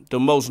the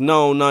most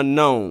known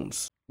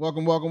unknowns.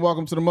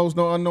 Welcome to the Most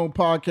Known Unknown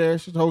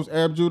podcast. It's host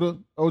Ab Judah,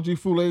 OG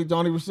Fule,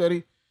 Johnny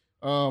Rossetti.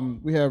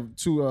 We have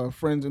two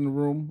friends in the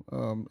room.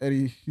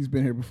 Eddie, he's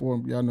been here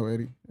before. Y'all know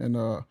Eddie. And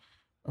a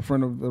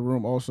friend of the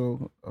room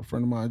also, a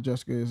friend of mine,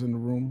 Jessica, is in the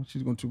room.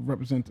 She's going to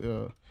represent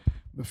the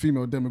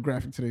female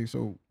demographic today.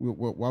 So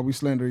while we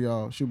slander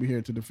y'all, she'll be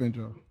here to defend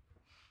y'all,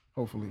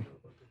 hopefully.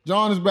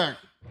 John is back.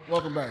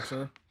 Welcome back,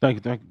 sir.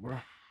 Thank you, bro.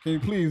 Can you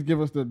please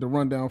give us the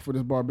rundown for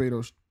this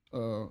Barbados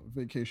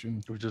vacation?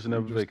 It was just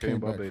another vacation in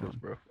Barbados,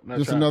 bro.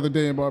 Just another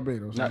day in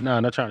Barbados.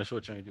 Not trying to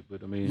shortchange it,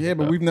 but I mean. Yeah,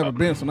 but we've never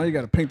been, so now you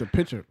got to paint the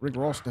picture, Rick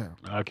Ross style.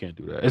 I can't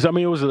do that.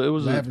 It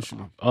was lavishly.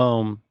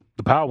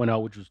 The power went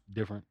out, which was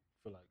different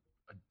for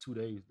like 2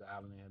 days. The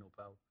island had no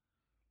power.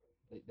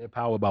 They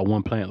power about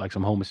one plant, like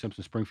some Homer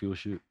Simpson Springfield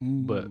shit.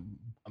 But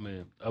I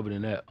mean, other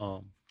than that,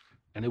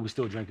 and they was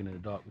still drinking in the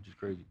dark, which is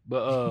crazy.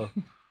 But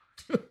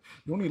you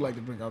don't need like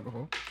to drink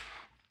alcohol.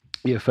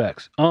 Yeah,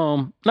 facts.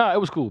 Nah, it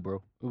was cool,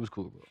 bro. It was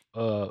cool,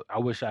 bro. I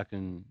wish I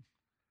can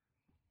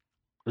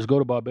just go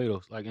to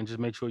Barbados, like, and just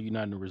make sure you're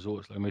not in the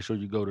resorts. Like, make sure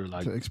you go to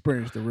like to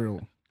experience the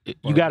real.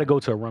 You got to go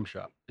to a rum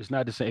shop. It's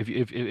not the same.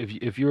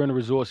 If you're in the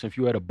resorts, if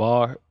you're at a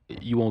bar,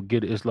 you won't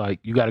get it. It's like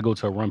you got to go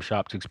to a rum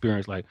shop to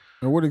experience. Like,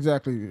 and what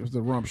exactly is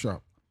the rum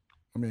shop?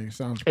 I mean, it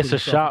sounds. It's a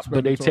shop,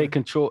 but they take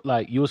control.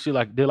 Like you'll see,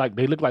 like they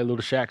look like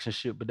little shacks and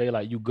shit. But they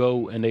like you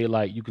go and they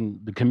like you can.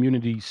 The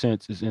community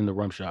sense is in the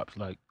rum shops.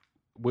 Like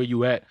where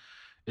you at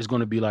is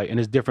going to be like, and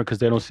it's different because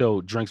they don't sell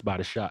drinks by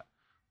the shot,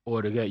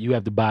 or you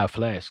have to buy a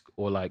flask,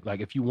 or like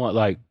if you want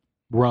like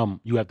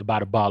rum, you have to buy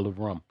the bottle of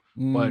rum.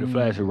 Buy the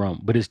flask of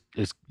rum, but it's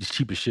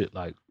cheap as shit.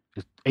 Like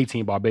it's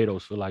 18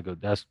 Barbados for like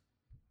that's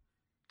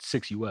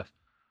 $6 US.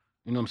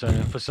 You know what I'm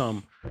saying?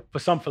 For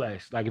some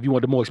flasks. Like if you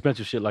want the more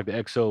expensive shit like the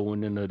XO,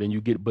 and then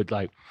you get, but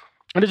like,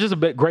 and it's just a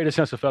bit greater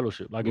sense of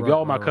fellowship. Like if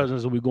y'all my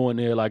cousins and we go in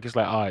there, like it's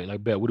like, all right,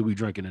 like bet, what are we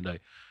drinking today?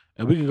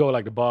 And we can go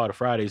like the bar to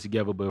Fridays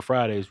together, but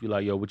Fridays we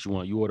like, yo, what you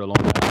want? You order Long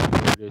Island, you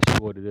order this,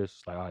 you order this.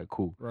 It's like, all right,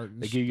 cool. Right.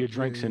 They give you your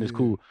drinks and it's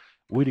cool.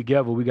 We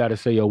together, we got to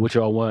say, yo, what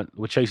y'all want,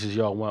 what chasers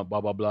y'all want, blah,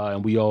 blah, blah.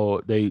 And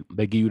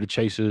they give you the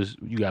chasers.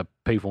 You got to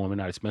pay for them.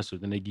 They're not expensive.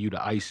 Then they give you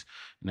the ice.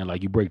 And then,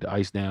 like, you break the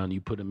ice down,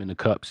 you put them in the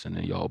cups, and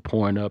then y'all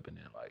pouring up. And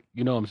then, like,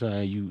 you know what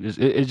I'm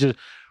saying?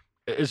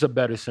 It's a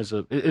better sense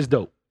of, it's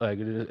dope. Like,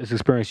 it's an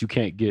experience you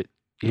can't get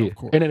here.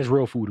 And then it's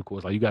real food, of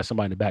course. Like, you got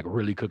somebody in the back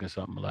really cooking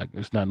something. Like,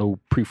 it's not no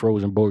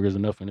pre-frozen burgers or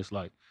nothing. It's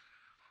like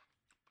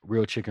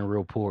real chicken,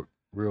 real pork,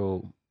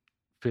 real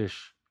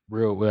fish.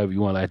 Real, whatever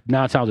you want. Like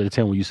 9 times out of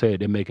 10, when you say it,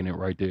 they're making it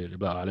right there. They're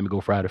like, let me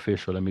go fry the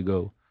fish, or let me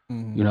go. You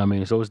know what I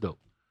mean? So it's dope.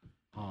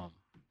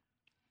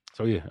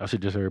 So yeah, I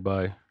suggest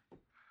everybody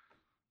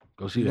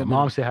go see that.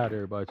 Mom said hi to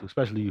everybody too,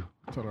 especially you.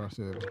 Tell her I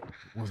said,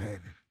 what's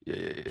happening?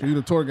 Yeah. So you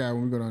the tour guide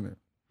when we go down there.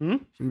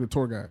 So you the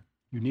tour guide.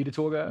 You need a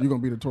tour guide? You gonna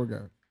be the tour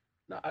guide.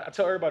 No, I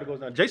tell everybody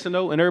goes down. Jason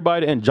know, and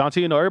everybody, and John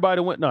T know, everybody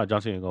that went. No,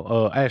 John T ain't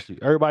go. Ashley,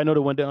 everybody know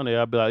that went down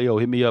there. I'll be like, yo,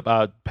 hit me up.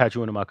 I'll patch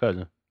you into my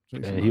cousin,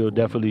 Jason, and he'll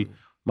definitely.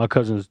 My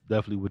cousin's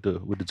definitely with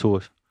the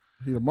tours.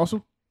 He a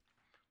muscle?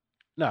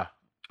 Nah,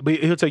 but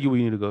he'll tell you where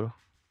you need to go.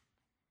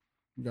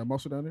 You got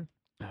muscle down there?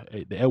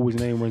 Hey, the Elway's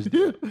name runs.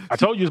 I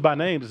told you it's by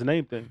name. It's a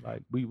name thing.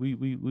 Like we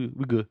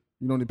good.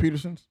 You know the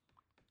Petersons?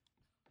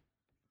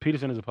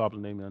 Peterson is a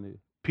popular name down there.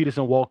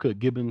 Peterson, Walker,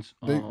 Gibbons.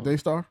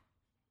 Daystar?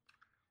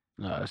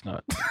 Nah, that's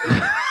not.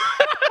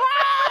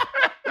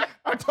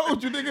 I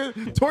told you,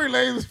 nigga. Tory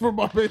Lanez is from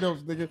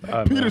Barbados,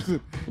 nigga.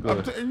 Peterson.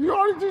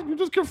 You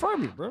just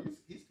confirmed it, bro.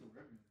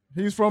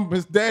 His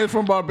dad is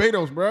from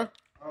Barbados, bro.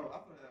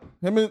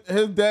 Him and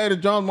his dad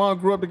and John's mom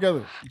grew up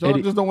together. John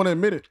Eddie, just don't want to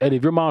admit it. Eddie,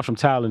 if your mom's from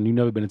Thailand, you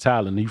never been to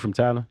Thailand. Are you from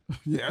Thailand?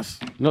 Yes.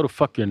 No, the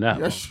fuck you're not.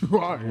 Yes, you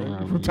are.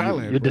 You're from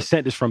Thailand. Your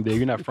descent is from there.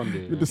 You're not from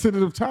there. You're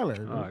descendant of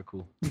Thailand. All right,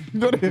 cool. You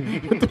know what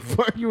the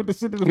fuck? You're a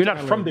descendant of You're Thailand.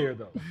 not from there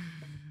though.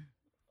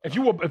 If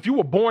you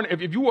were born,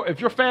 if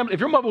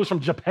your mother was from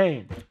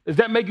Japan, does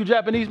that make you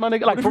Japanese, my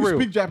nigga? Like what for if you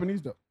real? speak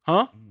Japanese though?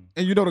 Huh?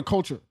 And you know the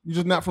culture. You're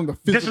just not from the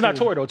physical. This is not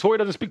Tory though. Tory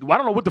doesn't speak. I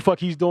don't know what the fuck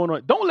he's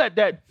doing. Don't let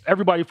that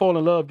everybody fall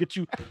in love get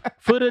you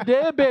for the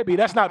dead baby.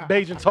 That's not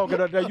Bajan talking.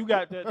 You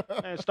got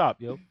that. Man,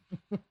 stop, yo.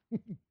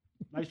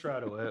 Nice try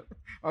though, Ed.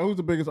 Who's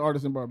the biggest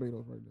artist in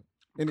Barbados right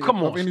now?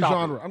 Come on, any stop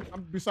genre.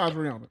 I'm besides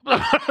Rihanna.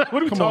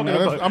 What are we talking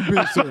about? I'm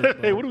being serious.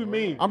 Hey, what do we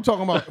mean? I'm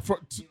talking about.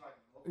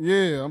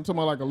 I'm talking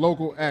about like a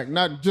local act,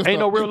 not just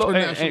ain't no real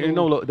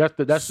international. That's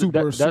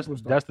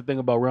superstar. That's the thing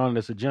about Rihanna.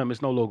 That's a gem.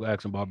 It's no local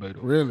acts in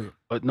Barbados. Really?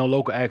 But no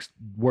local acts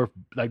worth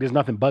like. There's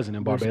nothing buzzing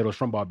in Barbados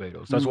from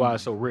Barbados. That's why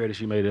it's so rare that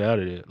she made it out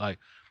of there. Like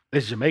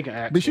it's Jamaican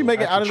acts. Did she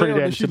make it out of there, or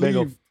did she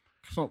leave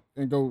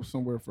and go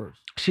somewhere first?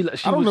 She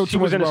was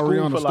in a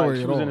school for like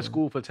she was in a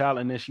school for talent,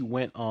 and then she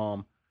went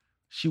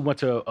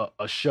to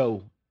a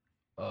show.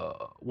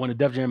 One of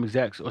the Def Jam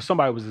execs, or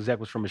somebody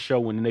was from a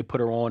show, and then they put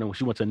her on, and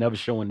she went to another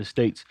show in the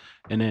States,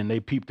 and then they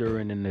peeped her,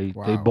 and then they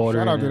bought her.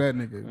 Shout out to that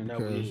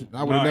nigga.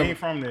 I would never. He ain't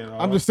from there.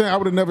 I'm just saying, I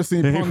would have never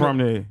seen. He from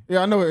there.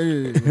 Yeah, I know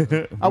it.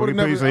 Yeah. I would have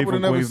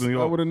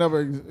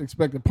never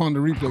expected Pun to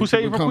replay. Who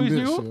say he from Queens,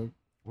 New York?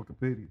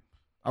 Wikipedia.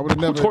 I would have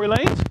never. Tory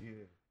Lanez? Yeah.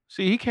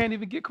 See, he can't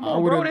even get. Come I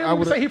on, bro. would've- They I don't even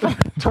would've- say he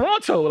from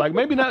Toronto. Like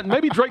maybe not.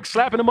 Maybe Drake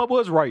slapping him up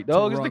was right,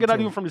 dog. This nigga not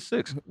Toronto. even from the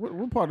 6.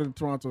 What part of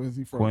Toronto is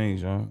he from?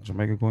 Queens, y'all.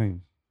 Jamaica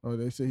Queens. Oh,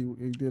 they say he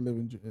did live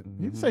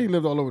in. He say he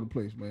lived all over the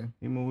place, man.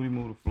 He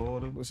moved to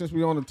Florida. But since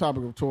we're on the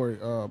topic of Tory,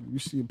 you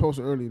see you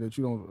posted earlier that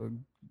you don't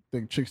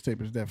think Chicks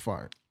Tape is that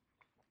fire,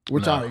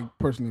 which Nah. I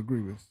personally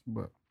agree with.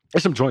 But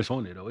There's some joints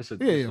on there though. It's a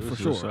for it's a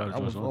sure. solid I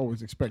joints would on.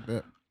 always expect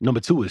that.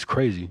 Number 2 is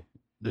crazy.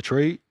 The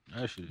Trade.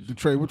 That shit. The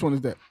trade, which one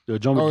is that? The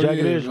joint with Oh,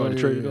 Jagged yeah, Edge joint. oh, The yeah,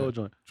 Trade yeah. the Dog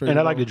joint. Trade And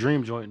the I like the Dog.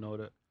 Dream joint and all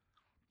that.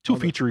 Too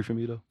featurey for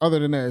me though. Other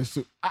than that, it's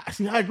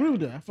I agree with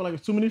that. I feel like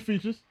it's too many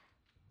features.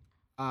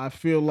 I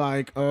feel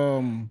like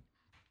I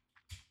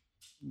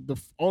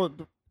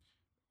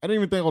didn't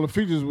even think all the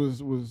features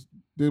was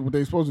did what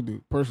they supposed to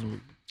do. Personally,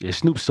 Yeah,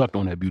 Snoop sucked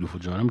on that beautiful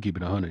joint. I'm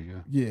keeping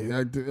 100. Yeah.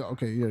 yeah.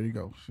 Okay, there you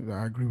go.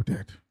 I agree with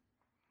that.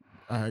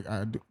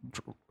 I do.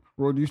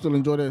 Roy, do you still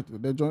enjoy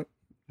that joint?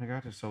 Nigga,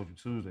 I just told you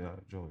Tuesday I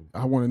enjoyed it.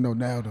 I want to know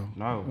now though.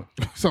 No.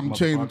 Something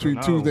changed between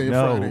No, Tuesday and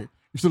no. Friday.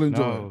 You still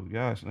enjoy it? No,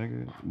 yes,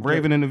 nigga.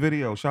 Raven in the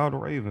video. Shout out to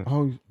Raven.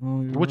 Oh,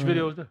 you're Which right.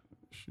 video is that?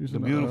 She's The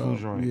in beautiful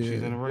joint. Yeah.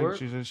 She's in the Word?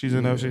 she's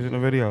in the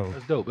video.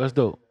 That's dope. That's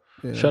dope.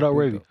 Yeah, Shout out that's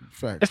Ravy. dope.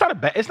 Facts. It's not a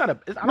bad. It's not a.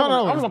 It's, I don't, No, I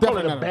don't it's call it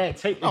definitely a not bad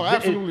tape. No,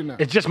 absolutely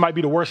not. It just might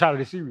be the worst out of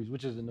the series,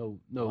 which is a no.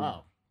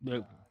 Wow.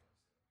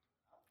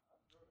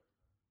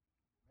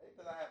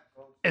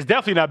 It's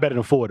definitely not better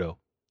than 4 though.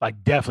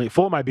 Like definitely,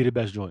 4 might be the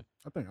best joint.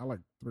 I think I like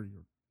 3.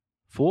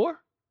 4? I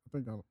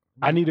think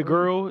I Need a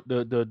Girl.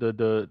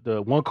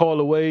 The One Call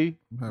Away.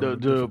 I'm having a The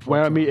difficult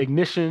where I mean time.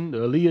 Ignition. The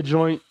Aaliyah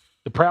joint.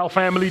 The Proud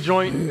Family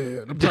joint.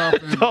 Yeah, the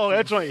Proud Family. Oh,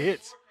 that joint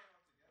hits.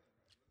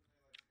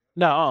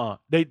 Nah,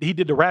 he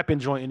did the rapping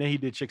joint and then he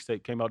did Chicks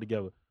Tape came out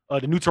together.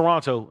 The New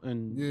Toronto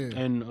and Yeah.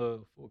 and 4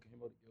 came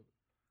out together.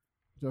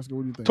 Jessica,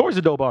 what do you think? Towards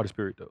the dope artist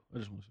period though. I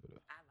just want to say that.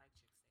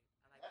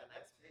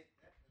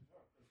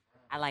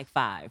 I like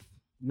 5.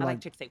 You I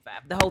like Chicks Tape 5.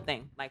 The whole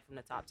thing, like from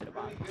the top to the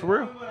bottom. For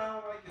real?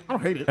 I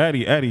don't hate it.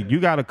 Eddie, you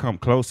gotta come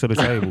close to the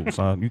table,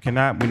 son. You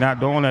cannot. We're not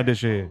doing that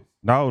this year.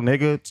 No,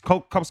 nigga, it's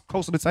come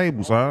close to the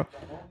table, son.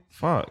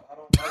 Fuck.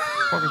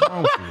 What is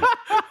wrong with you?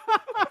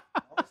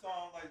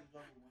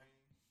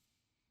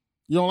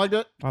 You don't like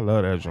that? I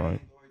love that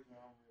joint.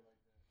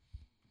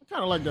 I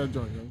kind of like that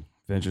joint, yo.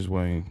 Vengeance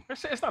Wayne.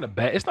 It's not a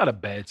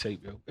bad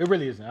tape, yo. It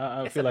really isn't.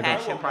 I It's feel a like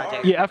passion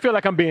project. yeah, I feel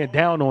like I'm being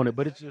down on it,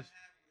 but it's just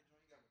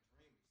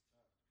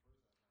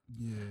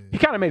Yeah. he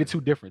kind of made it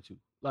too different too.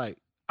 Like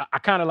I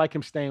kind of like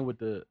him staying with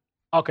the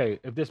okay,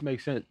 if this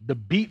makes sense. The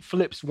beat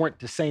flips weren't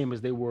the same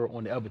as they were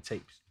on the other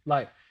tapes.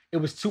 Like it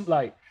was too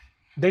like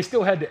they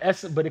still had the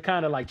essence, but it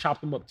kind of like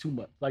chopped them up too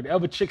much. Like the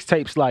other Chicks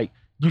tapes, like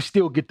you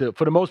still get the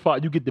for the most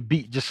part you get the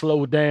beat just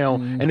slowed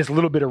down and it's a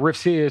little bit of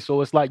riffs here,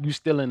 so it's like you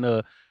still in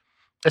the.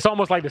 It's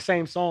almost like the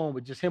same song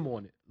with just him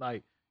on it.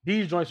 Like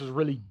these joints was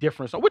really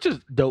different, so which is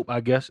dope, I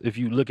guess, if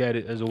you look at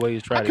it as a way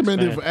to try I to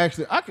commend him expand. for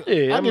actually. I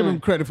Yeah, I give mean- him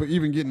credit for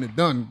even getting it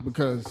done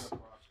because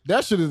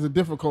that shit is a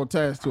difficult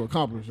task to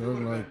accomplish. Yo.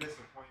 Like,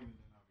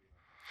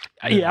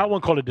 Yeah, I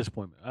wouldn't call it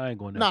disappointment. I ain't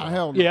going that Nah, far.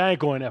 hell no. Yeah, I ain't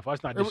going that far.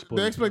 It's not the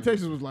disappointment.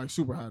 expectations was like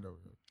super high though.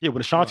 Yeah,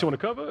 with Ashanti on the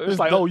cover, it's It's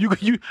like, the- oh, you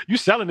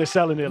selling it.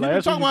 You've Like been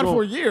that's talking what about it you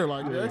for a doing. year.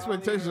 Like the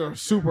expectations are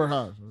super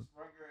high. So.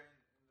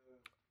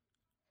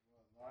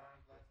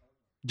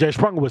 Jay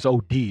Sprunger was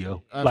OD,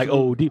 yo. Like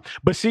Absolutely. OD.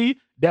 But see,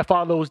 that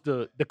follows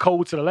the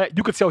code to the left.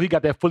 You could tell he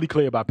got that fully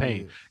clear by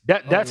Pain.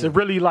 That's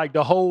really like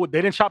the whole.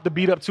 They didn't chop the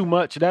beat up too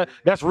much.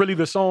 That's really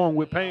the song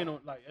with Pain on.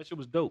 Like that shit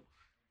was dope.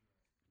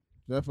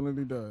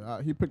 Definitely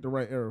does. He picked the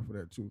right era for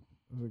that too.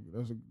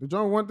 The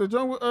joint with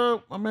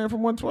my man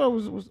from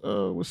 112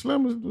 was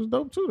Slim was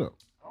dope too though.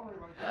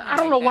 I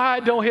don't know why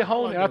it don't hit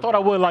home. I thought I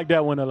would like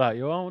that one a lot,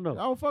 yo. I don't know.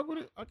 I don't fuck with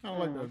it. I kind of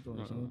like that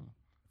joint, son.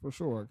 For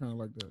sure. I kind of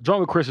like that. Joint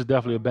with Chris is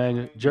definitely a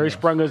banger. Jerry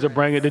Sprunger is a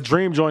banger. The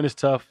Dream joint is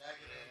tough.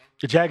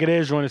 The Jagged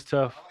Edge joint is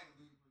tough.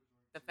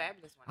 The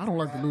Fabulous one. I don't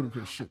like the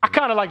Ludacris shit. I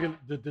kind of like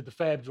the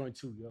Fab joint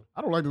too, yo.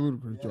 I don't like the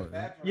Ludacris joint.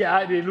 Man. Yeah,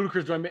 I did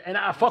Ludacris joint, and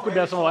I fuck with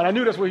that song, and I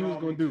knew that's what he was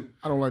gonna do.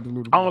 I don't like the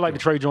Ludacris. I don't like the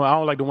Trey joint. I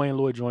don't like the Wayne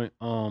Lloyd joint.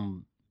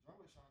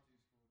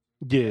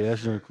 Yeah,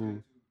 that's really cool.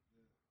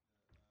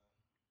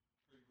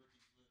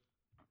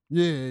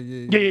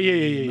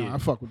 Yeah. Nah, I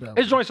fuck with that.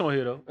 It's joints on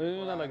here though.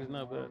 It's not like it's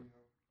not bad.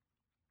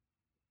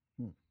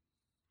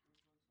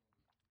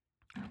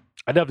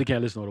 I definitely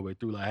can't listen all the way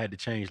through. Like I had to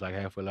change like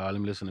halfway. Like, let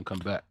me listen and come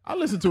back. I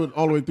listened to it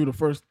all the way through the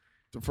first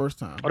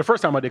time. Or the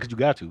first time I did, because you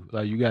got to.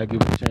 Like you gotta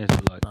give it a chance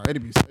to like. Nah, Eddie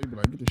be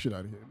like, get this shit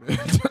out of here, man.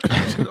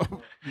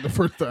 The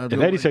first time. If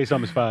Eddie say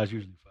something is fire, it's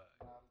usually fire.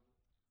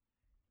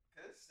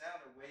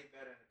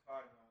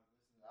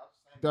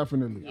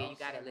 Definitely. Yeah, you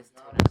gotta listen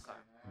to it in the car.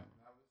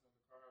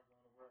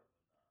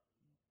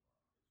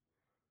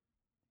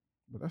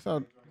 But that's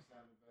how.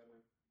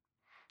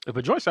 If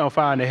a joint sound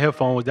fire in the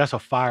headphones, that's a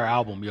fire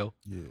album, yo.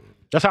 Yeah.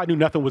 That's how I knew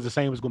nothing was the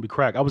same. It was gonna be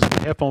crack. I was in the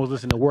headphones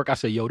listening to work. I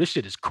said, yo, this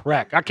shit is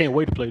crack. I can't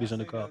wait to play this in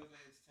the car.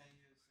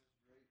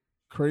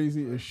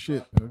 Crazy as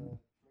shit. Man.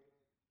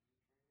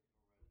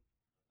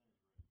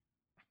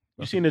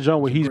 You seen the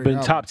joint where That's a he's great been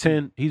album, top too.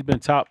 10. He's been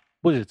top.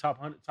 What is it? Top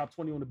 100, top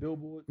 20 on the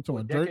Billboard. You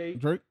talking for a about Drake? decade?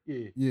 Drake?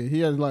 Yeah. Yeah, he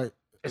has like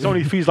It's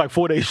only feels like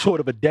 4 days short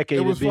of a decade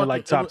It of was being fucking,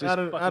 like top.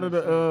 out of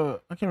the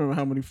I can't remember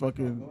how many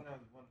fucking.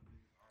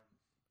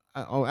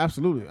 Oh,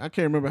 absolutely. I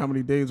can't remember how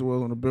many days it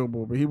was on the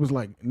Billboard, but he was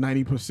like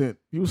 90%.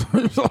 He was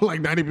on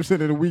like 90% of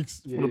the weeks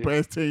for the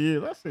past 10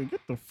 years. I said,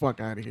 get the fuck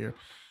out of here.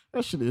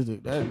 That shit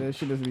isn't. That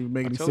shit doesn't even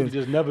make any sense.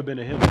 Just never been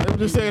a him. I'm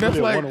just saying that's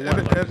like.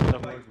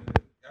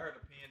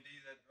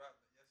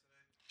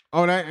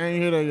 Oh, I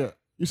ain't hear that yet.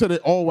 You said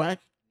it all whack.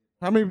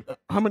 How many?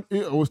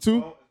 It was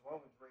 2.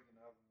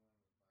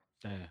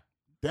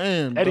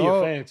 Damn. Eddie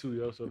dog. a fan too,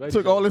 yo. So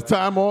Took all this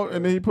time off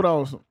and then he put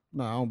out some.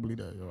 Nah, I don't believe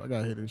that, yo. I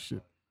gotta hear this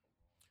shit.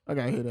 I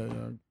gotta hear that,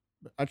 yo.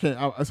 I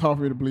can't. It's hard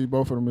for me to believe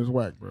both of them is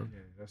whack, bro. Yeah,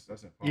 that's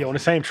impossible. Yeah, on the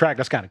same track,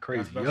 that's kind of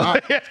crazy. Yo.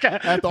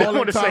 After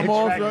all that time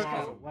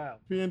off, wow.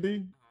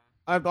 P&D.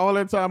 After all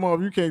that time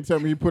off, you can't tell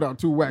me he put out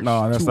 2 whack.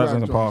 No, that's 2 whack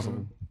impossible.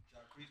 joints,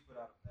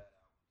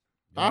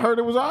 I heard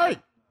it was all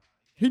right.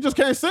 He just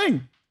can't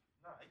sing.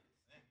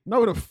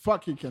 No, the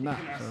fuck he cannot.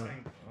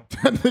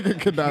 That nigga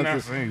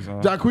cannot sing.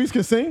 Jacquees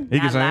can sing? He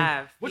can Not sing.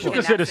 live. What He you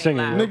cannot consider sing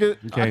singing, live. yo?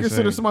 Nigga, I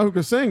consider sing. somebody who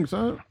can sing,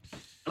 son.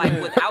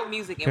 Like without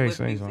music and Can't with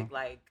sing, music, son.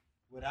 like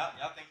Without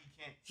y'all think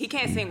he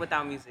can't sing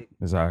without music.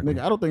 Exactly. Nigga,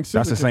 I don't think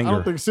That's SZA a can, I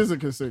don't singer. think SZA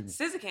can sing.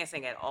 SZA can't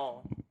sing at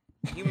all.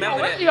 You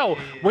remember that? Yo,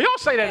 when y'all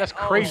say that, that's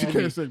crazy to me.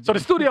 can't sing. So the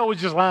studio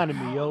was just lying to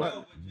me,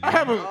 yo. I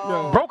haven't.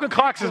 Yo, Broken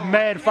Clocks is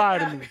mad fire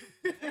to me.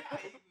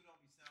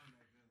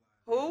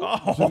 Who?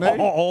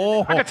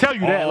 Oh, I can tell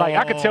you that. Like,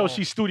 I can tell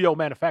she's studio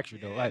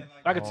manufactured, though. Like,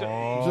 I can tell.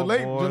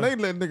 Janae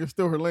let niggas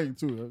steal her lane,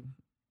 too.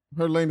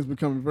 Her lane is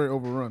becoming very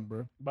overrun,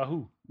 bro. By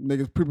who?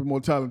 Niggas, people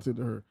more talented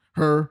than her.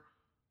 Her.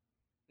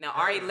 Now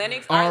Ari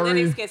Lennox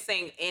Ari. can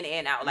sing in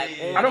and out. Like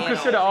I don't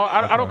consider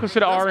I don't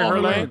consider Ari in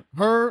her lane.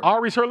 Her.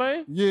 Ari's her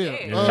lane? Yeah.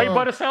 Shea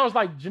Butter sounds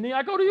like Janae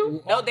Aiko to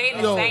you? No, they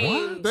in the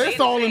same. That's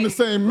all in the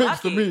same mix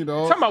to me,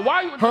 dog. Talking about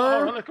why you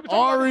Her,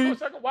 Ari,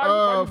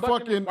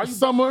 fucking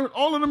Summer,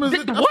 all of them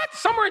is. What?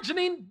 Summer and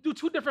Janine do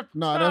 2 different.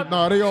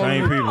 Nah, they all.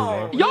 Same people,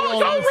 bro. Y'all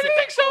really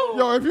think so?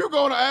 Yo, if you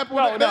go to Apple,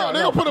 they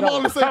gonna put them all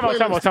in the same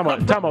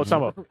Time out.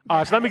 All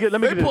right, so let me get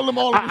They pull them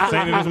all in the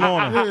Seen same. it this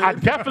morning. I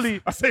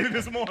definitely, I seen it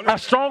this morning. I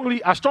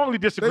strongly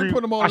disagree. They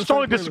put them all in I the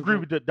strongly same playlist, disagree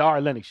bro. with the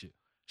Ari Lennox shit.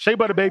 Shea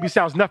Butter Baby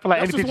sounds nothing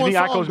like That's anything just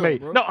one Janae song, Aiko's though, made.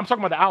 bro. No, I'm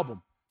talking about the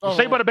album. The Oh.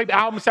 Shea Butter Baby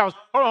album sounds.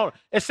 Hold on.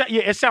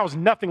 It sounds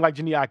nothing like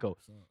Janae Aiko.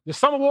 The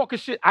Summer Walker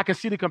shit, I can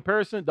see the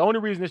comparison. The only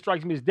reason it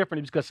strikes me as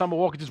different is because Summer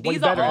Walker just way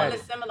These are better all at the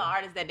it. similar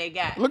artists that they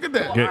got. Look at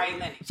that. For Ari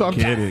Lennox. So I'm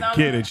Get it,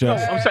 No,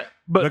 Chelsea. I'm saying,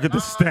 but Look at the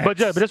stats. But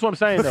that's what I'm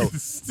saying though.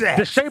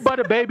 The Shea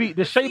Butter Baby,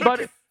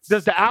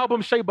 does the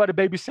album Shea Butter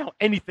Baby sound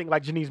anything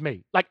like Janine's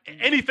made? Like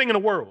anything in the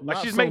world? Like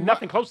Not she's so made much.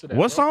 nothing close to that.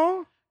 What bro.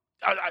 song?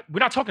 We're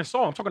not talking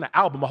song. I'm talking the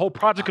album, a whole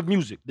project of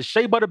music. The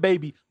Shea Butter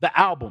Baby, the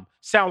album,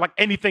 sound like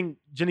anything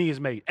Janine has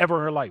made ever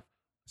in her life.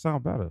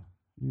 Sound better.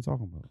 What are you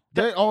talking about?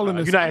 They all in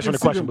the. You're not I answering can the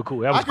see question, them- but cool.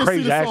 That was I can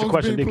crazy. see the I asked the songs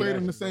question. being Nigga played asked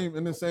in it.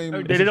 the same.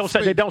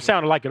 They don't space.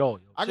 sound alike at all.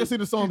 Yo. I can see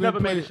the songs She's being never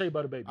made a played. Shea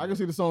Butter Baby. I can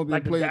see the songs being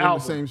Like the played in the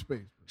album. same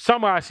space.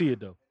 Summer, I see it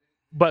though,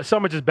 but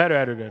Summer just better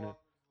at it than it.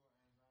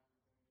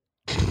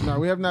 No,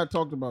 we have not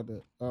talked about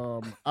that.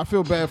 I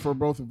feel bad for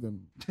both of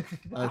them,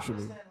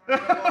 actually.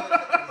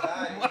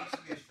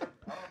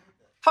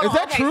 Hold Is on,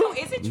 that okay, true?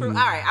 So is it true? All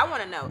right, I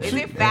want to know. Is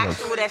it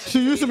factual that She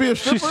used to be a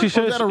stripper. she Or is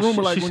said- that a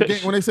rumor? Like she when,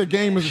 said- when they say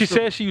game is. A She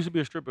stripper? said she used to be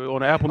a stripper on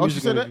the Apple Oh, she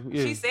Music said that? interview.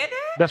 Yeah. She said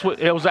that? That's what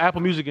it was. An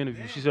Apple Music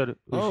interview. She said it.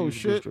 Oh She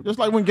used to be a shit! stripper. Just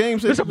like when Game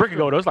said. This is a brick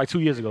ago though. It's like 2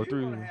 years ago, 3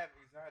 years ago.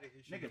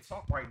 Nigga,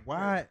 talk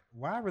right.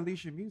 Why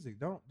release your music?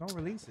 Don't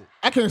release it.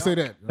 I can't say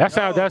that.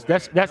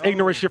 That's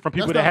ignorant shit from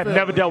people That's that not have fair.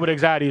 never dealt with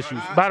anxiety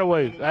issues. By the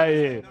way,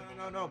 yeah.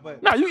 No.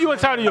 But No, you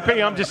entitled to your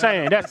opinion. I'm just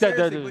saying. That's that.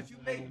 seriously, but you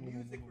make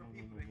music for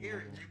people to hear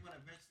it. They want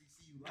to eventually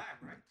see you live,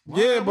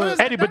 right? Yeah, but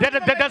Eddie, but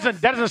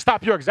that doesn't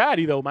stop your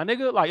anxiety though, my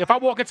nigga. Like if I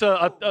walk into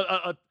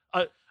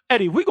a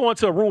Eddie, we go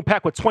into a room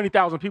packed with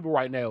 20,000 people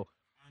right now.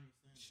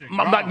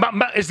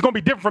 It's gonna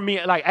be different for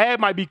me. Like Ad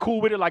might be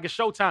cool with it, like it's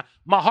showtime.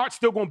 My heart's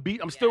still gonna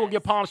beat. I'm still gonna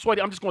get palms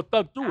sweaty. I'm just gonna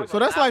thug through it. so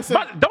that's like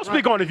saying. But don't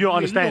speak on it if you don't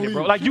understand it,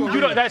 bro. Like you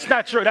don't. That's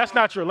not your. That's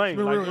not your lane.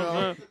 Be Like, real, you know what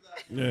I'm y'all. saying?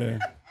 Yeah.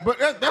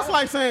 But that's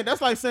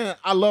like saying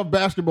I love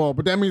basketball,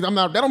 but that means I'm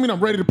not. That don't mean I'm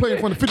ready to play in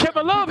front of 50.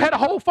 Kevin Love had a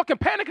whole fucking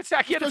panic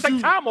attack. He had to Just 'cause take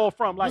you- time off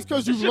from. Like Just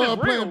because this you shit is love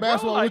real, playing bro.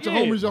 basketball Like, with your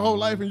yeah. homies your whole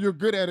life and you're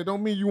good at it,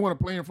 don't mean you want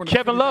to play in front of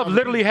Kevin Love 50,000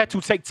 literally people. had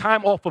to take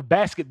time off of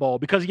basketball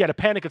because he had a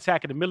panic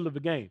attack in the middle of the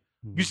game.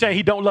 You saying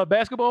he don't love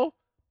basketball?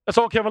 That's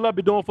all Kevin Love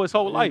been doing for his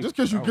whole life. Just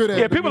because you're good at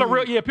Yeah, it. people are doesn't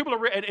real. mean- Yeah, people are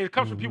real. And it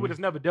comes from people that's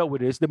never dealt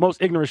with it. It's the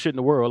most ignorant shit in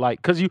the world.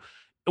 Like, cause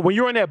when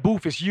you're in that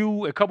booth, it's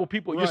you, a couple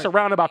people. You're Right.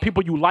 surrounded by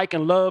people you like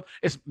and love.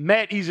 It's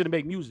mad easy to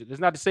make music. It's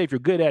not to say if you're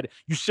good at it,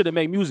 you shouldn't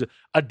make music.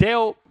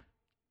 Adele,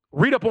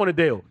 read up on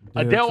Adele.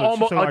 Yeah, Adele she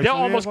took like 2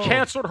 almost years off.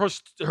 canceled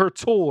her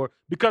tour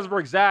because of her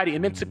anxiety,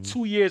 and then took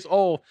 2 years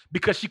off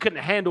because she couldn't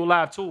handle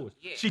live tours.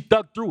 Yeah. She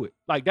dug through it.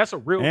 Like that's a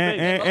real thing.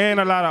 And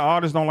a lot of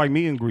artists don't like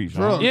meet and greets.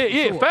 Drugs. Yeah,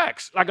 Sure.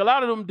 facts. Like a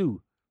lot of them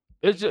do.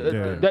 It's just,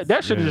 Yeah.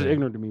 that shit is just Yeah.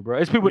 ignorant to me, bro.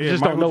 It's people that Yeah,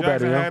 just don't know Michael better.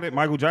 Jackson You know? had it.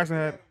 Michael Jackson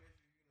had it.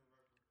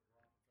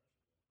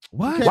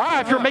 What?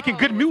 Why? If you're making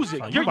good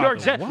music, your Recording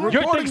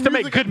things to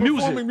make music good and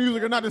performing music.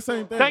 music are not the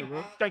same thing, Thank bro.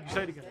 you.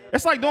 Say it again.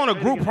 It's like doing a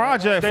group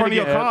project in front of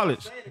your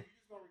college.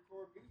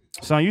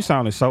 Son, you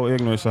sounded so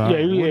ignorant, son. Yeah,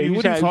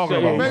 What are you talking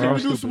about, Maybe bro?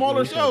 we do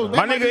smaller shows.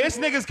 My nigga, it's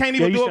niggas can't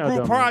even you do a sound group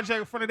dumb, project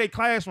in front of their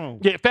classroom.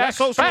 Yeah, That's facts.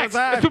 social Facts.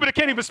 anxiety. There's people that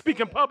can't even speak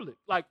in public.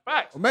 Like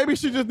facts. Maybe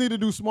she just need to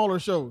do smaller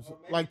shows,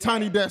 like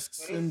tiny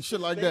desks and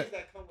shit like that.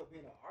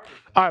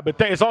 All right,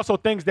 but it's also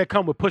things that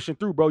come with pushing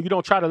through, bro. You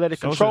don't try to let it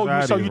Social control you,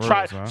 so anxiety you is try.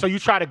 real, son. So you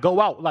try to go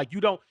out. Like you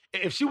don't.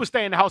 If she was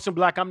staying in the house and be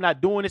like, I'm not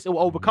doing this, it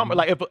will overcome her.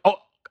 Like if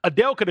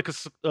Adele could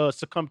have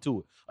succumbed to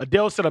it.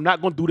 Adele said, I'm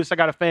not going to do this. I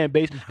got a fan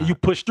base, and you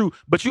push through.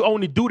 But you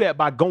only do that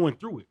by going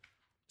through it.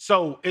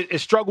 So it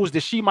struggles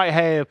that she might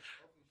have.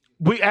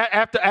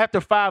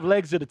 After 5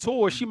 legs of the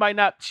tour, she might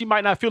not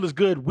feel as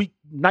good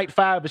night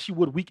 5 as she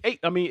would week 8.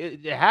 I mean,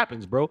 it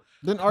happens, bro.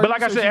 But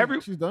like I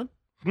said, she's done.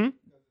 Hmm?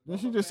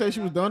 Didn't she just say she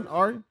was done,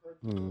 Ari?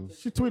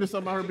 She tweeted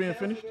something about her being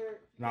finished.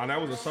 Nah,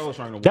 that was a Soul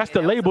Train award. That's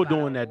the label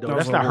doing that, though. That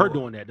That's was not a her award.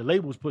 doing that. The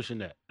label's pushing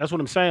that. That's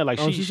what I'm saying. Like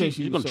Oh, she said she's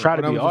she- gonna so try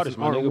to that be an was artist, just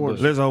my art nigga.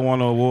 awards. But Lizzo won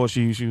the award.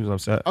 She was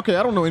upset. Okay,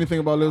 I don't know anything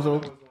about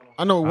Lizzo.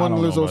 I know one I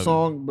don't know, Lizzo baby.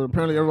 song, but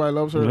apparently everybody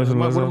loves her. You listen to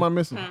What Lizzo? am I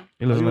missing? You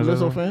Are listen you a to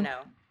Lizzo Lizzo? fan? No.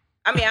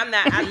 I mean, I'm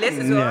not. I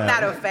listen to her. I'm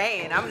not a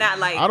fan. I'm not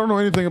like. I don't know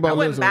anything I about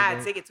wouldn't Lizzo. buy a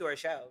bro. ticket to her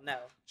show. No.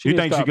 You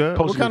think she good?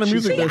 What kind of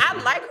music does she? I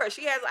like her.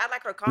 I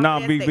like her Nah,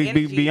 confidence. the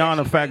energy beyond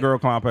that the she fat brings. girl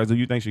complex, do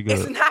you think she good?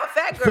 It's not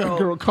fat Fat girl.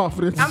 girl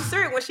confidence. I'm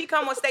serious. When she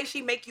come on stage,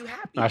 she make you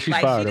happy. Nah, she's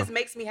like fire, she though. just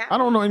makes me happy. I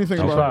don't know anything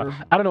She's about fine.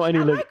 her. I don't know any.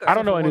 I like her. I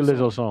don't know any Except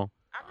for Lizzo song.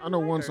 I know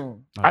one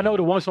song. I know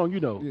the one song you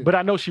know, Yeah. but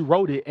I know she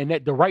wrote it, and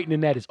that the writing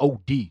in that is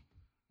OD.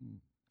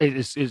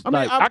 It's I mean,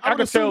 like I would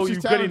can assume tell she's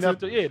you good enough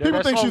to talented. yeah. People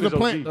that think song she's a is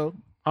plant, OD. though.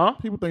 Huh?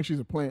 People think she's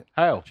a plant.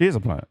 How? She is a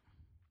plant.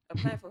 A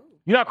plan for who?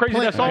 You know how crazy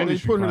Plant. that song They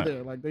is? put her plant.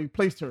 there. Like they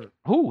placed her.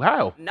 Who?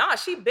 How? Nah,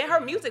 her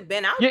music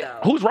been out Yeah.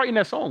 though. Who's writing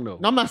that song though?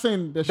 No, I'm not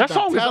saying that she's That not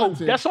song is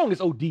talented. that song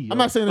is OD. I'm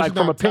not saying that like she's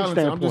from not a pimp talented.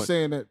 I'm standpoint. just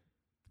saying that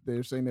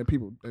they're saying that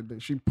people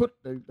that she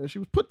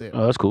was put there.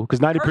 Oh, that's cool. Because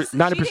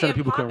 90% She of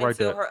people couldn't write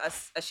until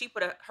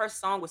that. her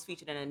song was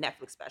featured in a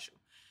Netflix special.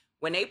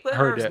 When they put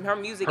Heard that. her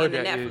music Heard in the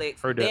that, yeah.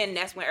 Netflix, Heard that. then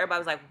that's when everybody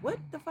was like, "What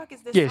the fuck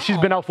is this?" Yeah, she's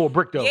song? been out for a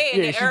brick though. Yeah,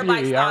 and then she-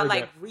 everybody yeah, I started heard like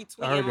that. I heard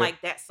retweeting that.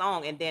 like that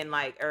song, and then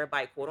like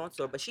everybody quote on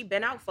to her. But she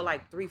been out for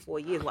like 3-4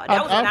 years. That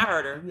was when I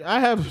heard her. I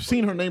have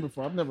seen her name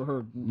before. I've never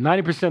heard.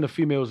 90% of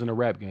females in the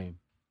rap game.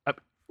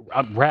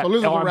 Rap, So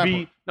Lizzo's a R&B.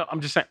 rapper. No, I'm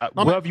just saying.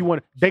 No, Whatever you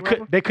want. she's a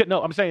rapper? They could.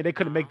 No, I'm saying they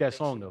couldn't make that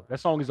song though. That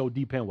song is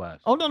OD pen wise.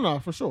 Oh no,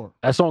 for sure,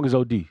 That song is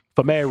OD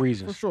for mad for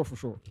reasons. sure, for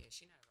sure. Yeah,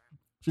 she not a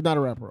rapper. She's not a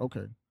rapper.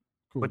 Okay,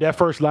 cool. But that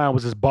first line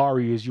was as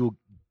barry as you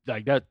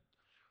like that.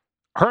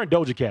 Her and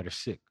Doja Cat are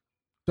sick.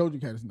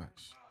 Doja Cat is nice.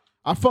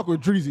 I fuck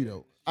with Dreezy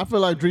though. I feel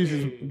like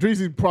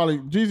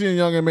Dreezy and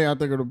Young M.A. I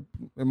think are the,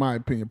 in my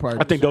opinion, probably.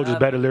 I think Doja's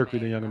better lyrically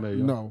than Young M.A.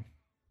 yo. no.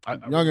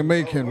 Young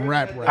M.A. can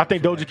rap. I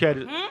think Doja Cat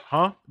is,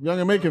 huh? Young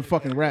M.A. can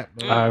fucking rap.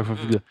 Bro. All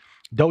right,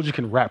 Doja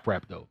can rap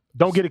though.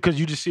 Don't get it because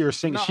you just see her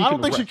singing. No, she I can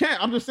don't think rap. she can.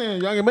 I'm just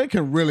saying Young M.A.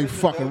 can really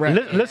fucking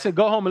rap. Listen,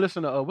 go home and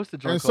listen to what's the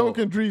joint And so called?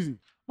 can Dreezy.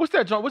 What's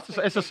that joint?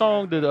 It's a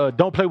song that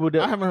Don't Play With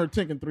That. I haven't heard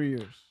Tink in 3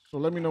 years. So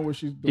let me know what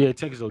she's doing. Yeah,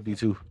 Tink is OD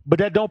too. But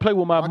that Don't Play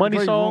With My Michael Money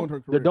Drake song, ruined her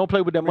the career. Don't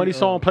Play With That Money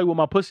song, Play With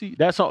My Pussy.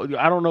 That song,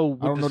 I don't know.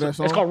 What I don't know that It's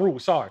song? called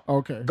Rules. Sorry.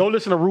 Okay. Go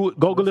listen to Rules.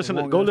 Go That's a listen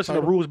to long-ass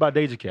title. Rules by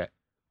Doja Cat.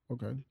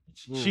 Okay.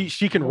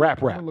 She can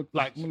rap. I'm gonna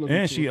Like I'm gonna look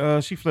And into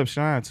it. she flipped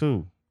Shine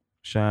too.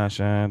 Shine,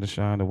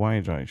 the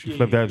Wayne joint. She Yeah,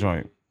 flipped yeah, that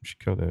joint. She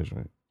killed that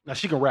joint. now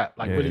she can rap.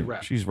 Like Yeah, really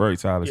rap. She's very Yeah,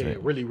 talented.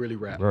 really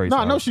rap. Very No, I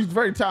know talented. she's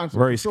very talented.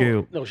 Very for sure.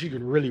 skilled. No, she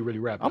can really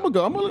rap. I'm gonna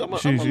go. I'm gonna look.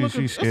 She's There's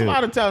a skilled.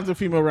 lot of talented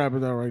female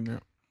rappers out right now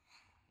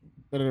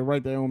that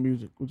write their own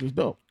music, which is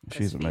dope.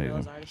 She's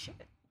Females amazing. are the shit.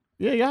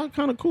 Yeah, y'all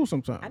kind of cool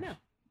sometimes. I know.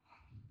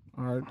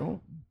 All right,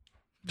 don't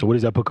So what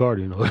is that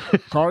Picardi? You know?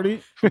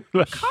 Cardi.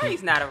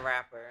 Cardi's not a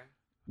rapper.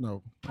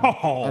 No,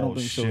 Oh, I don't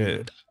think so.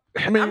 shit.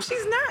 I mean,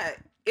 She's not.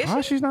 Is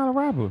Why she? she's not a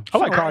rapper? I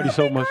like So- Cardi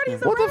so much.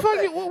 Cardi's man. a What the fuck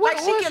rapper. you- what- like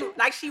what- she can,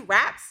 like she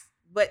raps,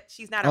 but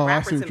she's not a Oh, I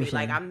rapper see to what me. you're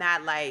Like saying. I'm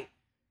not like.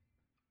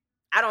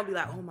 I don't be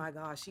like, oh my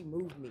god, she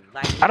moved me.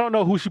 Like I don't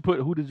know who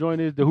the joint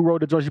is. Who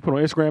wrote the joint she put on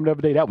Instagram the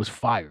other day? That was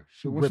fire.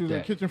 She when she ripped was in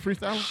that. kitchen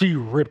freestyling She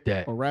ripped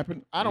that. or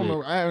rapping, I don't Yeah.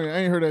 know. I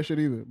ain't heard that shit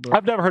either. But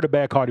I've never heard a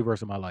bad Cardi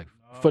verse in my life.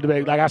 For the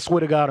like, I swear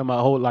to God, in my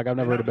whole like, I've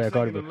never heard a bad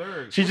Cardi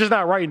verse. She's just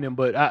not writing them,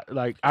 but I've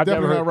never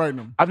definitely heard. not writing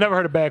them. I've never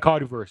heard a bad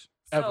Cardi verse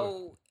ever.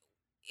 so.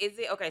 Is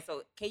it okay?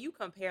 So can you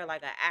compare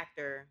like an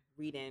actor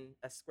reading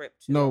a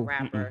script to No. a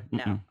rapper?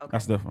 No. Okay.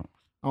 That's different.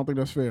 I don't think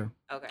that's fair.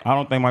 Okay. I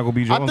don't think Michael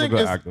B. I Jordan's a think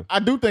good it's. actor. I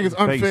do think it's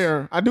Face.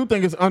 unfair. I do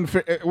think it's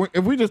unfair.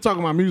 If we just talk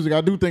about music,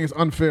 I do think it's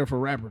unfair for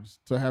rappers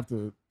to have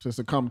to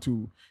succumb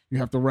to. You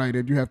have to write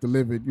it. You have to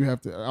live it. You have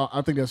to.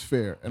 I think that's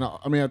fair, and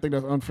I mean I think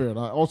that's unfair. And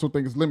I also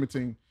think it's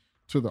limiting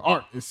to the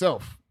art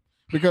itself.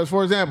 Because,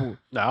 for example,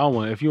 Nah, I don't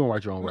want. If you don't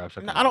write your own raps,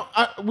 I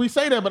don't. We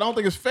say that, but I don't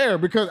think it's fair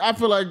because I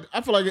feel like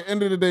at the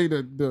end of the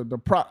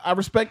day, I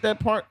respect that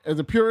part as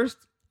a purist.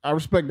 I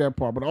respect that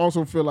part, but I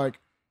also feel like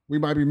we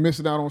might be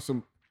missing out on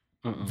some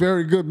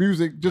very good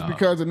music just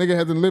because a nigga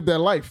hasn't lived that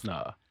life.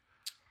 Nah.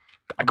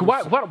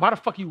 Why the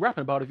fuck are you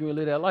rapping about if you ain't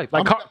live that life?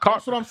 Like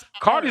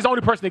Cardi's the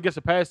only person that gets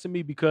a pass to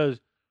me because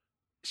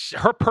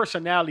her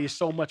personality is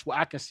so much where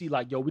I can see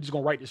like, yo, we're just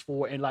gonna write this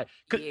for her. And like,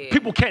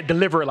 people can't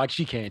deliver it like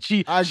she can.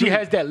 She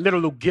has that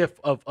little gift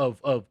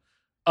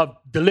of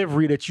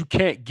delivery that you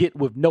can't get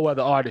with no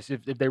other artist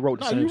if they wrote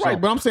the same you're song.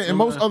 right, but I'm saying in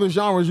most other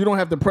genres, you don't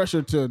have the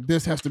pressure to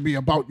this has to be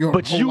about your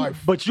whole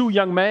life. But you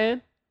young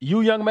man,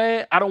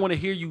 I don't want to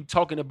hear you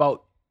talking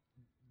about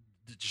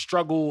the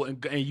struggle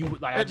and you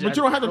like. But you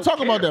don't have to talk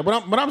about that.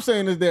 What I'm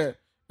saying is that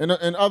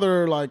in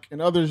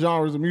other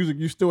genres of music,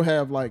 you still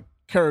have like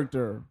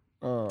character.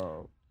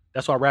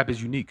 That's why rap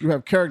is unique. You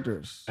have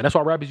characters, and that's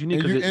why rap is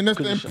unique. And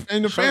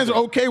the fans are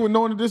okay with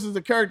knowing that this is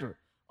a character.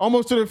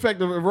 Almost to the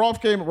effect of if Ross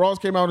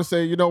came out and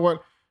say, you know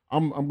what,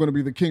 I'm going to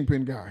be the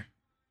Kingpin guy.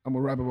 I'm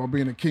going to rap about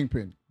being a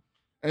Kingpin.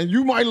 And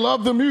you might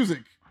love the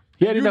music.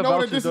 You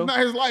know that this is not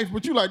his life,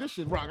 but you like, this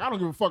shit rock. I don't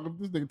give a fuck if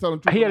this nigga telling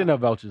the truth. He had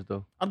enough vouchers,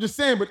 though. I'm just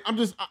saying, but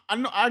I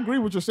know I agree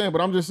with what you're saying, but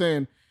I'm just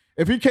saying,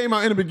 if he came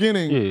out in the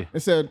beginning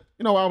and said,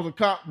 you know, I was a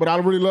cop, but I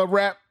really love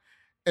rap,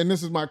 and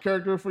this is my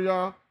character for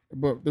y'all,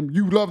 but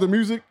you love the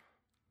music,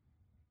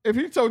 if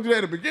he told you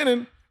that at the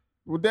beginning,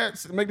 would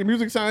that make the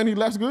music sound any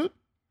less good?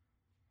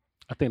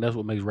 I think that's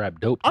what makes rap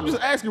dope. I'm just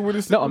asking what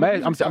this. No,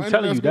 I'm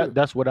telling you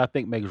that's what I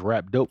think makes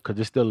rap dope because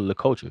it's still the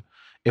culture.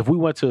 If we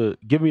went to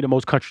give me the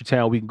most country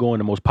town we can go in,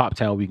 the most pop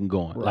town we can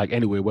go in, like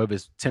anywhere, whether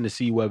it's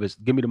Tennessee, whether it's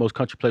give me the most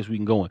country place we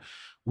can go in.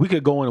 We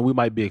could go in and we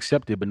might be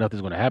accepted, but nothing's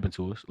going to happen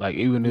to us. Like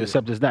even if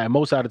acceptance not. And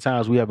most of the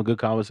times we have a good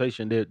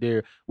conversation.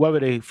 They're whether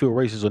they feel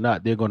racist or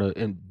not, they're going to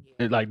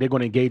they're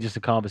going to engage us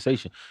in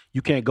conversation.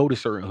 You can't go to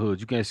certain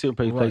hoods. You can't sit in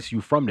places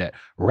you from that.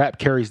 Rap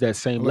carries that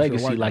same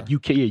legacy. Like you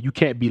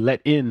can't be let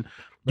in.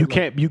 You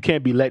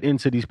can't be let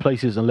into these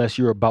places unless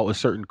you're about a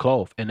certain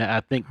cloth. And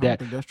I think I don't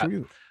think that's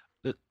true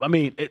either. I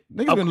mean,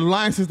 niggas been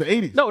lying since the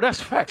 80s. No, that's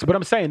facts. But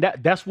I'm saying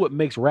that's what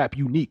makes rap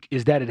unique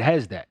is that it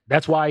has that.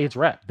 That's why it's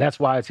rap. That's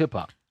why it's hip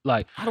hop.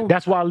 Like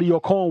that's why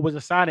Leo Cohen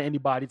wasn't signing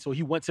anybody. So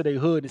he went to their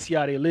hood and see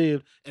how they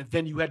lived, and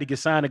then you had to get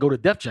signed to go to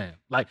Def Jam.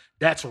 Like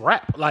that's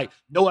rap. Like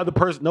no other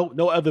person,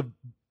 no other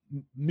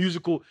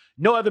music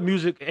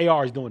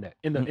AR is doing that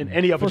in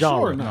any other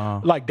genre. Sure,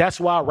 no. Like that's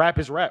why rap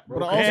is rap,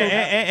 bro.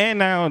 And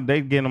now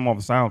they getting them off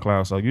of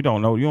SoundCloud, so you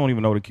don't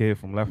even know the kid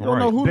from left and right. You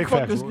don't know who Big the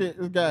fuck facts,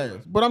 this guy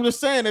is. But I'm just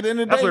saying at the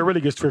end of the day, that's where it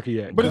really gets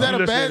tricky at. But is that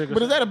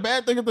a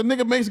bad thing if the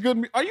nigga makes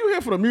good? Are you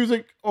here for the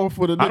music or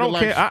for the nigga? I don't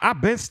care. I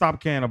been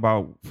stopped caring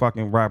about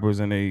fucking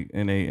rappers and they.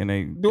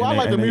 Do I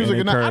like the music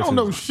and I don't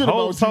know shit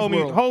about Juice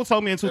WRLD. Ho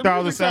told me in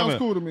 2007. Sounds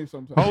cool to me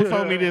sometimes. Ho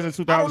told me this in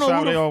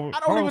 2007. I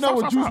don't even know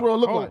what Juice WRLD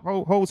look like.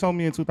 Ho told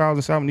me in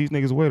 2007 these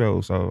niggas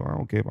widows, so I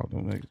don't care about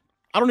them niggas.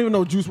 I don't even know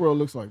what Juice WRLD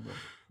looks like, bro.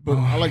 But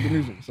I like the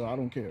music, so I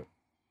don't care.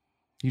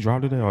 He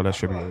dropped it there? Oh, that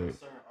should be good.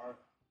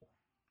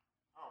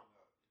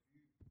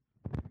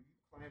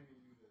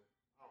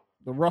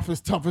 The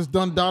roughest, toughest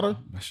done daughter.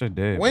 That shit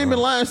dead. Wayne been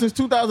lying since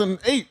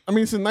 2008. I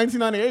mean, since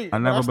 1998.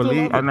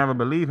 I never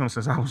believed him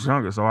since I was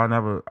younger, so I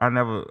know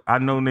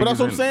niggas. But that's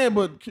what I'm saying.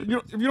 But if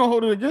you don't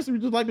hold it against him,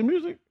 you just like the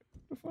music.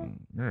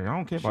 Yeah, I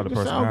don't care about the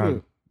Just sound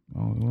personality.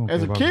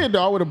 As a kid,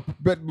 though, I would have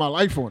bet my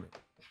life on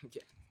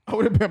it. I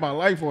would have bet my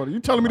life on it. You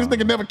telling me this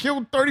nigga never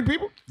killed 30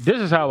 people? This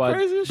is how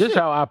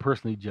I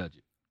personally judge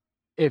it.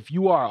 If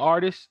you are an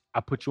artist,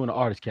 I put you in the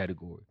artist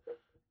category.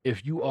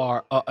 If you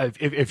are,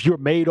 if you're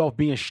made off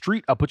being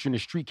street, I put you in the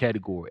street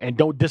category. And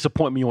don't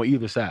disappoint me on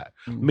either side.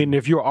 I mean,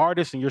 if you're an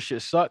artist and your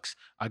shit sucks,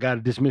 I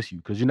gotta dismiss you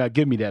because you're not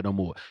giving me that no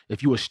more.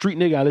 If you a street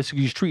nigga, I listen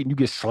to you street and you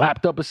get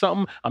slapped up or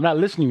something, I'm not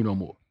listening to you no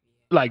more.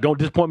 Like, don't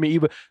disappoint me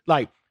either.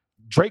 Like,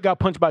 Drake got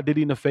punched by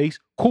Diddy in the face.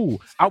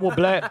 Cool. I will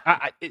blast.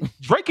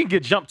 Drake can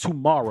get jumped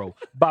tomorrow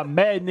by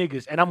mad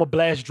niggas, and I'm gonna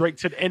blast Drake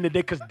to the end of the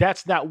day because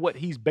that's not what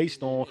he's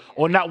based on,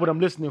 or not what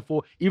I'm listening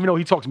for. Even though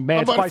he talks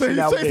mad spicy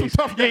nowadays.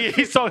 Yeah,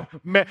 he's so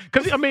mad.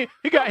 Because I mean,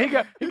 he got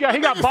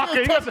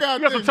Baka. He got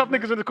some tough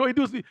niggas in the court.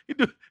 He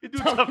do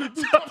tough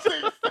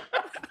things.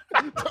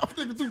 Tough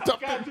nigga do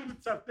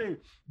tough things.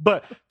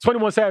 But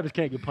 21 Savage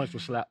can't get punched or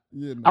slapped.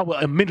 Yeah, no. I will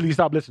immediately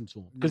stop listening to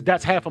him because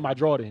that's half of my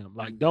draw to him.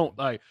 Like, don't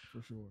like.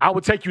 Sure. I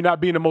would take you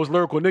not being the most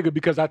lyrical nigga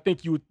because I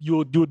think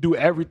you'll do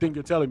everything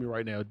you're telling me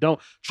right now.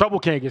 Trouble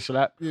can't get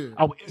slapped. Yeah.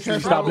 I would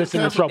instantly stop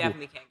listening to Trouble.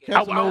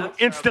 I would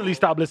instantly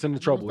stop listening to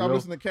Trouble. Stop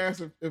listening to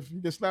Cass if he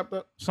gets slapped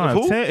up. Son,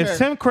 if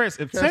Tim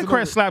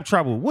Crips slap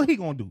Trouble, what he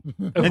gonna do?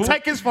 And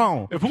take his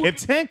phone. If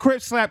 10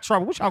 Crips slap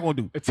Trouble, what y'all gonna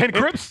do? 10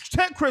 Crips?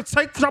 10 Crips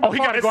take Trouble. Oh, he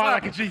gotta go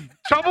out like a G.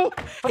 Trouble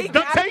from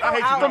duct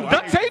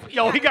tape.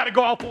 Yo, he got to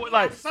go out for it.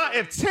 Like, son,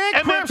 if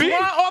 10 Crips run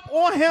up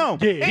on him,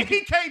 and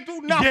he can't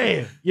do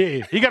nothing.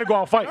 Yeah, he got to go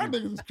out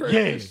fighting.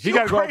 Yeah, he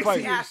got to go out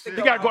fighting. He has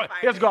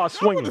to go out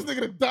swinging. This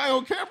nigga to die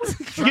on camera.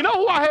 You know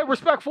who I had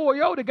respect for,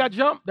 yo? That got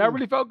jumped. That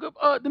really felt good.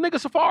 The nigga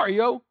Safari,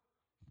 yo.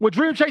 When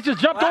Dream Chasers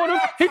jumped on him,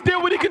 he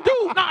did what he could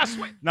do. Nah, I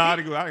swear. Nah,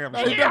 I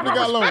got he definitely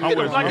got low.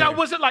 Like that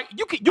wasn't like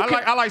you can.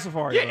 I like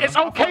Safari. Yeah, it's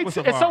okay. It's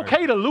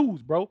okay to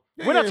lose, bro.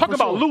 We're not talking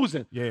about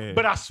losing. Yeah.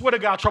 But I swear to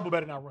God, Trouble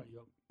better not run,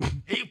 yo.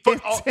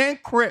 If 10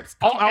 Crips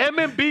on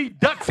MMB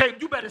duct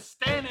tape, you better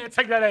stand there and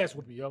take that ass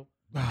with me, yo.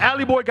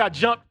 Alley Boy got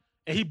jumped.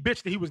 and he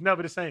bitched that he was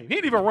never the same. He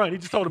didn't even run. He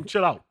just told him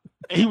chill out.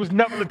 And he was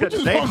never looked at the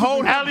They same.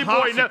 hold him Alley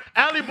Boy never.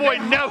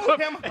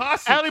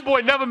 Alley Boy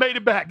never made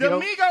it back. The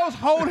Migos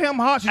hold him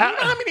hostage. You know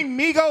how many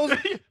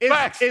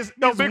Migos is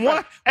big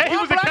one? And he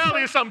one was in black Cali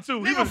person? or something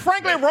too. He Nigga, was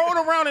Franklin rolled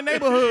around the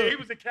neighborhood. he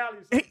was in Cali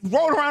or something. He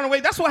rolled around the way.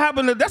 That's what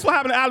happened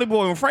to Alley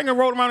Boy. When Franklin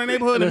rolled around the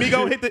neighborhood and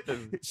Migo hit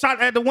the shot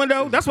at the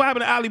window, that's what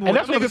happened to Alley Boy. And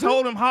that's Them what niggas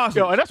hold him hostage.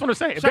 Yo, and that's what I'm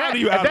saying. If Shout out that, to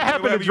you, if Alley that Boy,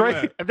 happened to wherever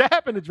you Drake, at. if that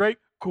happened to Drake,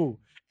 cool.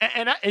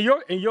 And in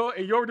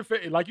your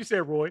defense, like you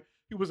said, Roy,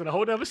 he was in a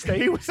whole other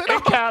state. He was in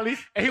Cali,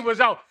 and he was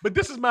out. But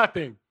this is my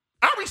thing.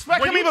 I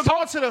respect him even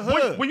going to the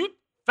hood. When you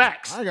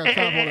facts, I ain't got time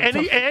for that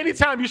tough shit.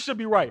 anytime you should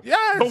be right.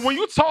 Yes. But when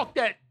you talk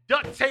that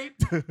duct tape,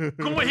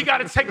 going, he got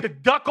to take the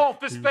duck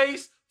off his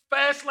face,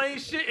 fast lane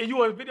shit, and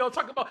you in a video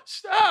talking about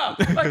stop.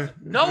 Like,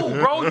 no,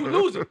 bro, you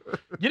lose it.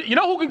 You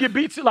know who can get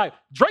beat? Like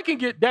Drake can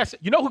get that.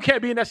 You know who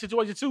can't be in that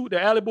situation too? The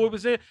Alley Boy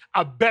was in.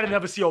 I better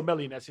never see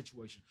O'Malley in that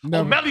situation.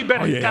 Never. O'Malley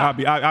better die. I'll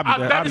be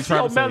better see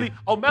O'Malley.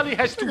 O'Malley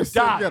has to Nigga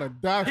said die. you gotta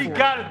die He for it.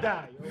 gotta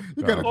die. Yo.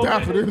 You gotta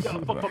die for this.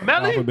 For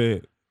Melly,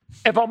 Alphabet.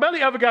 if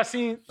O'Malley ever got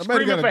seen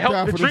O'Malley screaming gotta for die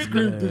help, for the this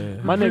dream,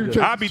 scream. my nigga.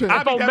 Dream I'll be chase.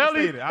 If O'Malley,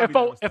 devastated. I'll be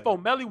devastated. if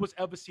O'Malley was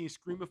ever seen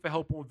screaming for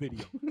help on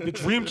video, the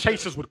Dream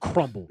Chasers would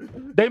crumble.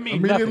 They mean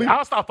Immediately? nothing.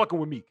 I'll stop fucking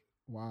with Meek.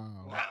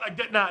 Wow. Like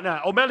that,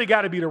 nah. O'Malley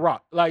got to be the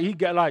Rock. Like he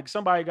got like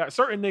somebody got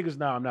certain niggas.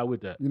 Nah, I'm not with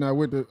that. You're not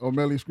with the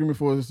O'Malley screaming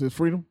for his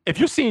freedom? If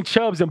you seen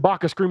Chubbs and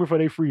Baca screaming for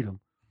their freedom,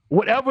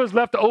 whatever is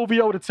left of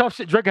OVO, the tough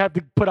shit Drake have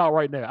to put out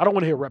right now. I don't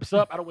want to hear reps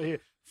up. I don't want to hear.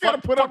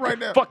 Gotta put up right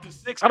now. Fuck the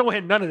six. I don't want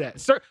to hear none of that.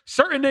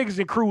 Certain niggas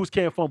and crews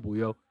can't fumble,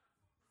 yo.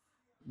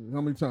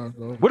 How many times,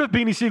 though? What if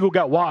Beanie Siegel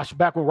got washed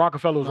back when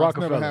Rockefeller was No, it's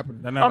Rockefeller? never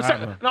happened. That never I'm saying,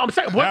 happened. no, I'm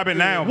saying, It happened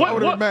now. What, I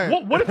would've been mad.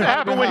 what if it I would've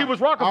happened been when he hot.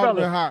 was I would've been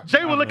Rockefeller? hot.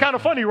 Jay would look kind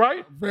of funny,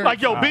 right? Very Like,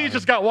 yo, hot. Beans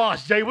just got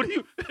washed. Jay, what are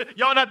you?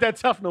 Y'all not that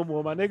tough no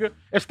more, my nigga.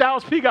 If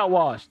Styles P got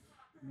washed,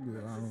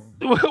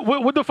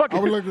 what the fuck? I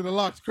would look at the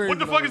locks crazy. What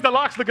the fuck is the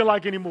locks looking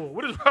like anymore?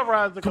 What is Rough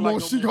Riders looking Come like? on,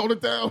 Sheik, hold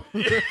it down.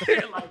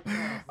 Like,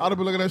 I'd have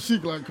been looking at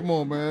Sheik like, come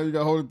on, man. You got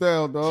to hold it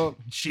down, dog.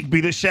 Sheik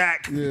be the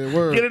Shaq. Yeah,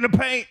 word. Get in the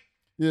paint.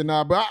 Yeah,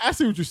 nah, but I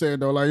see what you're saying,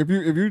 though. Like, if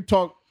you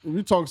talk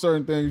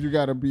certain things, you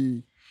got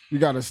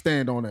to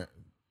stand on that.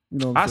 You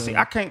know what I'm saying?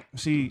 I can't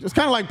see. It's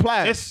kind of like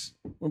Plaz. It's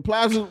When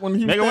Plaz, when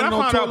he was nigga. When I standing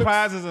on found out toilets.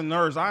 Plaz is a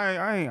nurse,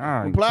 I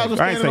ain't Plaz was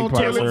I ain't standing take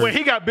on Plaz. toilets. when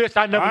he got bitched,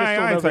 I never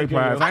I ain't take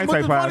Plaz. I ain't But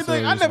take the funny Plaz.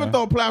 thing, I never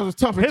thought Plaz was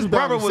tough. His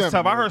brother was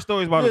tough. I heard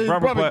stories about his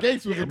brother,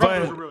 Gates was a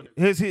but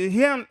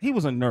brother. he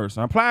was a nurse.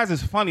 Plaz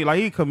is funny. Like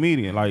he a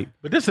comedian. Like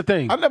But this is the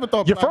thing. I never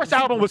thought Your Plaz first was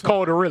album was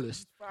called The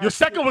Realist. Your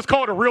second was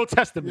called The Real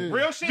Testament. Yeah.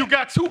 real shit. You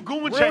got two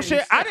goon real chains.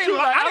 shit. I didn't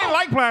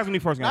like Plaz when he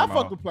first came I out.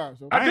 fucked with Plaz.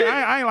 Yo.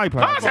 I ain't like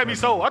Plaz. Plaz had me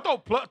sold. I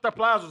thought that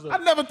Plaz was I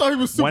never thought he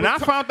was super When I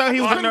tough. found out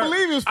he was I a couldn't nurse,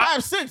 believe he was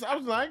 5'6". I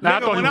was like, Nah, I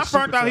thought when he I was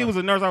found super out he tough. was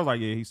a nurse, I was like,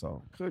 yeah, he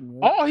sold. couldn't.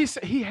 All he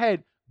said, he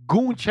had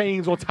goon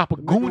chains on top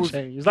of goon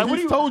chains. Like, what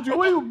do you told you?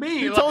 What do you mean?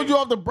 He Like, told you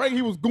off the break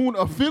he was goon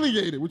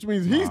affiliated, which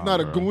means he's not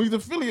a goon. He's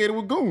affiliated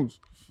with goons.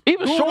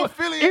 Even goon short,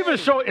 affiliated. even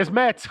short, it's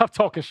mad tough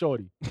talking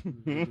shorty.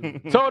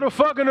 So the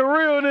fucking the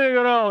real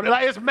nigga on.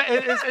 Like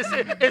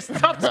it's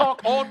tough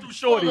talk all through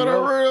shorty. Look at a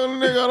Yo. real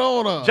nigga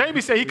on her.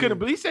 Jamie said he couldn't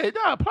believe. He said,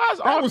 "Nah,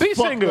 Plaza That was R&B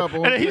fucked singer," up on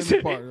and then he Jamie's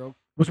said, part, yo.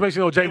 which makes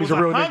you know Jamie's a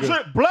real nigga.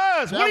 100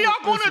 Bloods. What are y'all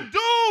gonna do?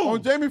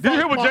 On Jamie Did you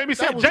hear Foxx what part, Jamie that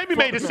said? was Jamie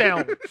made it fucked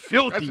up. sound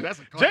filthy. That's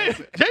a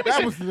Jamie That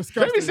said, was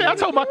disgusting. Jamie said, I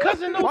told my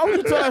cousin, no. Why would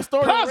you tell that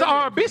story? Plaza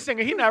already? R&B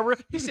singer, he not real.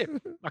 He said,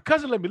 my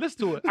cousin let me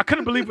listen to it. I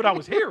couldn't believe what I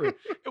was hearing.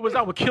 It was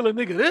I would kill a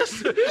nigga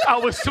this, I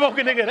was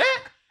smoking nigga that,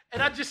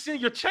 and I just seen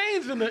your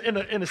chains in the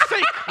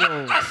sink.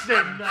 I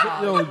said,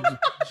 nah. Yo,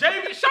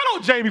 Jamie, shout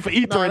out Jamie for nah,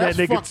 ethering that that's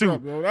nigga fucked too.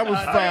 up, yo. That was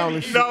foul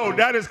as shit. No,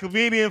 that is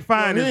comedian He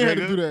finest, ain't had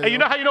to do nigga. that. And you yo.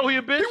 know how you know he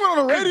a bitch? He went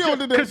on the radio and did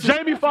that Because shit.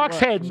 Jamie Foxx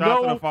had Shout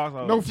out to no the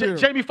Foxhole. No fear.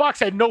 Jamie Foxx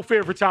had no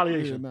fear of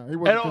retaliation. Yeah, nah, he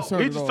wasn't At all.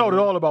 concerned He at just all, told it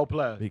man. all about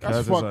Plaza. Because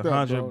it's fucked up,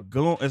 100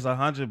 gloom. It's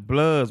 100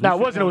 Bloods. Now,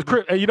 What it wasn't. It was you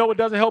gonna Chris. And you know what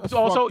doesn't help That's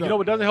also? fucked You know up,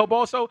 what doesn't help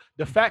also?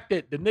 The fact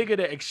that the nigga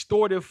that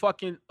extorted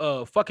fucking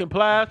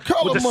Plies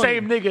Color was the money.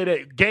 same nigga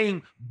that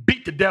Gang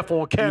beat to death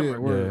on camera. Yeah,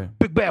 word. Yeah.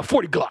 Big bad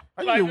 40 Glock.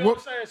 How you Like, get you know what I'm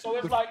whooped? saying? So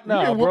it's like, You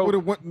nah, get whooped bro. with a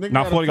one, nigga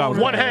Nah, got a 40 got phone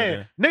in One his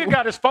hand. Nigga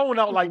got his phone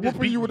out like this.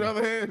 Whooping you beat with the me.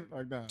 other hand?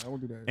 Like, nah, I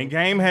won't do that. And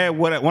Game had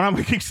what? When I'm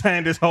gonna keep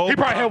saying this whole. He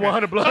probably had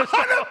 100 blood.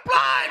 100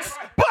 Bloods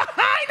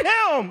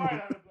behind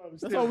him.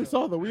 That's all we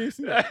saw, though. We ain't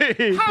see that.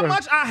 Hey, How bro.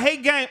 much I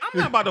hate Game. I'm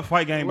not about to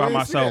fight Game by We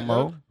ain't see myself, that, Mo.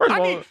 yo. First of I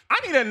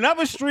all- need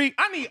another street.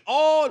 I need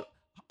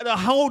the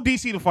whole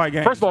DC to fight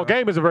Game. First of all, son.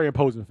 Game is a very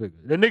imposing figure.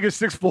 The nigga's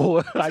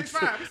 6'4", like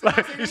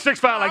 6'5". he's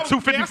 6'5", like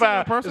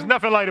 255. There's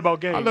nothing light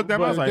about Game. I looked at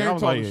him. I was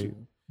like, yeah.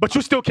 But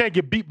you still can't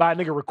get beat by a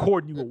nigga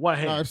recording you with one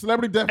hand. Nah, if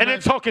Celebrity Death And then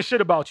Match, talking shit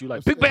about you,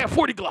 like big bad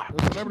 40 Glock.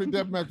 if Celebrity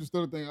Death Match is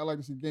still a thing, I like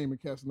to see Game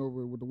and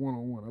Casanova with the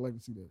one-on-one. I like to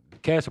see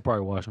that. Cass will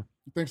probably watch him.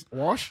 You think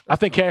Wash? I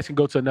think Cass can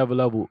go to another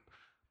level.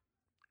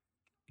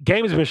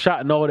 Game has been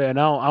shot and all that, and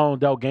I don't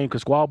doubt Game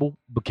could squabble,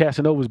 but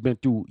Casanova's been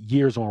through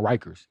years on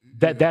Rikers.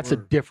 That's a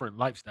word. different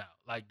lifestyle.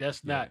 Like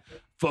that's not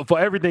for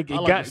everything. I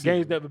like to see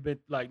Game's it. never been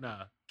like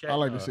nah. I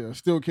like to see a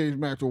steel cage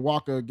match with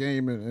Walker,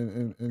 Game,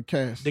 and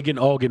Cass. They're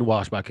all getting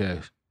washed by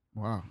Cass.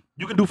 Wow.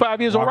 You can do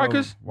 5 years on Why go-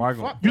 Rikers? Why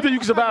go? You think you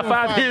can survive I'm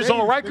not 5 doing years 5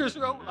 on days, Rikers?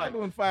 nigga. Yo? I'm Like, not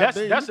doing 5 that's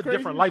days. that's You a crazy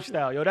different as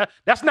lifestyle, yo.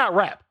 That's not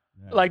rap.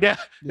 Yeah. Like that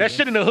Yeah,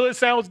 shit in the hood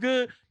sounds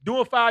good.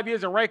 Doing 5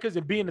 years in Rikers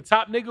and being the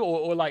top nigga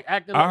or like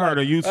acting. I heard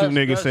like, a YouTube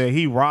nigga say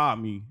he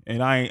robbed me,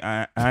 and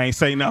I ain't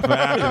say nothing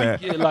after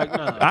that. Yeah, like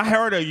nah. I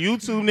heard a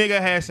YouTube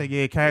nigga had said,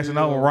 "Yeah,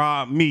 Casanova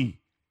robbed me,"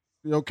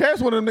 Yo, Cash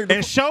one of them niggas.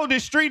 and showed the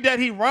street that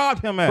he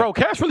robbed him at. Bro,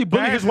 Cash really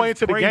bullied Cash his way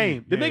is into the crazy.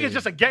 game. The Yeah, nigga's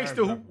just a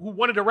gangster Cash who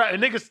wanted to rap,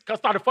 and niggas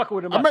started fucking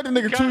with him. I met the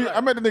nigga 2 years. I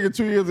met the nigga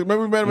 2 years ago.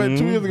 Remember we met him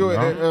 2 years ago at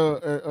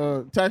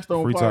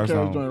Taxstone Free podcast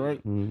Taxstone. joint,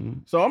 right? Mhm.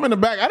 So I'm in the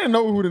back. I didn't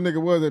know who the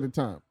nigga was at the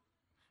time.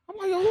 I'm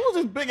like, yo, who was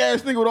this big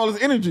ass nigga with all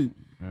this energy?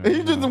 And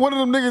he's just one of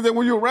them niggas that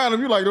when you're around him,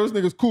 you're like, those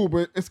niggas cool,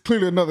 but it's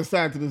clearly another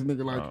side to this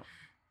nigga. Like,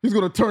 he's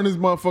gonna turn this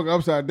motherfucker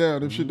upside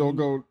down if shit don't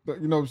go.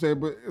 You know what I'm saying?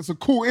 But it's a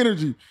cool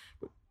energy.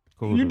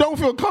 Cool, You dude. don't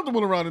feel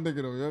comfortable around a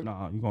nigga though, yeah.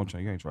 Nah, you gonna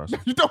change. You ain't trust him.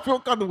 You don't feel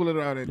comfortable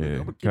around that nigga. Yeah,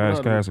 I'ma keep it around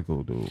him. Cash a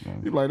cool dude,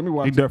 man. He like, let me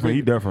watch. He this different.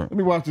 He big- different. Let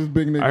me watch this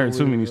big nigga. I heard over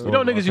too many here, stories.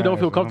 You know niggas you don't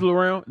feel Cash, comfortable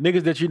around?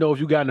 Niggas that you know if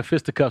you got in the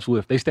fisticuffs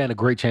with, they stand a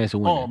great chance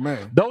of winning. Oh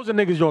man. Those are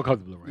niggas you don't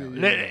comfortable around.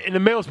 Yeah, yeah. In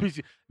the male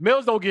species,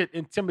 males don't get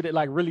intimidated,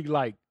 like really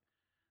like,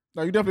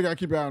 No, you definitely gotta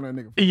keep your eye on that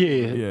nigga.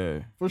 yeah. Yeah.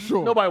 For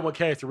sure. Nobody want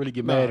Cash to really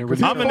get mad and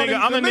really. I'm a nigga-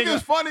 I'm a the nigga-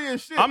 nigga's funny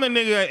as shit. I'm a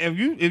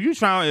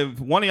nigga. If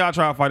one of y'all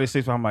try to fight this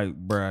 6, I'm like,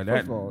 bruh,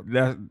 First of all-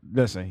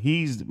 listen,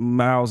 he's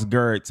Miles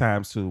Garrett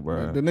times 2,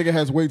 bruh. The nigga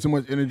has way too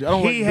much energy. I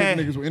don't like He big had-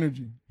 niggas with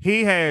energy.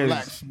 He has.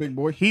 Relax, big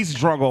boy. He's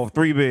drunk off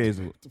 3 beers.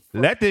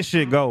 Let this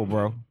shit go,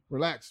 bro.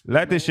 Relax.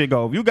 Let this shit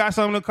go. If you got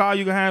something to call,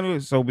 you can handle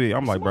it. So be it.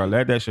 I'm like, bro,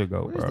 let that shit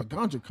go, Where's bro. the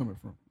ganja coming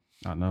from?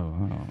 I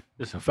know.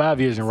 Listen,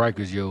 5 years in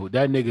Rikers, yo.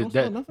 That nigga, Don't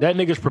say that nothing.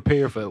 nigga's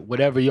prepared for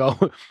whatever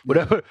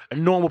whatever a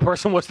normal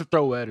person wants to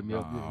throw at him, yo.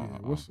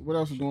 Yeah. What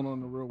else is going on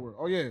in the real world?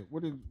 Oh yeah,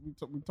 we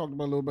talked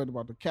about a little bit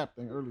about the cap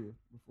thing earlier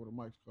before the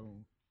mics cut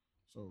on.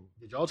 So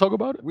Did y'all talk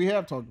about it? we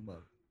have talked about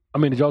it. I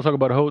mean, did y'all talk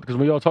about the whole? Because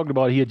when y'all talked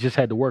about it, he had just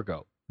had to work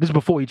out. This is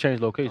before he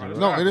changed location. Right?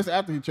 No, it is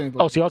after he changed.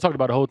 Oh, so y'all talked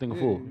about the whole thing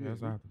before. Yeah.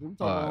 Yes, after. We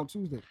talked about it on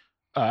Tuesday.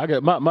 I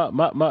got my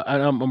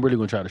and I'm really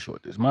gonna try to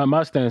short this.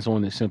 My stance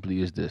on it simply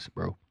is this,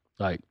 bro.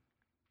 Like,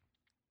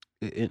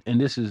 and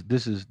this is.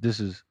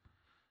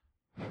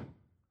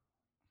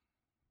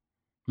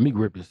 Let me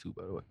grip this too,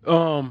 by the way.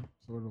 So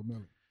it'll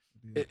melt.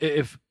 Yeah.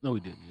 If no, he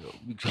didn't. Yo.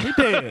 He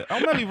did.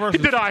 O'Malley versus.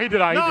 He did. He did.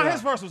 No,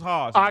 his verse was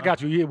hard. I got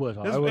you. Yeah, it was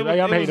hard. It I'm was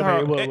hating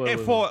hard. on it. And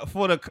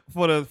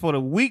for the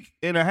week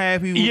and a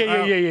half he was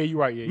Yeah. out, You're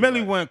right. Yeah,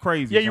 Melly went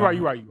crazy. Yeah, you're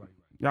son. right.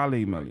 Y'all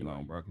leave Melly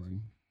alone, bro. 'Cause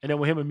And then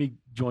when him and me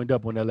joined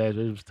up on that last,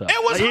 it was tough.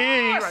 It was Like,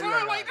 hard, you're son.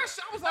 right. Like that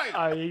shit, I was like,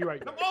 Yeah, you're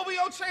right. the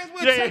OVO chains,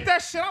 we'll Yeah, take yeah.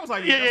 that shit. I was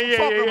like, Yeah, that's what yeah, I'm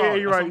talking yeah, about.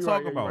 you're That's right, what I'm you're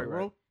talking right, about,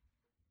 you're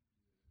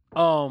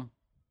bro.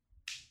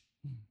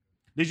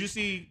 Did you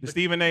see the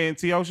Stephen A. and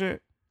T.O.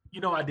 shit?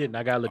 You know I didn't.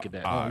 I gotta look at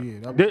that. Oh yeah.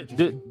 That was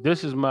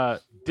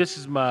This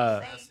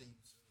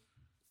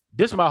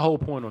is my whole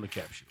point on the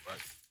cap shit, right?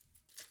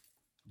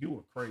 You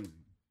were crazy.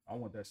 I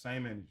want that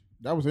same energy.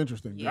 That was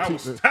interesting. That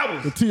was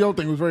The TO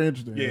thing was very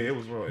interesting. yeah, it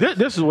was real.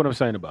 This is what I'm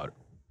saying about it.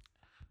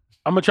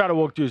 I'm gonna try to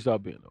walk through this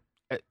out being though.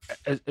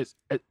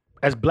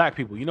 As black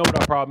people, you know what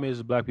our problem is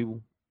as black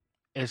people?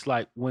 It's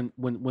like when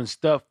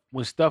stuff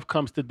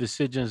comes to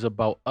decisions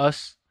about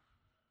us,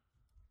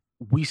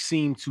 we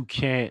seem to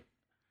can't.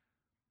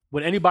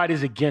 When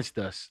anybody's against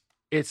us,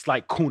 it's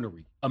like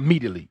coonery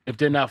immediately if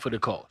they're not for the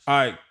cause. All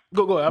right.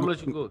 Go ahead. I'm gonna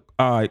let you go.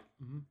 All right.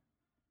 Mhm.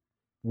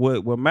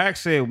 What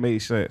Max said made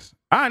sense.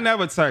 I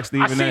never text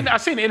Stephen A. I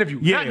seen the interview.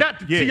 Yeah, not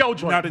the yeah, T.O.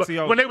 joint. not the but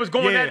T.O. when they was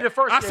going at it at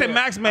first. I said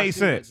Max made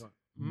seen that sense. joint.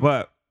 Mhm.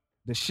 But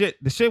the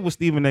shit with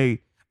Stephen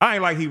A. I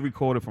ain't like he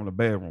recorded from the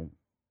bedroom.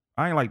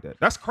 I ain't like that.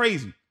 That's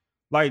crazy.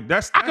 Like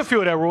I can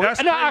feel that, Roy.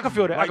 That's No, I crazy. can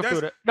feel that. I Like, can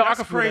feel that's- that. No, I that's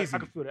can feel that. crazy. I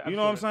can feel that. You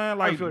know what I'm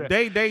saying? I can feel Like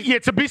that. they Yeah,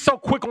 to be so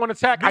quick on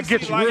attack, I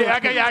get you. like- Yeah, I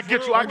get you. I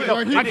get you. I get you.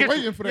 Like he I was get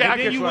waiting you. for that. Yeah, I and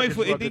then get you you. I went get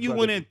for you. I and then get you I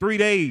went get in 3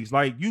 days.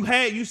 Like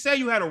you said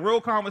you had a real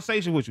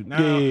conversation with you.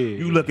 Now Yeah.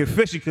 you looking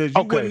fishy because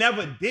you Okay. would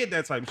never did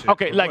that type of shit.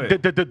 Okay, Go like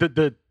ahead.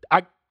 the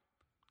I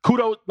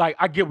kudos. Like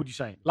I get what you're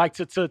saying. Like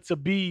to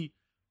be,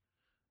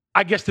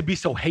 I guess to be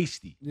so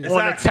hasty Yeah.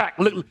 on Exactly. attack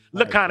look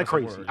Right, kind of that's the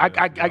crazy. word,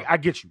 I yeah. I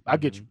get you. I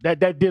get you.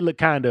 That did look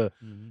kind of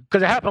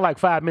because it happened like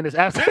 5 minutes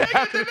after.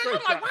 after the I'm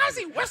first like, time. why is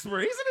he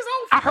whispering? He's in his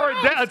own. I heard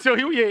that until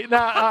he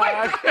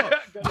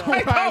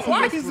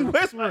Why is he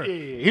whispering?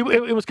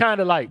 it was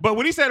kind of like. But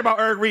when he said about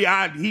Eric Reed,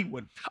 he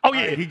would. Oh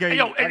yeah, he gave.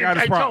 Yo, I got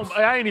his hey, props. Tom,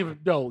 I ain't even.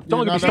 Don't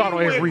nah, get me started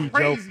on He Eric went Reed,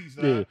 Joe. crazy,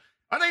 son. Yeah.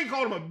 I think he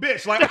called him a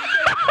bitch. Like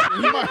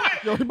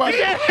he might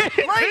Yeah.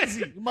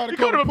 crazy. You might have You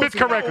called him a bitch pussy.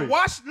 correctly.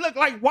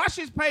 Watch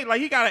his page. Like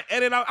he got to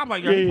edit out. I'm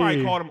like, yo, he Yeah, probably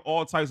yeah. called him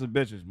all types of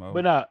bitches, man.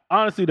 But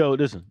honestly though,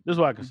 listen, this is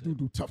what I can say.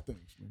 Do tough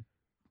things, man.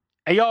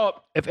 Hey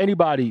y'all, if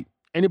anybody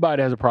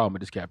has a problem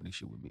with this Kaepernick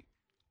shit with me,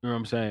 you know what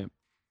I'm saying?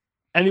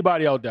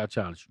 Anybody out there, I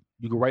challenge you.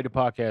 You can write a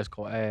podcast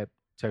called Ab,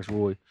 text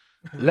Roy.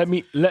 Let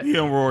me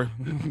yeah, Roy.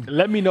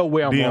 let me know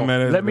where I'm DM wrong.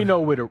 that Let me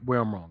know where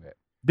I'm wrong at.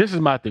 This is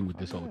my thing with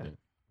this whole thing.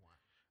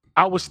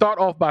 I would start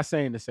off by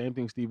saying the same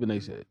thing Stephen A.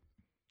 said.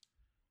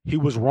 He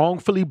was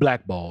wrongfully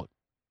blackballed.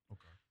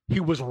 He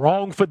was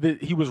wrong for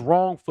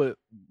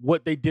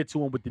what they did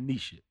to him with the knee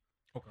shit.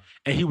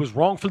 and he was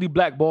wrongfully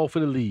blackballed for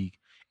the league,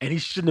 and he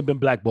shouldn't have been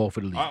blackballed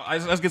for the league.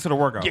 Let's get to the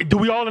workout. Do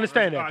we all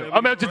understand that? Though?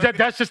 I mean,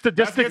 that's just the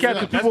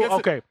catch. People,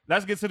 okay.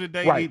 Let's get to the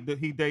day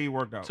he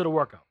worked out. To the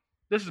workout.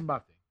 This is my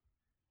thing.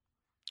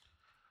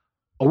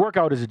 A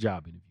workout is a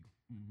job interview.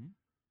 Mm-hmm.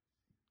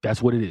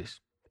 That's what it is.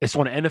 It's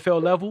on an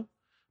NFL level,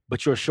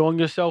 but you're showing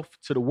yourself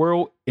to the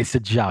world. It's a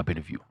job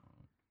interview.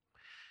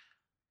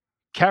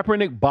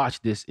 Kaepernick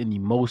botched this in the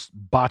most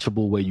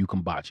botchable way you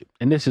can botch it.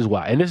 And this is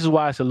why. And this is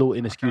why it's a little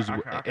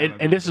inexcusable.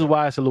 And this is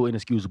why it's a little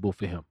inexcusable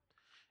for him.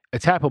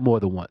 It's happened more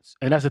than once.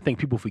 And that's the thing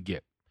people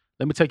forget.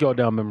 Let me take y'all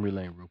down memory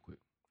lane real quick.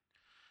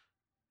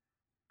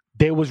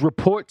 There was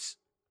reports.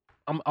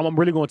 I'm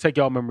really going to take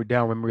y'all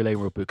down memory lane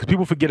real quick because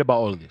people forget about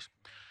all of this.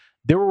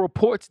 There were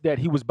reports that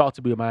he was about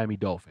to be a Miami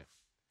Dolphin.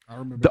 I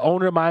remember. The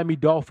owner of Miami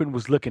Dolphin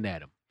was looking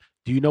at him.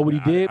 Do you know what he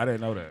did? I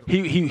didn't know that.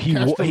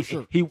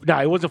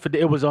 It wasn't for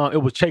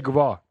it was Che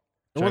Guevara.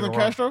 It wasn't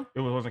Castro?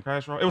 It wasn't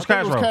Castro. It was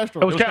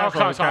Castro. It was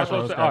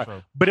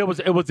Castro. But it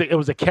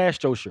was a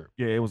Castro shirt.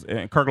 Yeah, it was.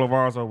 And Kirk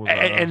Lavarzo was.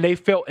 And they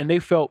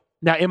felt.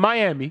 Now in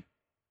Miami,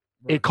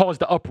 it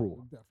caused the uproar.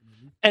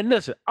 Definitely. And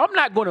listen, I'm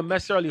not going to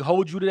necessarily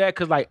hold you to that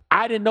because like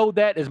I didn't know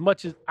that as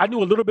much as I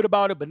knew a little bit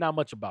about it, but not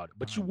much about it.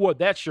 But you wore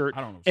that shirt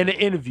in the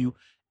interview,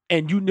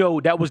 and you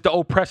know that was the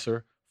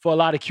oppressor for a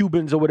lot of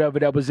Cubans or whatever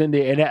that was in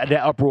there and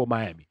that uproar of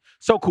Miami.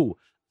 So cool.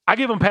 I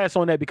give him a pass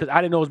on that because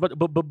I didn't know as much,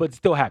 but it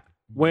still happened.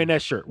 Wearing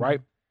that shirt, right?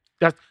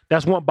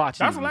 That's one botch.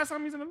 That's the last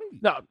time he's in the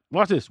league. No,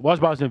 watch this. Watch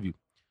botch interview.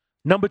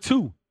 Number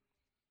 2,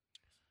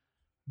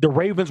 the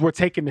Ravens were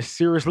taking a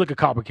serious look at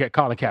Colin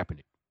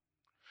Kaepernick.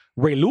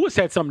 Ray Lewis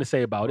had something to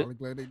say about it. I'm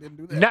glad they didn't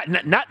do that.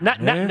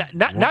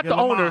 Not the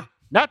owner.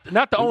 Not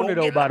the owner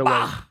though, by the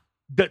way.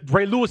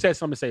 Ray Lewis had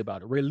something to say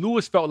about it. Ray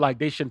Lewis felt like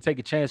they shouldn't take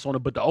a chance on it,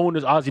 but the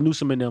owners, Ozzie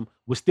Newsome and them,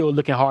 was still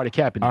looking hard at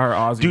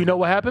Kaepernick. Do you know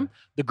what happened?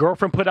 The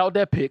girlfriend put out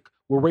that pic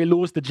with Ray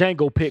Lewis, the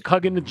Django pic,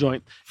 hugging the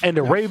joint, and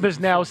the Ravens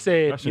now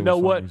said, "You know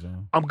what?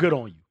 I'm good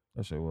on you."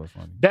 That shit was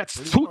funny.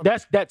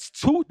 That's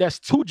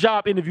two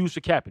job interviews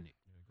for Kaepernick.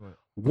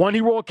 One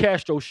he wore a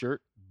Castro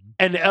shirt,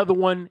 and the other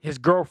one his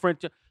girlfriend.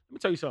 Let me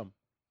tell you something.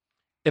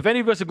 If any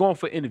of us are going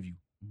for an interview,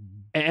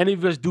 and any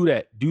of us do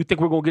that, do you think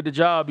we're gonna get the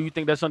job? Do you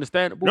think that's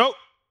understandable? Nope.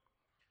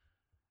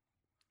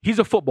 He's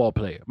a football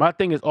player. My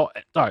thing is, all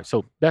right.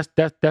 So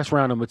that's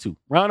round number 2.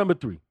 Round number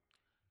 3,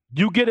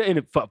 you get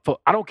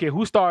I don't care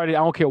who started it. I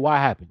don't care why it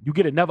happened. You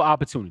get another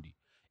opportunity.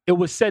 It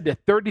was said that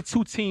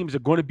 32 teams are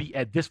going to be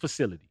at this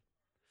facility.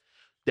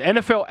 The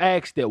NFL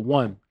asked that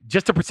one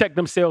just to protect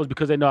themselves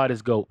because they know how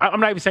this go. I'm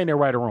not even saying they're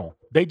right or wrong.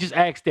 They just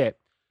asked that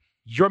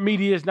your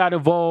media is not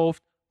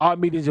involved, our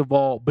media is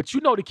involved. But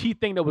you know the key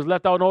thing that was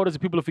left out in orders that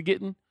people are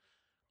forgetting?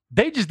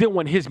 They just didn't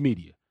want his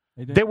media.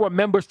 There were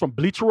members from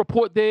Bleacher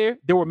Report there.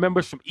 There were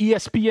members from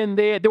ESPN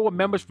there. There were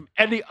members from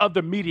any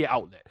other media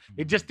outlet.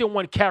 They just didn't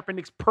want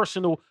Kaepernick's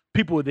personal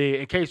people there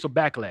in case of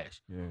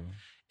backlash. Yeah.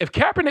 If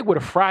Kaepernick would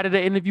have fried at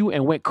the interview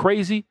and went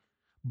crazy,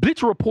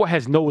 Bleacher Report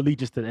has no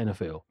allegiance to the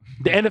NFL.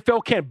 The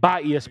NFL can't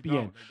buy ESPN. They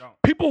don't.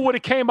 People would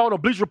have came out on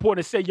Bleacher Report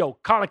and said, yo,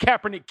 Colin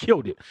Kaepernick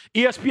killed it.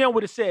 ESPN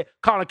would have said,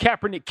 Colin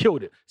Kaepernick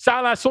killed it.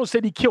 Sideline Source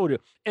said he killed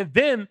it. And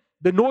then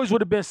the noise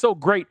would have been so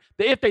great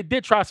that if they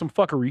did try some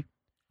fuckery,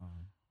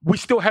 we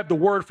still have the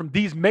word from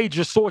these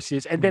major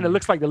sources, and then it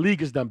looks like the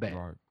league is done bad.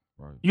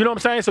 Right. You know what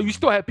I'm saying? So you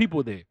still have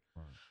people there.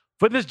 Right.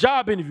 For this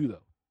job interview,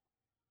 though,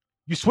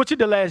 you switch it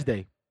the last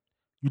day.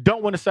 You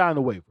don't want to sign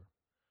the waiver.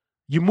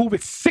 You move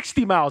it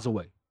 60 miles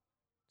away.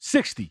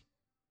 60.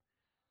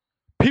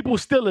 People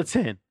still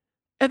attend.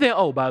 And then,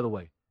 oh, by the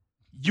way,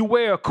 you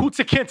wear a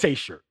Kunta Kinte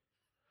shirt.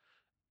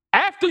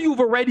 After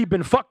you've already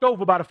been fucked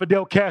over by the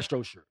Fidel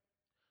Castro shirt,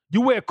 you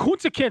wear a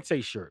Kunta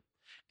Kinte shirt.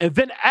 And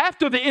then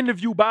after the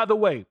interview, by the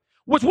way,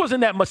 which wasn't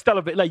that much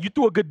stellar. Like, you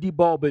threw a good deep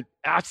ball, but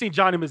I've seen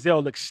Johnny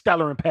Manziel look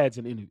stellar in pads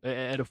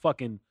at a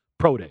fucking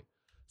pro day.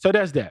 So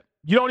that's that.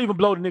 You don't even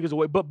blow the niggas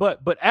away.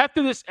 But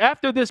after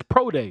this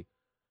pro day,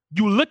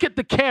 you look at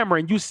the camera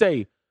and you say,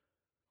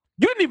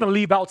 you didn't even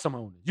leave out some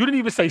owners. You didn't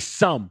even say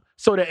some,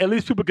 so that at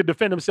least people could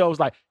defend themselves.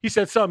 Like, he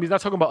said some. He's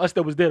not talking about us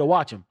that was there to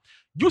watch him.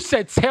 You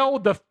said tell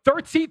the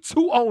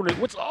 32 owners,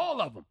 which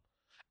all of them,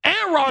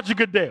 and Roger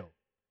Goodell,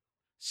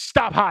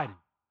 stop hiding.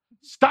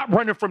 Stop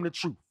running from the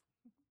truth.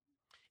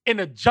 In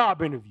a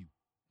job interview.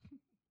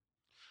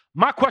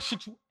 My question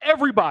to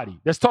everybody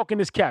that's talking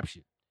this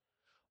caption,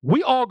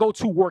 we all go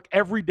to work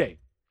every day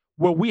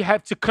where we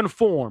have to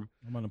conform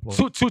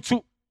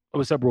to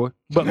what's up, bro?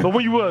 But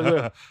when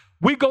you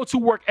we go to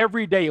work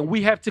every day and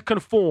we have to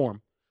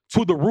conform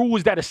to the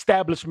rules that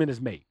establishment has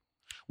made.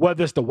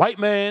 Whether it's the white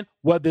man,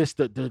 whether it's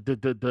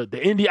the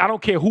Indian, I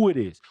don't care who it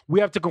is. We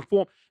have to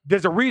conform.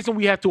 There's a reason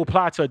we have to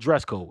apply to a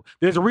dress code.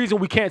 There's a reason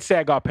we can't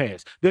sag our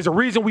pants. There's a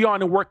reason we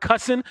aren't in work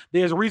cussing.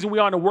 There's a reason we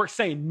aren't in work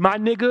saying my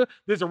nigga.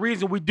 There's a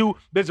reason we do.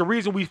 There's a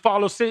reason we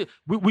follow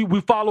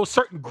we follow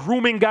certain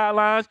grooming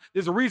guidelines.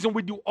 There's a reason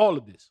we do all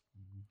of this.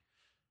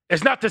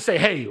 It's not to say,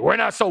 hey, we're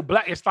not so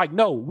black. It's like,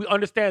 no, we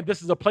understand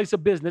this is a place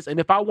of business, and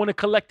if I want to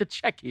collect a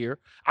check here,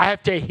 I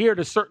have to adhere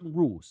to certain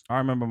rules. I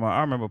remember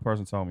a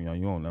person told me, yo,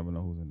 you don't never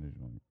know who's in this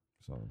joint.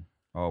 So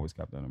Always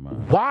kept that in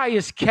mind. Why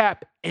is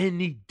Cap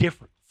any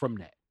different from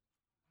that?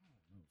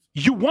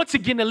 You want to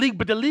get in the league,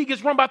 but the league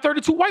is run by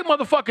 32 white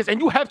motherfuckers,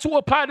 and you have to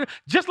apply to,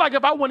 just like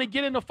if I want to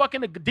get in the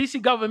fucking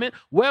DC government,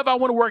 wherever I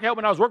want to work at,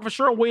 when I was working for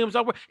Sherwin-Williams,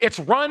 it's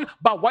run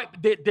by white,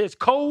 there's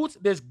codes,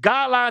 there's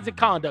guidelines and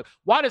conduct.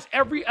 Why does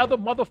every other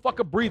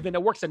motherfucker breathing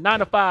that works a 9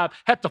 to 5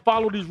 have to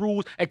follow these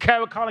rules, and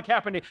Colin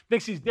Kaepernick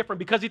thinks he's different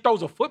because he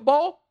throws a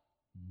football?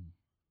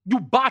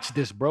 You botched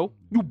this, bro.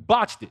 You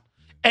botched it.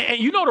 And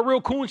you know the real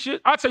coon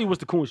shit? I'll tell you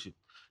what's the coon shit.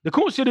 The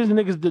cool shit is the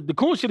niggas. The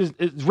cool shit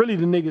is really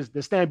the niggas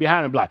that stand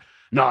behind and be like,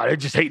 nah, they're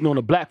just hating on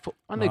the black folk.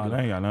 My nigga, they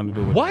ain't got nothing to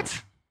do with what?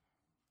 That.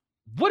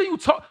 What are you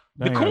talking?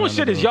 The cool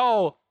shit is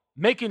y'all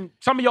making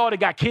some of y'all that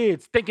got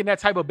kids thinking that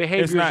type of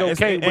behavior is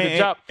okay with a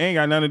job. Ain't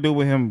got nothing to do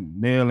with him.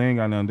 Neil ain't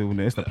got nothing to do with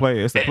it. It's the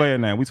player. It's the player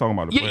now. We talking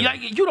about the player.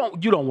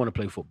 You don't want to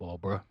play football,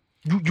 bro.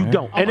 You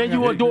don't. And then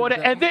you want to do all that.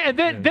 And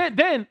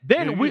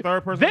then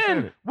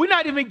we're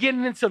not even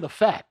getting into the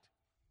fact.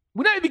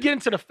 We're not even getting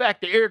to the fact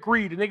that Eric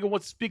Reed, the nigga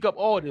wants to speak up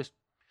all this.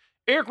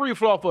 Eric Reed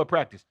flew off for a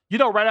practice. You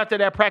know, right after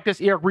that practice,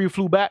 Eric Reed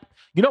flew back.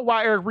 You know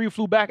why Eric Reed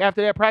flew back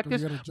after that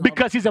practice?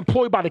 Because he's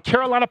employed by the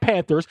Carolina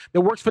Panthers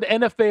that works for the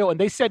NFL, and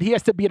they said he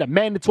has to be at a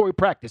mandatory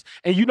practice.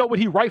 And you know what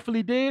he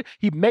rightfully did?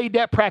 He made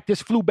that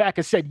practice, flew back,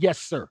 and said, yes,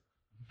 sir.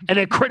 And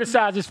then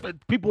criticizes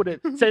people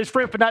that say his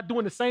friend for not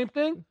doing the same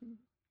thing.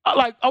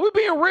 Like, are we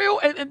being real?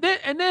 And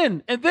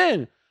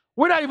then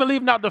we're not even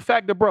leaving out the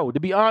fact that, bro, to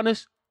be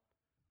honest,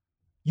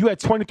 you had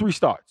 23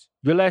 starts.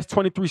 Your last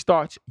 23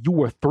 starts, you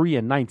were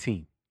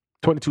 3-19.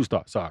 22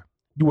 starts, sorry.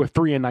 You were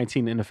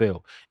 3-19 in the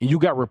NFL. And you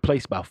got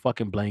replaced by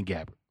fucking Blaine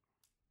Gabbert.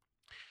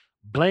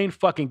 Blaine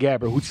fucking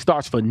Gabbert, who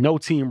starts for no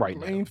team right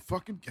now. Blaine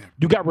fucking Gabbert.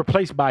 You got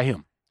replaced by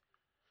him.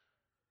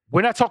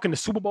 We're not talking the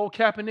Super Bowl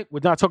Kaepernick.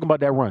 We're not talking about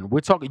that run. We're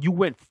talking you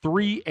went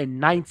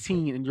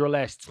 3-19 in your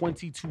last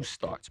 22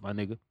 starts, my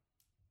nigga.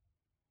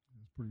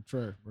 That's pretty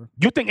trash, bro.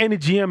 You think any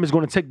GM is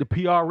going to take the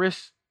PR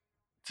risk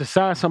to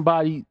sign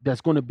somebody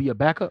that's going to be a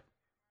backup?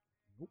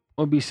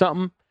 Going to be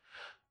something?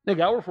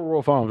 Nigga, I work for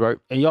Royal Farms, right?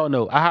 And y'all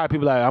know, I hire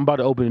people like, I'm about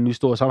to open a new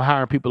store, so I'm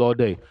hiring people all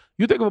day.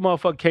 You think if a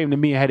motherfucker came to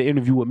me and had an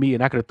interview with me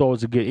and I could have thought it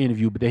was a good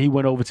interview, but then he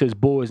went over to his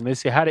boys and they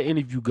said, how'd the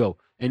interview go?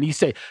 And he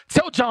said,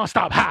 tell John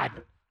stop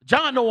hiding.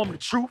 John know I'm the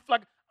truth.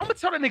 Like, I'm going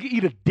to tell that nigga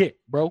eat a dick,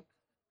 bro.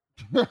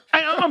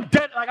 I'm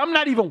dead. Like, I'm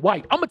not even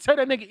white. I'm going to tell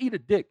that nigga eat a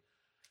dick.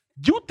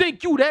 You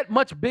think you that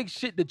much big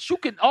shit that you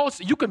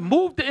can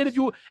move the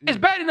interview. It's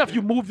bad enough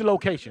you move the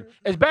location.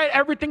 It's bad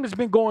everything that's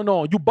been going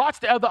on. You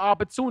botched the other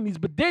opportunities,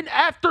 but then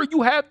after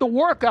you have the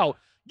workout,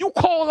 you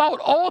call out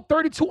all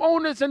 32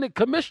 owners and the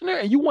commissioner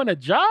and you want a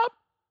job?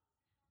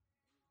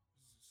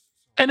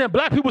 And then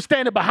black people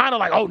standing behind her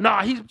like, oh,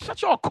 nah,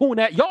 shut y'all coon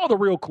at. Y'all the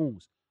real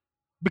coons.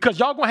 Because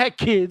y'all gonna have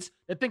kids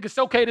that think it's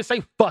okay to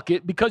say fuck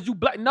it because you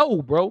black.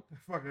 No, bro.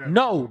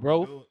 No,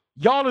 bro.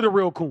 Y'all are the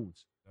real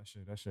coons.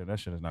 That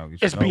shit is not.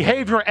 It's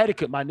behavior and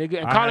etiquette, my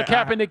nigga. And Colin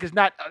Kaepernick is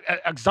not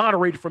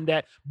exonerated from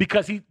that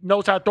because he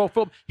knows how to throw a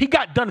football. He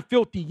got done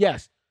filthy,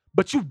 yes.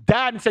 But you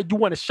died and said you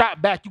want a shot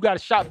back. You got a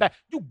shot back.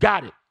 You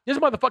got it. This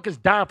motherfucker's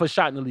dying for a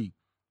shot in the league.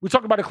 We're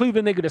talking about a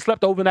Cleveland nigga that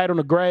slept overnight on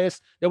the grass.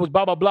 That was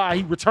blah, blah, blah.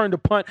 He returned the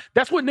punt.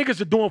 That's what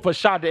niggas are doing for a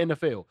shot at the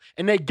NFL.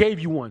 And they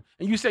gave you one.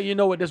 And you say, you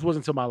know what? This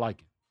wasn't to my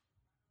liking.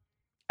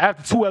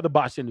 After 2 other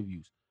botched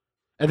interviews.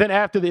 And then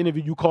after the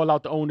interview, you call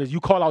out the owners. You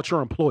call out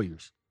your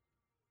employers.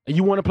 And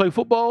you want to play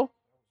football?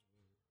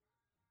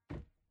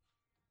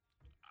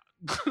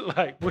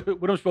 Like, what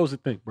am I supposed to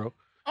think, bro?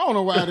 I don't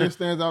know why this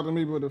stands out to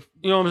me, but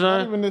you know what I'm saying?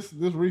 Not even this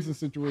recent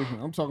situation.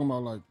 I'm talking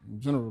about like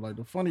in general. Like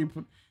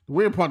the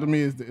weird part to me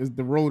is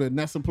the role that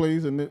Nessa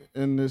plays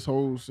in this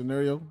whole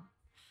scenario.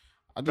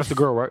 That's the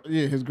girl, right?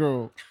 Yeah, his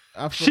girl.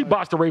 She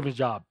botched the Ravens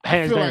job,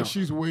 hands down. I feel like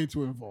she's way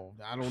too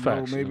involved. I don't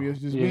know. Maybe it's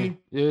just me.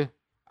 Yeah.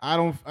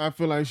 I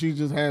feel like she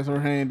just has her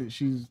hand that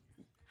she's.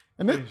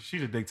 And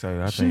she's a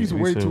dictator. She's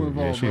way too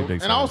involved. She's a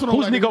dictator. And I also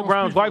who's Nico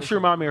Grimes' wife? She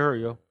remind me of her,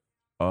 yo.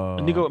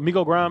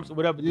 Nico Grimes,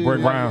 whatever. Yeah,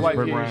 Grimes.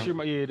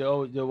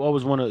 They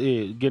always want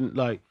to getting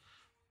like.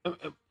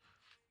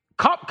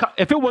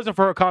 If it wasn't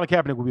for her, Colin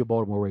Kaepernick would be a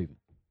Baltimore Raven.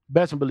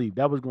 Best and believe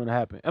that was going to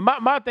happen. And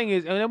my thing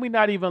is, and then we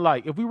not even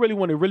like, if we really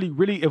want to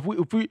really, if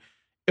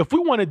we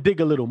want to dig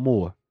a little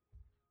more,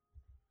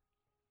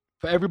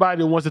 for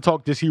everybody that wants to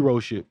talk this hero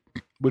shit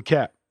with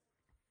Cap.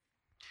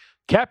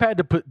 Cap had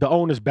to put the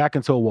owners back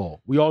into a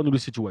wall. We all knew the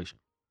situation.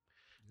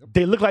 Yep.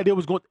 They looked like they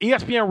was going.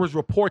 ESPN was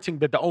reporting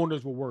that the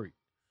owners were worried.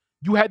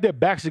 You had their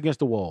backs against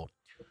the wall.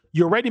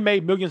 You already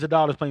made millions of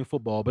dollars playing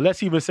football, but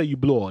let's even say you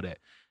blew all that.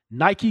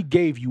 Nike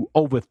gave you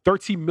over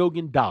 $30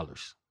 million,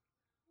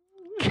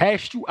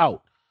 cashed you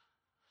out,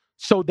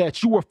 so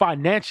that you were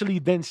financially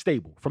then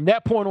stable. From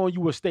that point on,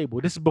 you were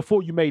stable. This is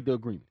before you made the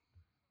agreement.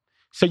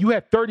 So you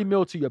had $30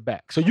 million to your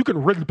back. So you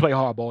can really play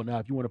hardball now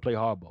if you want to play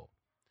hardball.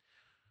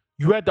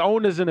 You had the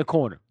owners in the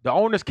corner. The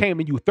owners came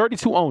and you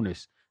 32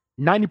 owners,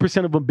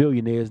 90% of them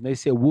billionaires, and they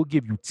said, we'll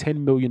give you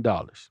 $10 million.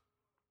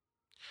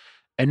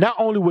 And not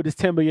only would this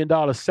 $10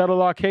 million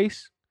settle our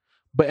case,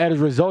 but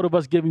as a result of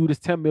us giving you this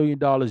 $10 million,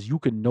 you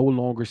can no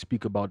longer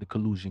speak about the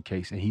collusion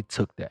case. And he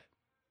took that.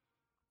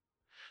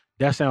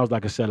 That sounds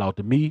like a sellout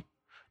to me.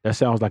 That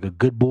sounds like a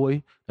good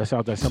boy. That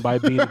sounds like somebody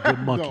being a good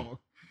monkey.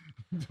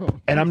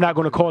 And I'm not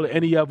going to call it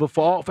any other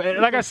fault. And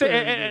like I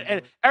said,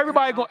 and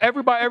everybody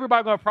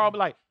gonna probably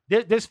like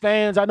this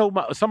fans. I know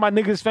some of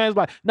my niggas fans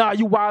like, nah,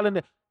 you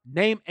wilding.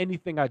 Name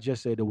anything I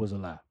just said that was a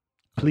lie,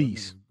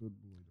 please,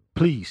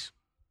 please.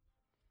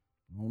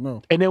 I don't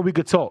know. And then we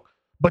could talk.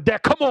 But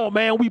come on,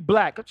 man, we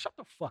black. Shut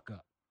the fuck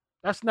up.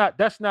 That's not.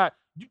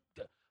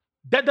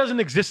 That doesn't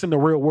exist in the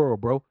real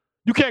world, bro.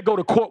 You can't go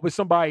to court with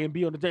somebody and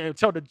be on the day and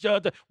tell the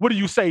judge, what do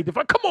you say?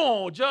 Come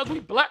on, judge, we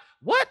black.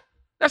 What?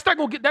 That's not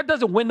gonna get. That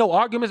doesn't win no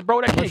arguments,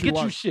 bro. That can't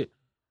get you shit.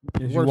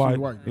 It works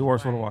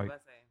for the white.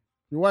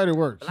 You're white, it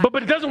works.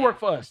 But it doesn't work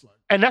for us.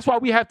 And that's why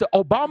we have to.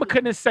 Obama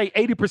couldn't say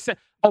 80%.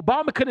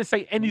 Obama couldn't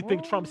say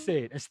anything Trump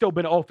said and still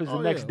been in office the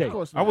next day.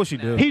 I wish he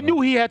did. He knew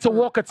he had to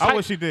walk a tight. I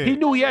wish he did. He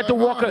knew he had to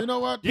walk a. You know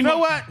what? You know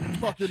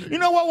what? You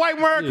know what, white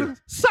America?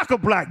 Suck a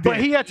black dick.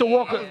 But he had to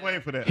walk. I was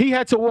waiting for that. He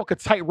had to walk a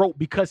tightrope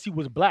because he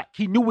was black.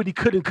 He knew what he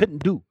could and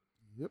couldn't do.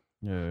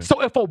 Yeah.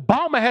 So if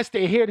Obama has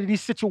to adhere to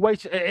these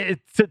situations,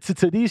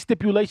 to these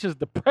stipulations,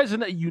 the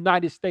president of the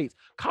United States,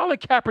 Colin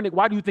Kaepernick,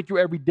 why do you think you're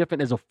every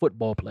different as a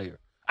football player?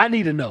 I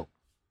need to know.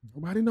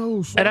 Nobody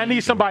knows. And I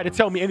need somebody to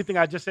tell me anything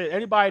I just said.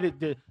 Anybody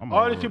that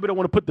all these people that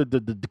want to put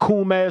the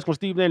cool mask on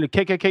Stephen A, the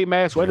KKK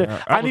mask,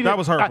 that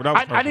was hurtful.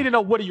 I need to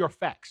know, what are your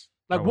facts?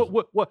 Like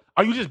what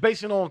are you just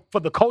basing on for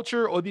the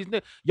culture or these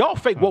niggas? Y'all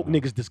fake woke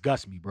niggas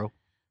disgust me, bro.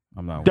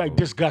 I'm not. They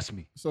disgust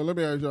me. So let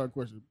me ask y'all a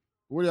question.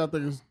 What do y'all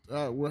think is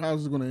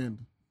how's this going to end?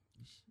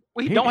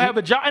 Well, he don't have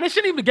a job, and it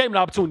shouldn't even give him the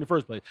opportunity in the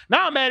first place.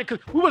 Now I'm mad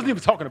because we wasn't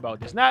even talking about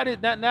this. Now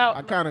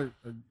I kind of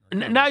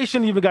now you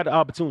shouldn't even got the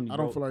opportunity. I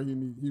don't feel like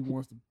he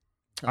wants to.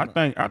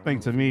 I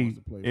think to me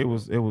it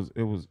was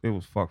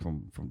fuck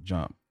from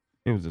jump.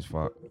 It was just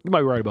fuck. You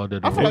might be right about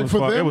that. I feel like for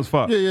them, it was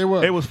fuck. Yeah, it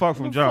was. It was fuck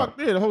from jump.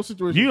 Yeah, the whole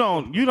situation.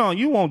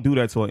 You won't do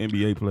that to an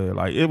NBA player.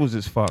 Like it was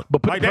just fuck.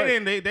 But like they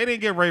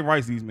didn't give Ray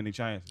Rice these many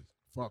chances.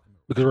 Fuck.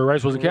 Because Ray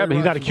Rice wasn't captain.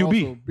 He's not a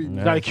QB. He's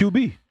not a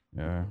QB.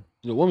 Yeah.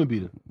 He's a woman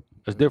beater.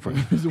 That's different.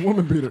 He's a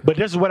woman beater. But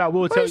this is what I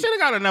will tell you. He should have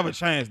got another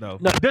chance though.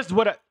 No, this is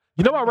what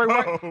you know why Ray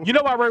Rice. You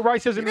know why Ray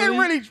Rice isn't in the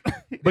league.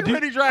 But do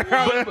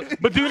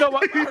you know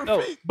what?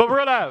 No, but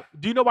real life.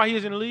 Do you know why he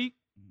is in the league?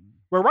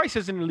 Ray Rice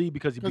is in the league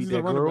because he beat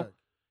that girl.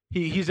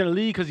 He's in the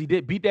league because he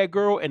did beat that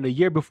girl, and the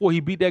year before he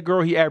beat that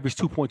girl, he averaged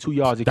 2.2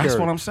 yards a carry. That's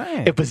what I'm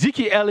saying. If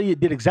Ezekiel Elliott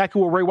did exactly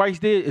what Ray Rice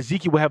did,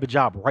 Ezekiel would have a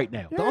job right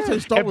now. Don't say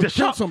Star Wars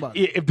killed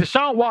somebody. If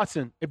Deshaun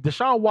Watson did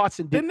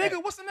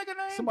what's the nigga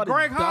name? Somebody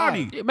Greg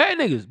Hardy. Yeah, mad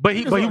niggas. But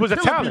he was a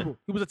talent. People.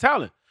 He was a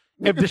talent.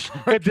 If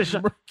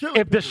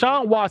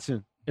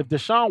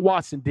Deshaun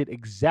Watson did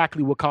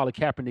exactly what Colin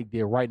Kaepernick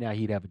did right now,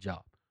 he'd have a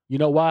job. You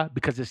know why?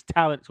 Because his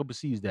talent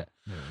supersedes that.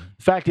 Yeah.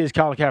 Fact is,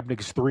 Colin Kaepernick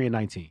is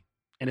 3-19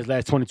 in his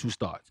last 22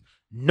 starts.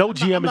 No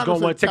GM is going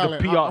to want to take a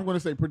PR. I'm going to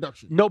say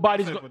production.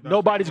 Nobody's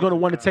going to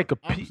want to take a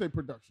PR. I'm say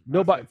production.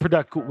 Nobody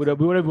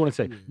whatever you want to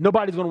say. Yeah.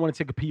 Nobody's going to want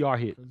to take a PR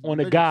hit on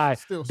a guy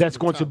that's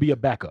going to be a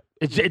backup.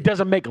 It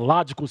doesn't make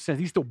logical sense.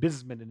 He's still a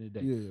businessman in the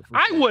day. Yeah,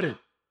 I wouldn't.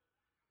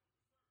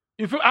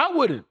 I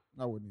wouldn't.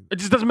 It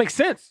just doesn't make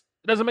sense.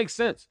 It doesn't make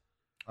sense.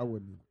 I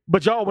wouldn't.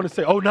 But y'all want to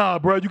say, "Oh nah,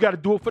 bro, you got to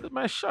do it for this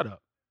man." Shut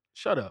up,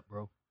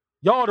 bro.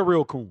 Y'all the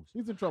real coons.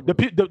 He's in trouble.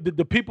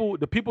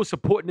 The people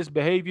supporting this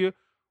behavior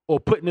or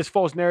putting this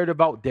false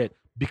narrative out that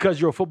because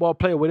you're a football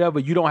player, whatever,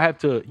 you don't have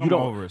to. You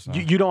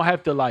don't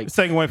have to like. It's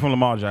taken away from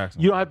Lamar Jackson.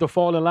 You don't have to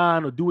fall in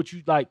line or do what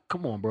you like.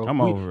 Come on,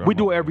 bro. We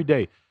do it every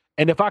day.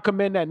 And if I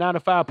commend that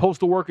 9-to-5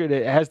 postal worker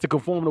that has to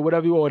conform to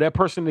whatever you are, or that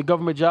person in the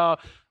government job,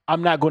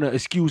 I'm not going to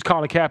excuse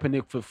Colin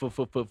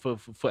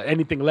Kaepernick for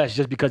anything less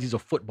just because he's a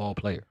football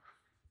player.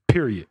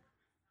 Period.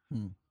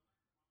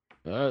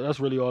 That's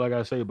really all I got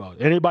to say about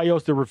it. Anybody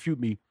else to refute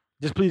me,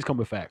 just please come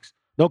with facts.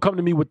 Don't come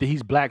to me with the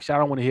he's black shit. I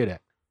don't want to hear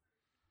that.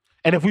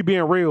 And if we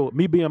being real,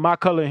 me being my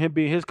color and him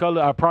being his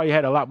color, I probably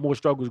had a lot more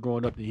struggles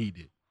growing up than he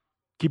did.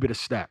 Keep it a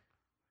stack.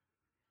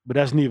 But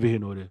that's neither here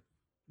nor there.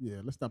 Yeah,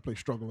 let's not play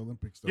Struggle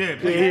Olympics. Though.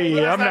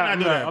 Yeah.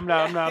 I'm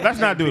not. Let's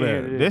not do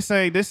that.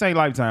 This ain't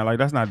Lifetime. Like,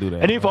 let's not do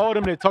that. And then for all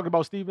them that talk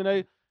about Stephen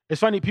A., it's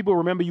funny people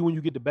remember you when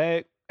you get the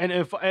bag,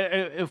 and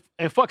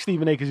fuck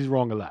Stephen A. because he's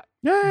wrong a lot.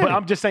 Yeah. But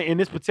I'm just saying in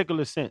this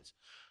particular sense,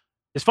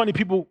 it's funny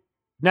people.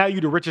 Now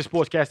you the richest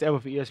sportscaster ever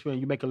for ESPN.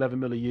 You make $11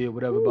 million a year,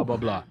 whatever, blah blah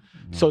blah.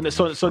 So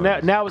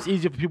now it's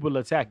easier for people to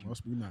attack you.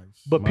 Must be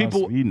nice. But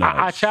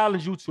I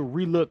challenge you to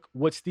relook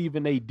what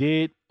Stephen A.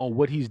 did on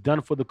what he's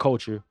done for the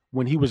culture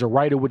when he was a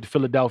writer with the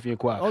Philadelphia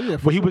Inquirer. Oh yeah,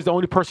 when he was the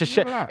only person.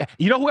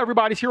 You know who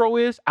everybody's hero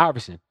is?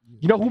 Iverson.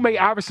 You know who made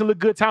Iverson look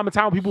good time and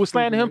time when people were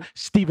slandering him?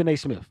 Stephen A.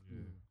 Smith.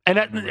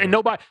 And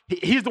nobody,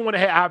 he's the one that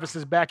had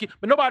Iverson's back.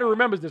 But nobody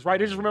remembers this, right?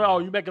 They just remember, oh,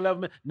 you make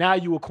 11 million, now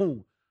you a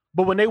coon.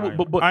 But when they were,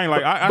 I ain't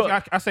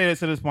like. I say that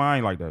to this point. I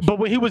ain't like that. But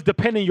when he was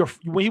defending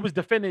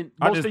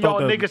most of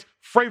y'all niggas'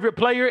 favorite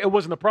player, it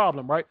wasn't a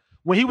problem, right?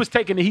 When he was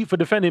taking the heat for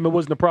defending him, it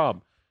wasn't a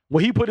problem.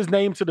 When he put his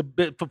name to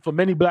the for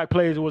many black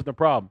players, it wasn't a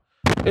problem.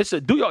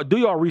 Do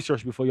y'all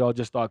research before y'all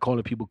just start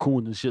calling people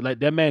coons and shit. Like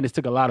that man has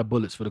took a lot of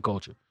bullets for the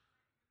culture.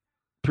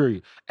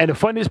 Period. And the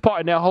funniest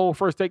part in that whole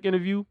First Take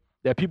interview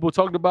that people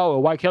talked about,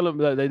 or White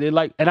Kelly, they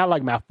like, and I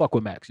like, man, I fuck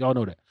with Max. Y'all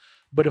know that.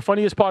 But the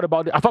funniest part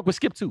about it, I fuck with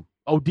Skip too.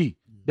 OD.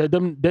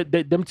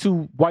 Them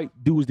two white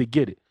dudes that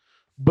get it.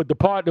 But the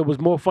part that was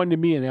more fun to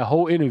me in that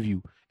whole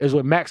interview is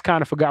when Max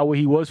kind of forgot where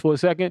he was for a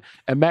second,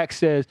 and Max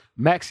says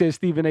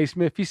Stephen A.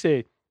 Smith. He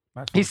said,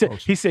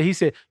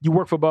 you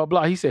work for blah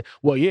blah. He said,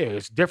 well, yeah,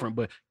 it's different,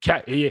 but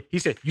yeah. He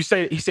said,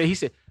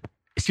 ESPN.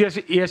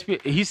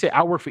 He said,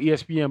 I work for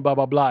ESPN, blah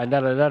blah blah, and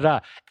da.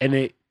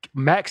 And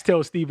Max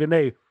tells Stephen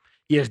A,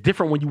 yeah, it's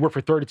different when you work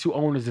for 32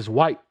 owners that's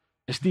white.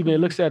 And Stephen A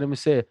looks at him and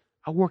said,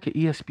 I work at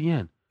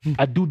ESPN.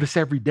 I do this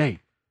every day.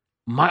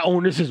 My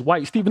owners is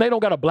white. Stephen A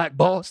don't got a black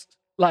boss.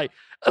 Like,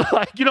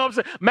 you know what I'm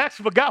saying? Max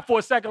forgot for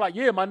a second, like,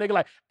 yeah, my nigga,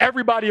 like,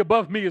 everybody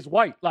above me is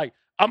white. Like,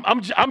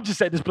 I'm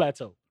just at this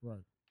plateau. Right.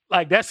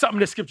 Like, that's something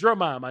that skipped your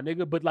mind, my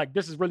nigga. But, like,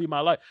 this is really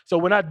my life. So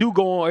when I do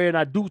go on air and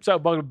I do talk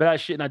about the black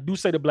shit and I do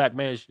say the black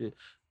man shit,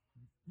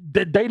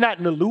 they not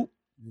in the loop.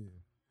 Yeah.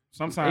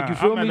 Sometimes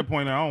I'm at the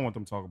point that I don't want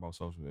them to talk about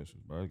social issues,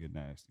 bro. It get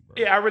nasty, bro.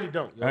 Yeah, I really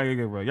don't.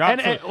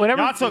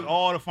 Y'all took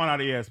all the fun out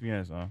of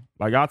ESPN, son.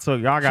 Like y'all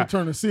got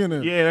turn to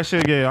CNN. Yeah, that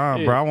shit get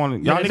on, bro. I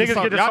want y'all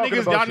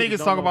niggas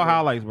talk about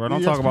highlights, bro.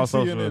 Don't talk about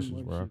social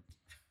issues, bro.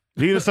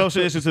 Leave the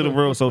social issues to the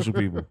real social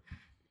people.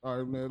 All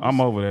right, man. I'm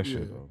over that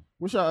shit, though.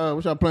 What's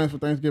y'all plans for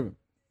Thanksgiving?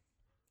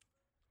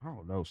 I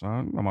don't know,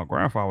 son. My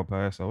grandfather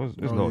passed, so it's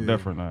a little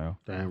different now.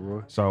 Damn,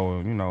 bro.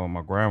 So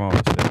my grandma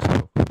was sick,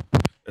 so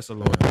it's a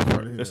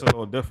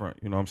little different.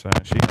 You know what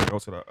I'm saying?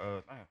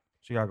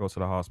 She gotta go to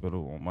the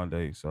hospital on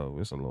Monday, so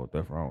it's a little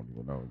different. I don't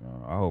even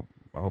know.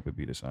 I hope it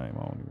be the same.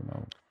 I don't even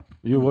know.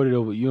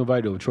 You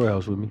invited over Troy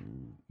House with me.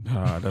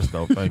 Nah, that's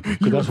dope. Thank you.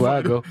 Cause that's where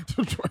I go.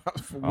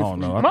 I don't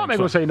know. Mom ain't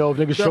gonna say no if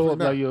niggas show up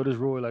like, yo, this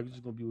Roy, like, it's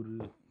just gonna be what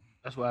it is.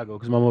 That's where I go,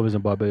 because my mother's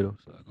in Barbados,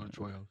 so I go to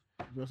Troy House.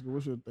 Jessica,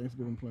 what's your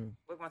Thanksgiving plan?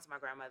 We're going to my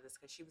grandmother's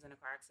because she was in a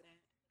car accident.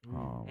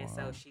 Oh, and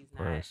wow. so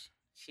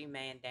she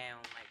man down,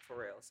 like, for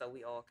real. So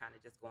we all kind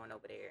of just going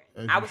over there.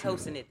 And I was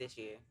hosting it this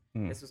year.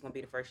 This was going to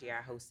be the first year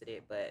I hosted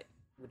it, but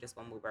we're just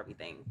going to move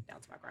everything down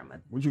to my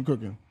grandmother. What you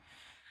cooking?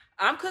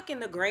 I'm cooking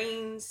the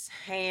greens,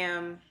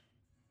 ham.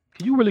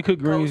 Can you really cook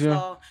greens,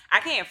 yeah? I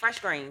can, fresh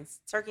greens,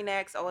 turkey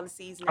necks, all the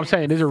seasonings. I'm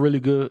saying, is it really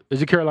good? Is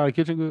the Carolina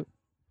Kitchen good?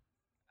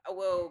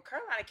 Well,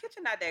 Carolina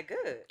Kitchen not that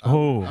good.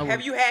 Oh.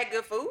 Have you had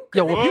good food?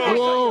 Yo, when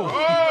people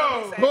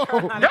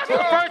that's the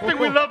Kitchen. first thing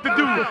we love to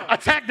do.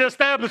 Attack the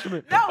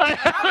establishment. No, I'm not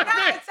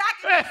attacking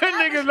the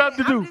establishment. Niggas love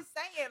to do. I'm just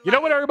saying, you know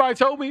what everybody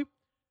told me?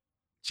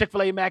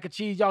 Chick-fil-A mac and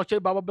cheese, y'all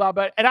shit, blah, blah, blah,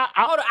 blah. And I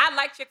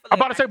like Chick-fil-A. I'm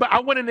about to say, but I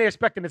went in there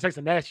expecting to taste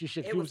some nasty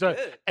shit. It was good.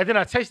 And then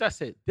I tasted, I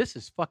said, this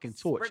is fucking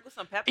torch. Sprinkle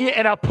some pepper. Yeah,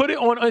 and I put it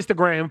on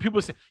Instagram, and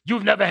people said,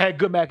 you've never had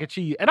good mac and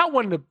cheese. And I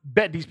wanted to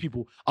bet these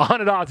people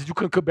 $100 that you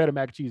couldn't cook better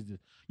mac and cheese than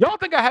this. Y'all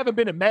think I haven't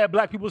been to mad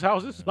black people's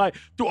houses? Like,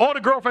 through all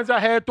the girlfriends I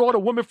had, through all the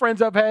women friends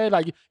I've had,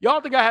 like,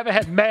 y'all think I haven't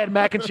had mad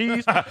mac and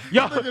cheese?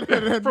 Y'all,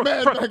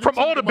 from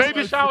all the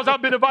baby showers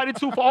I've been invited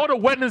to, for all the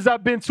weddings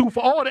I've been to,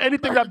 for all the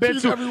anything I've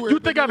been to, you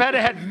think I've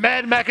had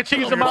mad mac and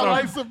cheese in my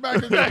life? You know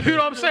what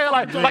I'm saying?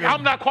 Like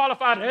I'm not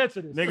qualified to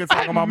answer this. Niggas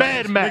talking about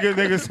mad mac.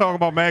 Niggas talking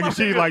about mac and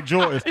cheese like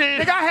Jordan.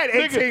 Nigga, I had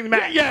 18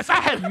 mac. Yes, I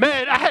had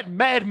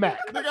mad mac.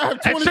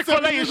 And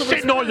Chick-fil-A is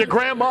shitting on your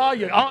grandma,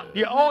 your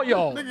aunt, all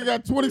y'all. Nigga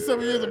got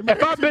 27 years of mac.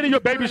 If I've been in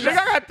your baby shower,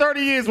 I got 30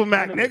 years with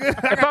mac,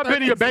 nigga. If I've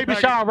been in your baby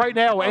shower right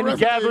now or any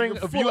gathering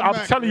of you,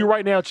 I'm telling you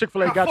right now,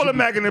 Chick-fil-A got full you of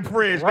mac in the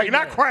fridge, right?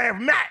 Not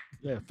Kraft mac.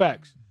 Yeah,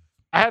 facts.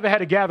 I haven't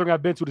had a gathering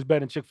I've been to that's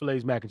better than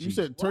Chick-fil-A's mac and cheese.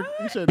 You said turkey.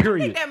 You said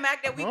period. I think that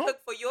mac that we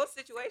cooked for your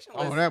situation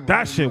was.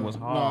 That shit was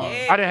hard.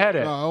 Yeah. I didn't have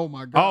that. Oh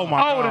my god. Oh my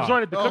god. The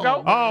joint at the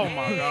cookout? Oh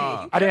my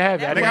god. I didn't have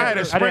that. I had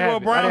a sprinkle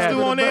of brown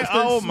stew on there.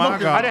 Oh my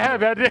god. I didn't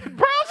have that.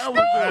 Brown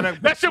stew.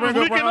 That shit was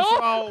leaking off.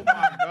 Oh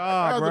my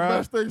god, bro. That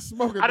was the best thing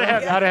smoking. I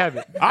didn't have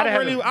it.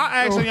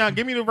 I actually, y'all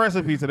give me the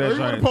recipe to that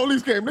When shit. the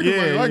police came, niggas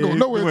like, I ain't going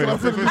nowhere until I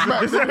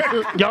finish this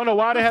mac. Y'all know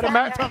why they had a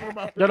mac?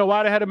 Y'all know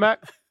why they had a mac?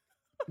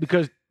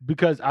 Because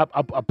I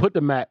put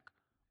the mac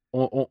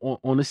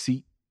on the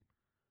seat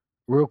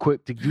real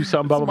quick to do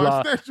something, blah,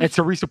 blah, blah. And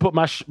Teresa put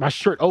my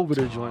shirt over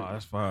the joint. Oh,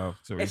 that's fine,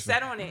 Teresa. It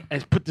sat on it.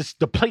 And put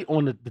the plate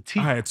on the tea.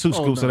 I had 2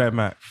 scoops of that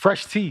mac.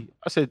 Fresh tea.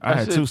 I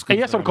had 2 scoops. And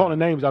yes, I'm calling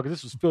names out because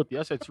this was filthy.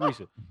 I said,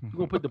 Teresa, you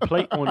gonna put the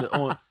plate on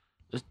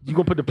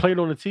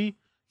the tea?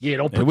 Yeah,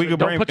 don't put your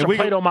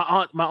plate on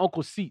my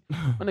uncle's seat.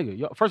 My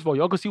nigga, first of all,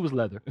 your uncle's seat was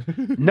leather.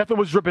 Nothing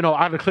was dripping off.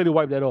 I had to clearly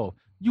wipe that off.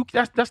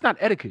 That's not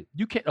etiquette.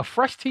 You can't a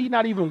fresh tea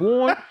not even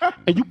worn,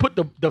 and you put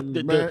the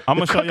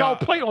cookout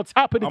plate on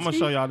top of the tea. I'm gonna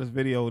show y'all this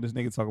video. This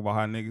nigga talk about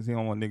how niggas he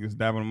don't want niggas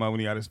dabbing him up when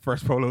he got his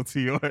fresh polo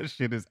tea on. That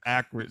shit is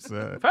accurate,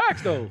 son.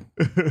 Facts though.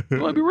 You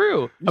wanna be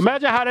real?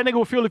 Imagine how that nigga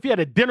would feel if he had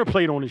a dinner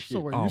plate on his shit. So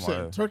wait, you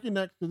said turkey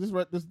neck? Because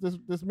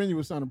this menu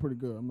was sounding pretty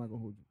good. I'm not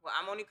gonna hold you. Well,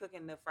 I'm only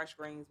cooking the fresh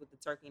greens with the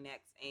turkey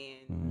necks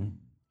and.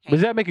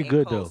 Does that make it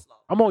good though?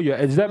 I'm on you.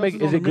 Is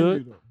it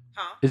good?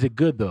 Huh? Is it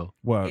good though?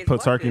 What?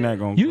 Put turkey neck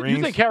on greens?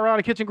 You think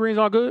Carolina Kitchen greens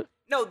aren't good?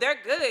 No, they're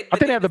good. I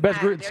think they have the best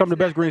some of the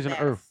best greens on the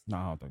earth. No,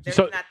 I don't think so.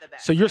 So, not the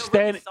best. so you're They're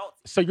standing. really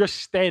So you're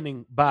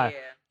standing by. Yeah.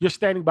 You're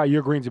standing by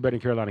your greens are better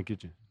than Carolina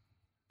Kitchen.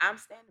 I'm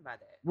standing by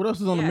that. What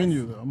else is on the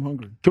menu though? I'm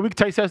hungry. Can we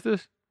taste test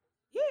this?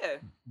 Yeah.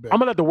 I'm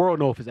gonna let the world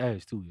know if it's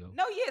ass too, yo.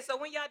 No, yeah. So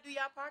when y'all do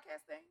y'all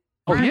podcast thing,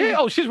 Oh yeah.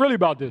 Oh, she's really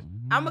about this.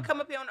 I'm gonna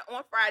come up here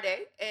on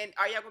Friday, and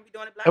are y'all gonna be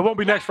doing it? It won't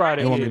be next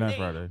Friday. It won't be next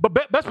Friday.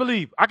 But best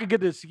believe I could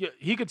get this.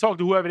 He can talk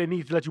to whoever they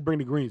need to let you bring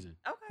the greens in.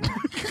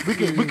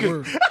 Okay. We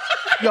can.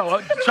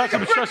 Yo, trust him,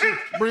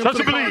 believe.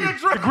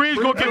 The greens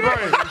gonna get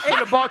burned. Hey,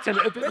 the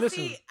bartender. But Listen.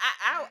 see,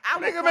 I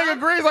Nigga make a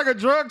greens like a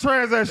drug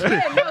transaction.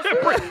 Yeah, no,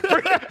 seriously.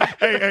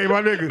 hey,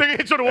 my nigga. Nigga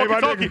hit you the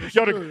walkie-talkie.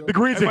 Yo, the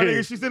greens Hey, are my here.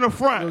 nigga, she's in the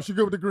front. Yo, she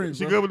good with the greens.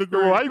 She bro. good with the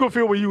Yo, greens. how you gonna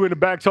feel when you in the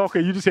back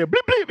talking? You just say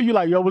bleep bleep, and you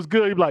like, yo, what's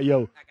good? You be like,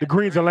 yo, the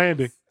greens are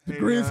landing. The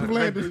greens have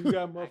landed. You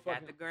got I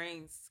got the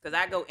greens because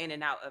I go in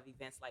and out of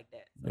events like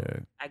that.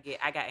 So Yeah.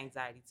 I got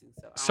anxiety too.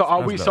 So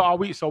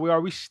So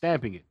are we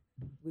stamping it?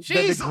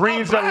 The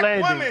greens are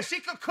landing. Woman. She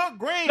could cook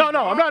greens. No,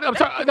 I'm not. I'm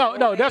sorry.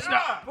 No, that's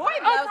not. boy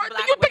loves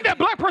black You think that women.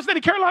 black person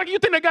in Carolina? You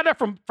think they got that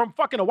from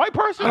fucking a white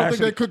person? I don't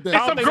think they cook that.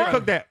 I don't think they girl-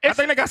 cook that. I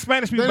think they got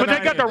Spanish people. But they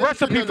down got the here.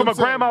 recipe cook from a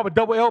that grandma with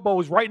double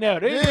elbows right now.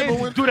 They Yeah, can't but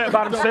when- do that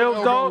by double themselves,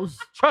 dog. elbows.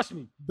 Trust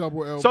me.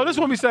 Double elbow. So this is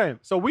what we saying.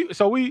 So we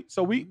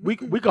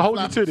can hold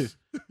you to this.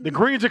 The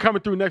greens are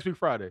coming through next week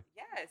Friday.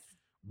 Yes.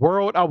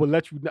 World, I will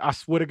let you. I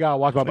swear to God,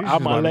 watch my. These I'm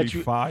shit's gonna about to let be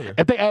you. fire.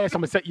 If they ask,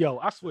 I'm gonna say, yo,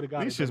 I swear to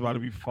God, These shit's about to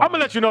be fire. I'm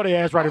gonna let you know they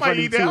ass right I in front might of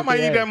you eat that. too. I might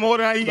eat that more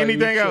than I eat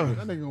anything else.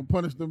 That nigga gonna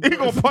punish them. He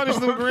gonna punish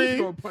them He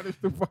greens. gonna punish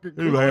them fucking He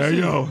greens. like, hey,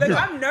 yo. Look,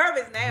 I'm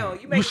nervous now.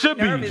 You make should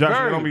me be, nervous. Josh,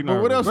 Josh, don't be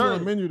But what else nervous. is on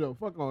the menu though?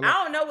 Fuck all I that.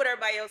 don't know what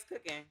everybody else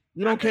cooking.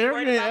 You don't I'm just care?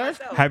 worried You ain't about asked?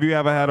 myself. Have you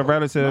ever had a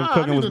relative Nah,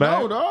 cooking I was need to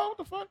know, bad? dog. What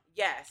the fuck?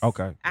 Yes.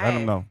 Okay, I let them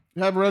have. know.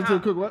 You have a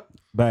relative cook what?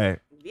 Bad.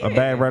 Yeah. A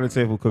bad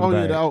relative who cook Oh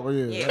yeah, bad.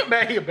 Yeah.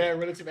 Man, he a bad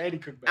relative and he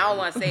cook bad. I don't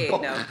want to say it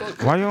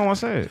though. Why you don't want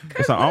to say it?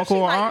 It's an Well, uncle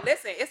she or might aunt?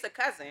 listen. It's a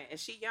cousin, and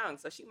she young,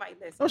 so she might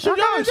listen. Oh, she young.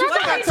 She still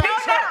But got you time. know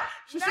that.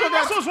 She still got.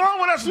 That's what's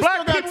wrong with us She black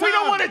still got people. We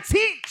don't time. want to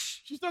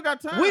teach. She still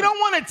got time. We don't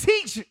want to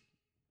teach.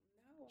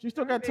 She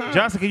still got time.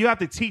 Jessica, you have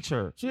to teach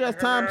her. She has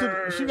time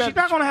to. She She's got.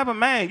 not gonna have a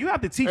man. You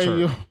have to teach Hey, her.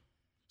 yo.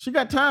 She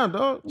got time,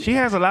 dog. She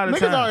has a lot of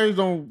Niggas our time. age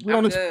don't. We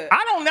I'm don't good.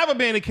 I don't never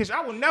be in the kitchen.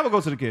 I will never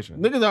go to the kitchen.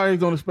 niggas our age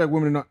don't expect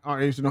women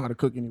our age to know how to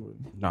cook anyway.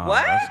 Nah,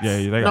 What? Yeah,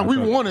 they Now got we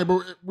want it,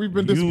 but we've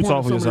been You disappointed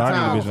talk for so yourself.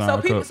 many I need times. to bitch So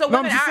Nah, people, cook. so No,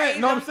 I'm women just our saying-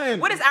 age. no, I'm saying-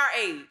 What is our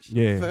age?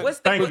 Yeah. What's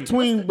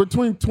the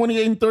Between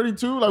 28 and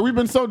 32, like we've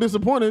been so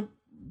disappointed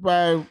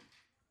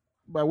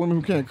by women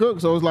who can't cook.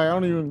 So it's like I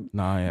don't even.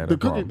 Nah, I ain't had The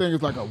that cooking problem. thing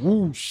is like a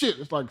woo shit.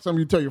 It's like something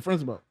you tell your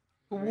friends about.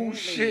 Woo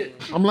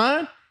shit. I'm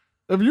lying.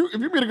 If you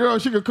meet a girl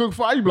and she can cook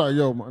fire, you be like,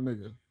 yo, my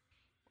nigga,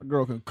 my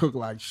girl can cook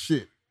like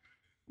shit.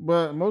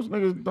 But most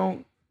niggas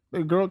don't.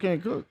 Their girl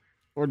can't cook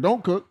or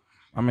don't cook.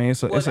 I mean,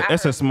 it's a Well, I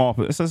it's a heard- small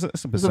it's a percentage.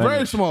 It's a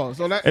very small.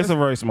 So that It's a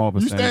very small you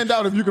percentage. stand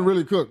out if you can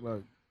really cook.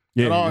 Like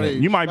Yeah, at our yeah.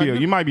 age. You might be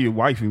Like, you might be a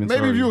wife even. maybe if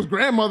sorry. you was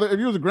grandmother, if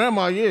you was a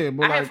grandma, yeah.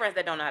 But I like, have friends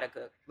that don't know how to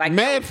cook. Like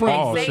Mad they friends.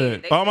 Oh say-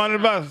 shit! they Oh, I'm say on the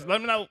they don't bus. cook.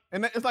 Let me know.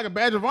 and it's like a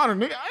badge of honor,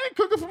 nigga. I ain't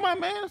cooking for my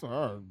man. So,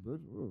 all right, bitch.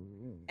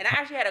 And I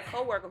actually had a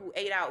coworker who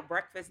ate out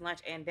breakfast, lunch,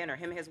 and dinner.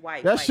 Him and his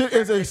wife. That like, shit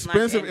is breakfast, lunch,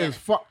 expensive and as dinner.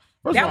 fuck.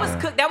 First That of all,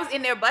 was cook. That was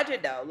in their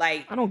budget though.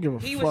 Like I don't give a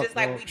he fuck. was just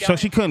like, dog. we So don't.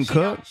 she couldn't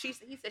cook? He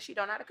said she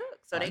don't know how to cook.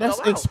 So they That's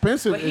go out.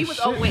 expensive But he as was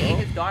shit, overweight and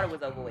bro. his daughter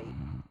was overweight.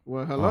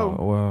 Well, hello.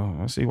 Oh, well,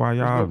 I see why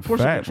y'all There's no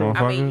portion fat, control.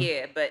 motherfucker. I mean,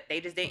 yeah, but they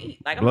just didn't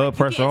eat. Like I'm Blood like, you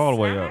pressure getting all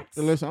the way up. snacks?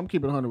 So listen, I'm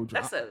keeping it 100 with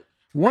you. That's a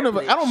One of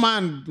us, I privilege. don't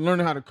mind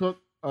learning how to cook.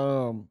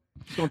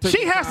 It's gonna take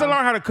She some has to time.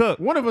 learn how to cook.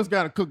 One of us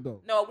got to cook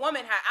though. No, a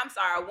woman. I'm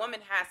sorry. A woman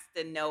has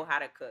to know how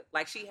to cook.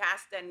 Like she has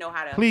to know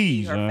how to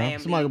Please, feed her man.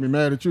 family Somebody gonna be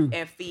mad at you.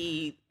 and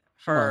feed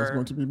Somebody's her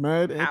going to be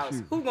mad at house.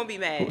 you. Who's gonna be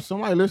mad?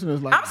 Somebody listening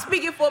is like, I'm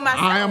speaking for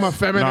myself. I am a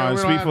feminine. Nah,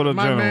 speak for the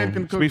my man can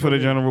general. cook Speak for the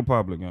me. general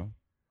public, yo.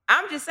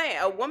 I'm just saying,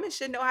 a woman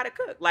should know how to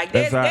cook. Like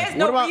there's Exactly.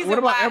 no what about, reason what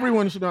about why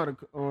everyone should know how to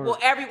cook? Or, Well,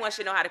 everyone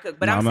should know how to cook,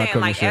 but Nah, I'm I'm not saying,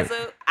 like, cooking as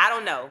shit. I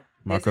don't know. I'm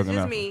not This is cooking just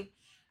nothing. me.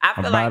 I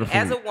I'm feel buy like the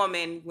as a food.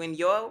 woman, when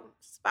your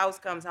spouse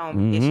comes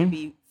home, it Mhm. should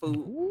be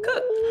food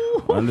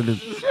cooked. Under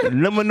the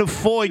lemon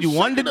for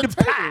you, under the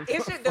pot.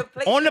 It should the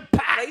plate, On the the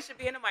pot. plate should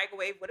be in the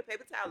microwave with a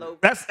paper towel over.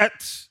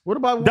 That's what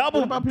about double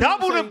what about people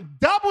double who the say-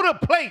 double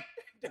the plate.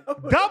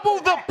 Double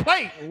the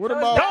plate. What So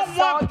about that's Don't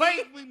want soggy.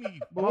 plate with me.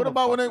 But what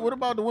about what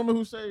about the women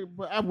who say,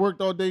 "But I've worked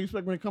all day. You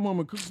expect me to come home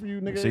and cook for you,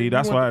 nigga?" See, You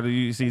that's want- why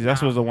you see.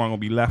 That's what's the one gonna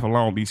be left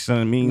alone. Be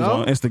sending memes No?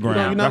 on Instagram.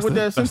 You're not That's with the-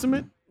 that that's-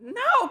 sentiment.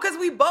 No, because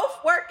we both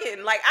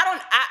working. Like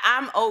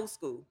I'm old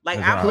school. Like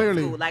I'm Exactly. old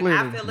Clearly, school. Like clearly.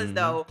 I feel as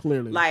though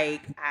Clearly.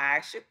 like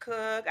I should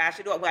cook. I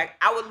should do it. Like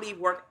I would leave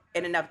work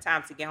in enough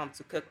time to get home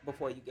to cook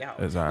before you get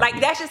home. Exactly.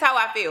 Like that's just how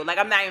I feel. Like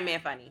I'm not even being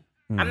funny.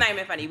 I'm not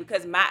even funny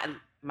because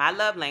my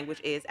love language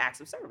is acts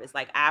of service.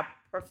 Like I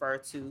prefer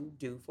to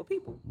do for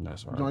people.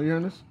 That's right. John, you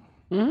hearing this?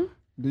 Mm-hmm.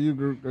 Do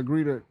you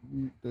agree that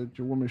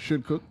your woman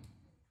should cook?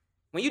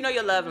 When you know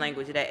your love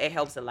language, that it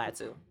helps a lot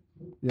too.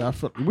 Yeah, I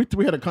feel,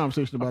 we had a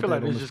conversation I about feel that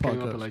like on this this just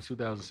came up podcast. in like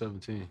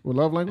 2017, With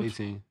love language,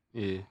 18.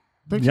 Yeah.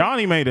 Think so?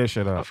 Yanni made that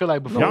shit I up. feel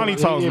like before Yanni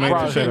Talks made that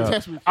probably- shit up.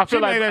 Test me. I feel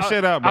She like made that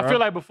shit up, I bro. feel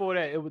like before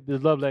that, it was the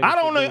love language. I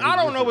don't know. shit I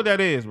don't know was what that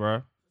is,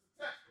 bro.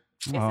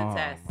 It's a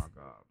test. my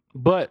god.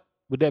 But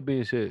with that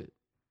being said,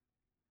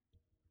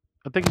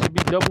 I think it should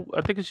be double.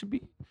 I think it should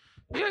be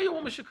Yeah, your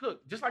woman should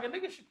cook, just like a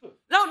nigga should cook.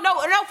 No,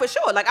 for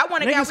sure. Like I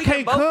want to get we can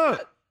Niggas both can't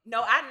cook.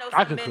 No, I know I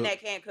some could men cook.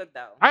 that can't cook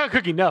though. I can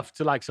cook enough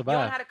to like You don't know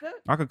survive. how to cook?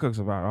 I could cook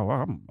survive. Oh, We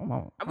I'm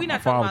not talking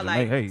following about,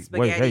 like, you. Hey,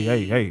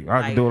 spaghetti, hey.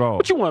 I can do it all.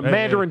 What you want, Hey,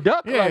 Mandarin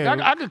duck? Yeah. Like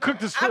I could cook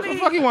this. I mean-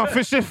 Fuck you want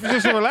fish fillet? What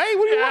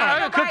do you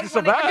I want? could cook to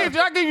survive.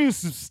 I give you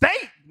some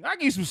steak. I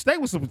give you some steak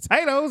with some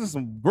potatoes and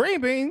some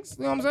green beans.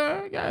 You know what I'm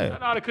saying? I Yeah.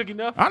 know how to cook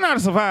enough. I know how to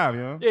survive,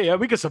 yo. Yeah,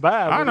 we can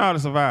survive. I know how to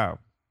survive.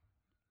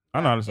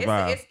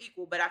 It's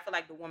equal, but I feel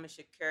like the woman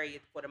should carry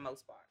it for the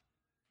most part.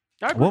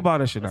 What about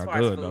that shit As not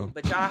far as good food, though?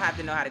 but y'all have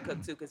to know how to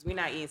cook too, because we're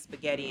not eating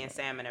spaghetti and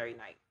salmon every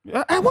night.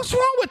 Hey, what's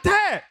wrong with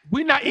that?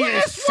 We not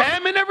eating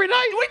salmon every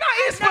night. We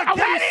not eating I want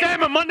to eat spaghetti.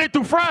 salmon Monday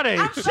through Friday.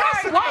 I'm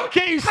sorry. Why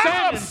can't you eat That's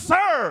salmon?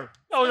 absurd.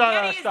 No,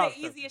 Spaghetti stop. is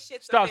the easiest shit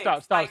to Stop,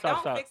 fix. stop. Like,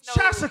 don't fix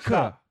no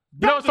Jessica.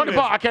 You know what's funny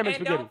part? I can't make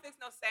And spaghetti. don't fix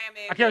no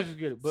salmon. I can't make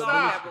spaghetti. But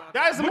Stop.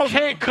 That is the we most.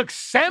 can't cook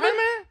salmon.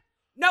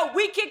 No,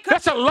 we can cook.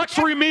 That's a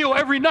luxury meal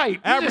every night.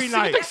 Every You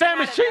night. think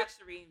salmon's cheap?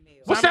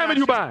 What salmon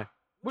you buying?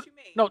 What you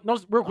mean? No,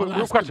 real quick, real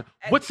Alaskan. question.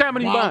 What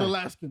salmon are you Wild buying?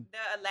 Alaskan.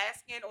 The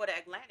Alaskan or the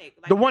Atlantic?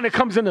 Like, The one that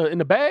comes in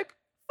the bag?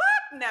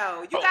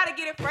 No, you gotta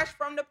get it fresh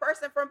from the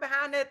person from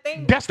behind the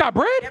thing. That's not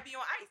bread. That be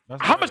on ice.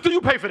 That's How not much do you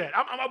pay for that?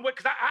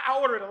 Because I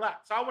order it a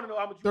lot, so I want to know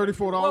how much. You pay.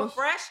 $34. Well,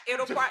 fresh,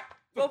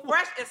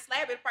 fresh and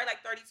slab it probably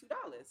like $32.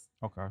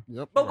 Okay.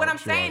 Yep. But what I'm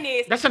saying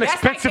is That's an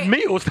expensive like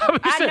meal. Stop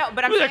what you I said. know,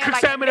 but I'm You saying cook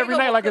like, salmon if every they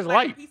night go like cook, it's a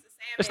light. piece of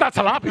It's salmon,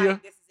 not tilapia.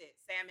 like, this is it,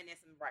 salmon and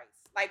some rice.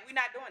 Like we're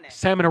not doing that.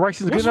 Salmon and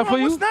rice is good What's enough for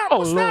wrong?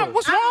 you?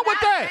 What's wrong with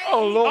that?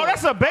 Oh Lord. Oh,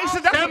 that's a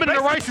basic. That's Salmon a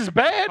and basic. rice is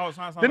bad. Oh, it's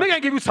not The nigga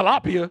ain't give you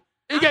tilapia.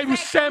 He gave you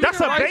salmon. That's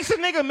and a rice. basic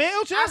nigga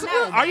meal, Jessica.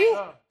 not.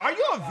 Are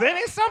you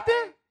inventing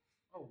something?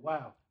 Oh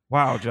wow.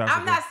 Wow, Jessica.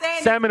 I'm not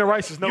saying Salmon and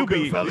rice is no You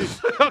good, be-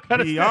 fellas.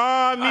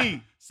 Beyond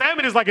me.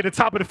 Salmon is like at the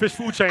top of the fish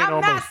food chain I'm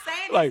almost. not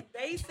saying Like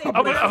it's basic.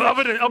 other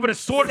than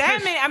swordfish,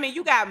 salmon. I mean,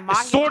 you got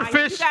mahi,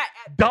 swordfish, you got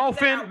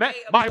dolphin. way Mahi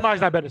above-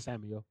 Mahi's not better than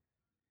salmon, yo.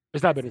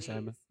 It's not better than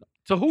salmon.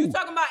 To who? You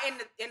talking about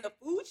in the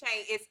food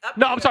chain? It's up.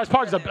 No, there I'm sorry. As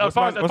far as further. as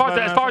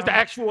far as the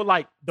actual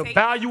like the Taste.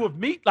 value of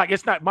meat, like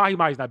it's not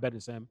Mahi's not better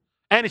than salmon,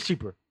 and it's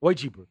cheaper, way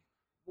cheaper.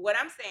 What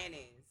I'm saying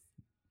is,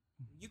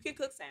 you can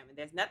cook salmon.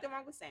 There's nothing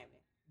wrong with salmon,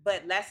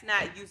 but let's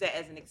not use it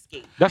as an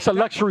escape. That's a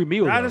luxury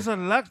meal. That though. is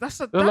a that's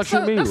a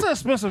luxury meal. That's an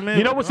expensive meal.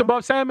 You know what's bro.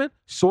 above salmon?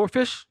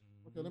 Swordfish.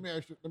 Okay, let me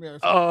ask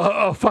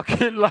you.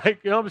 Fucking like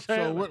you know what I'm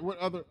saying. So what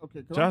other?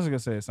 Okay, Jessica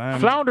said salmon.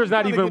 Flounder's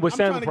not I'm trying to even get- with I'm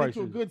salmon trying to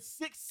get prices. to a good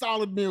 6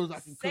 solid meals I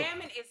can cook.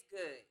 Salmon is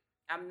good.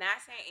 I'm not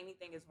saying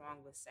anything is wrong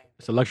with salmon.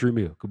 It's a luxury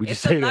meal. Could we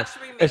just It's say a that?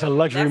 luxury meal. It's a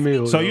luxury Let's be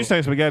meal. So yo. you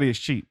say spaghetti is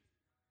cheap?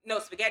 No,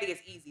 spaghetti is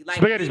easy. Like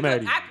Spaghetti's we mad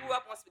cook- easy. I grew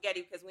up on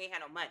spaghetti because we ain't had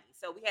no money,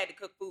 so we had to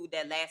cook food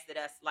that lasted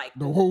us like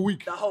The whole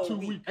week. The whole 2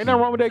 week. weeks. Ain't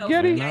nothing wrong with that So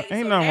Getty. spaghetti-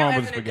 Ain't so nothing now wrong as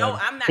with an spaghetti.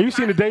 adult, I'm not Have you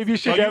seen the trying to- Davy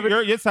shit, So Gavin?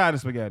 you're tired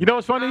of spaghetti. You know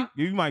what's funny?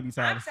 You might be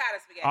tired. I'm tired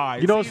of spaghetti. All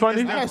right, You know what's see,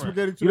 funny? it's I had different.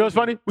 spaghetti too. You know what's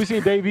funny? We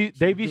seen Davy.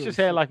 Davy Good just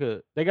had shit. like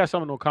they got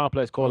something on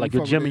complex called Oh, like you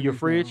your fuck gym with and your Davy,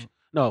 fridge. huh?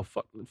 No,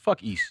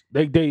 fuck East.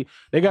 They got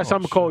Oh,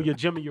 something called shit. your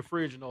gym and your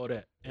fridge and all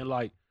that. And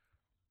like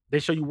they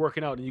show you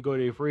working out and you go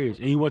to their fridge.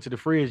 And he went to the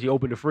fridge, he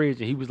opened the fridge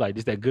and he was like,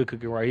 this that good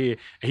cooking right here.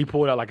 And he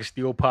pulled out like a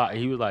steel pot and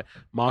he was like,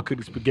 Mom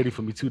cooked spaghetti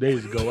for me 2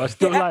 days ago. I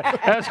still like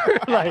that's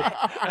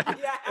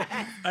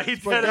like he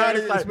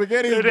said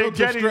Spaghetti is built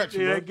to stretch,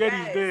 yeah, bro. that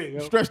Getty's big. Yo.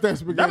 Stretch that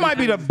spaghetti. That might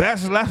be the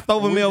best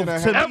leftover Week meal and a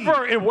to half. me.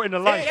 Ever in the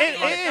life. It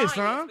is, Lasagna,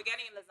 huh?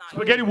 Spaghetti and lasagna.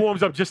 Spaghetti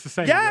warms up just the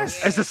same.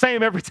 Yes. Yo. It's the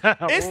same every time.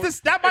 It's bro. this.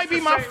 That might be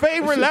my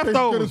favorite It tastes good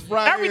leftovers. as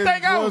Friday Everything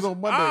as it else, was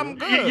on Monday. I'm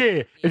good.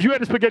 Yeah. If you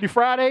had a spaghetti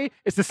Friday,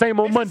 it's the same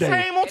on It's Monday. the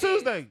same on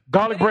Tuesday.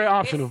 Garlic bread It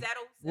optional.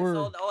 settles. Word.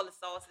 It's all the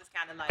sauce is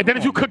kind of like. And then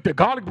if you cook the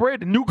garlic bread,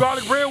 the new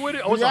garlic bread with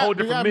it, oh, it's a whole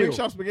Do y'all different meal. mix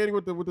y'all spaghetti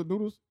with the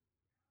noodles,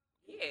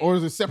 yeah. or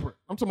is it separate?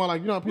 I'm talking about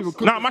like you know how people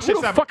cook. Nah, my Who shit's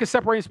the separate. fuck is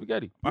separating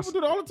spaghetti? People do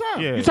it all the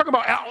time. Yeah. You talking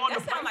about out on That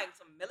the sound like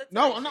some military.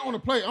 No, I'm not shit. on the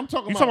plate. I'm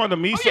talking You about. talking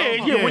about the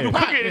miso? yeah. When you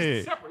cook it, Yeah.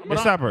 it's separate.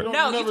 It's separate. don't-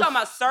 No, you never- talking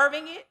about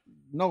serving it?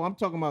 No, I'm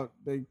talking about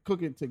they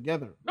cook it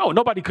together. No,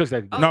 nobody cooks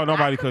that. No,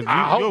 nobody cooks.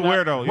 I hope You're a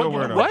not. weirdo. You're a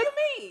What- weirdo. What do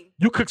you mean?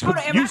 You cook Hold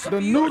on, am I you, confused? The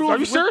noodles. Are you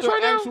with serious the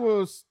right now?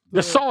 actual,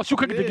 the sauce. You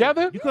cook it yeah.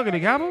 together? You cooking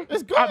together?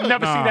 It's good. I've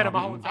never seen Nah. that in my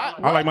whole time.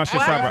 I like my shit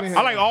What? separate.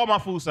 I like all my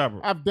food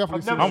separate. I've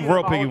definitely seen never that. I'm seen real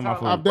it my picky whole with my time.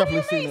 food. I've definitely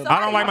What do you seen mean? that. I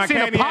don't like my I've seen a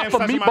candy pot and for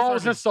touching my meatballs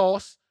surgery. and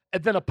sauce,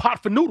 and then a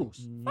pot for noodles.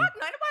 Fuck no, ain't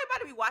nobody about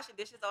to be washing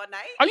dishes all night.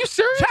 Are you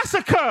serious?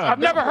 Jessica. I've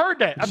never heard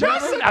that. I've never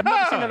seen that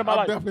in my I've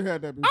life. definitely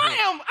had that before.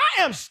 I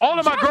am. All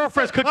of my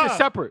girlfriends cook it Jessica.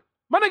 separate.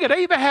 My nigga,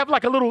 they even have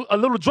like a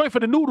little joint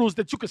for the noodles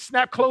that you can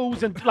snap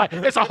clothes and like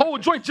it's a whole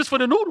joint just for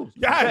the noodles.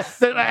 Yes.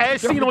 That,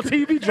 as seen on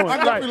TV joints. I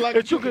definitely like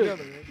that them you cooked could.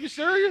 together, man. You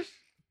serious?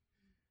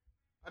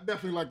 I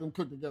definitely like them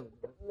cooked together.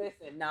 Bro.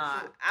 Listen,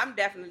 nah, I'm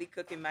definitely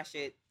cooking my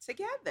shit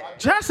together.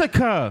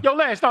 Jessica. Yo,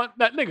 Lance,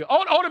 nigga,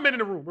 all the men in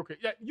the room, real quick.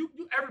 Yeah, you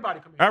everybody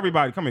come here.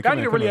 Everybody, come here. I Come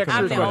need here. to really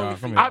Come ask here. you I'm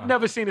this the question. only I've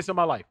never seen this in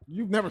my life.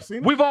 You've never seen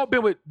it? We've all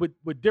been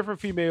with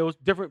different females,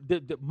 different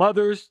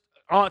mothers,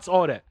 aunts,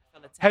 all that.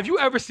 Have you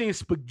ever seen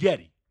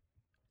spaghetti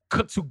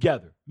cooked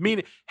together?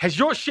 Meaning, has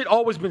your shit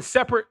always been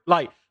separate?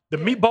 Like the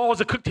meatballs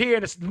are cooked here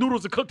and the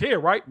noodles are cooked here,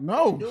 right?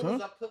 No, Noodles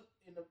son. are cooked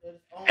in the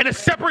In a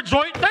separate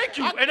joint. Thank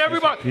you. And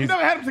everybody. You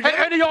never had them together?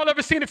 Any of y'all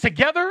ever seen it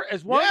together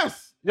as one?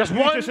 Yes. Just You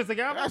one. just shit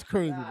together? That's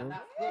crazy, bro.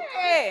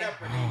 Yeah.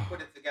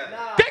 Put it together.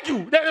 Thank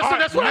you.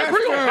 That's what I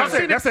agree on. I've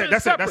seen That's it.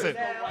 That's it. That's separate.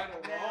 it.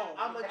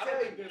 I'm gonna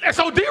tell you. That's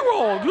OD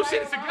wrong. You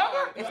seen it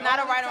together? It's not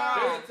a right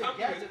or wrong.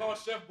 It's called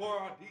Chef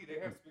Boyardee. They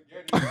have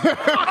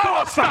spaghetti.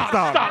 Oh,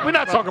 stop. We're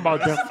not talking about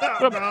them.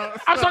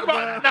 I'm talking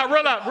about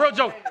now. Real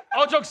joke.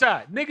 All jokes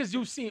aside, niggas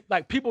you see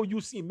like people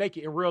you see make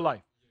it in real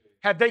life.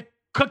 Have they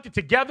cooked it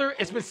together?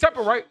 It's been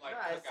separate, right?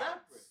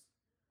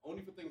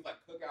 Only for things like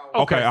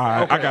cookout. Okay, all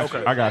right. Okay, I got you.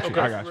 okay. I got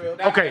you. I got you.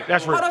 Okay,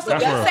 that's real. Hold on, so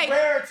That's you real. say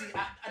Rarity.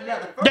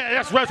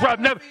 Yeah, that's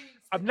real.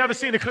 I've never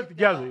seen it cooked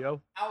together,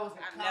 yo. I was in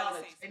I've never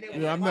college, seen and it. they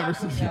Yeah, I've never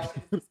seen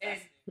it. And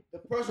the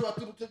person I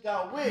threw the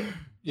cookout with,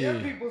 Yeah.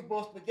 their people's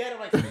both spaghetti.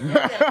 Like,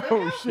 spaghetti.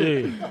 Oh,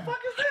 shit. Yeah.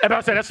 And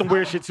I say that's some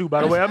weird shit too,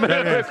 by the way. I mean,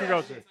 That was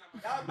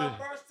my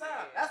first time.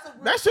 That's a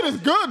real That shit is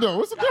good, though.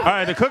 What's the difference? All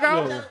right, the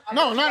cookout?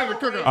 No, not at the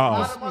cookout. Oh. A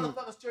lot of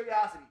motherfuckers'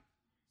 curiosity.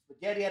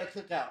 Spaghetti at a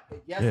cookout.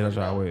 Yeah, that's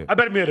right. Wait. I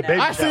better be at a baby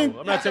I shower. seen-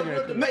 I'm not taking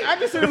that. debate. I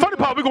just seen The funny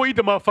part, we gonna eat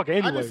the motherfucker I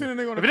anyway. just seen a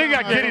nigga on If the a nigga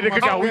got timeline Getty to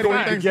talking cook out, we about gonna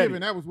eat the Thanksgiving. Getty.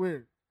 That was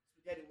weird.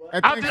 Spaghetti what?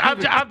 At I've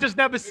Thanksgiving. just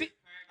never seen.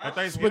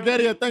 Spaghetti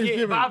at Yeah,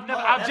 Thanksgiving. but I've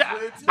never,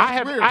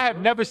 That's weird. I have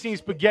never seen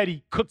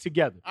spaghetti cooked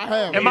together. I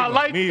have. In my Neither,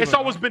 life, neither. it's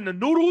always been the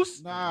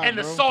noodles Nah, and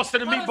the bro. sauce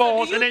and the Hold on, so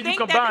meatballs, do and then you think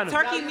combine that the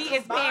them. turkey meat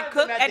is being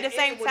cooked at the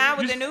same time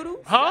with the noodles?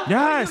 Huh?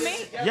 Yes. What do you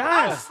mean? Oh,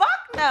 Yes. fuck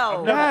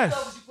no.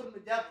 Yes. You put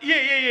them together. Yeah.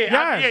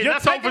 Yes, you're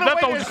That's taking away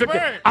leftovers the you cooked.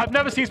 experience. I've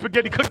never seen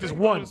spaghetti cooked as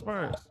one.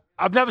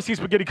 I've never seen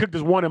spaghetti cooked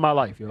as one in my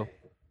life, yo.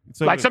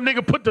 Like some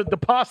nigga put the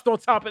pasta on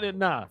top of it.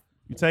 Nah.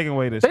 You taking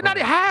away this? They not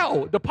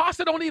how the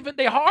pasta don't even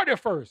they hard at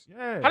first.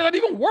 Yeah. How does that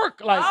even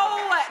work? Like,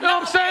 Oh, you know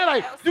what I'm saying?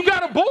 Like, you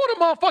gotta boil the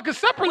motherfuckers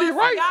separately, Well,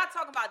 right? Y'all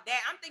talking about that.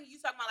 I'm thinking you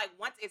talking about like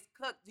once it's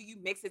cooked, do you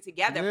mix it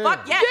together? Yeah.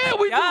 Fuck yes. Yeah,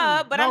 we do.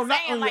 Duh, but No, I'm not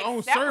saying on your own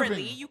like separately,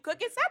 serving. you cook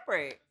it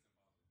separate.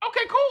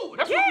 Okay, cool.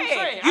 That's what we're Yeah,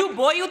 saying. you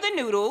boil the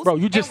noodles. Bro,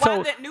 you just and while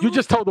told the you noodles-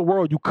 just told the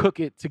world you cook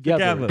it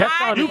together. Together. That I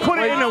sounded You put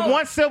it in crazy. a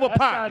one silver That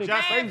pot. sounded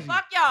Just Man,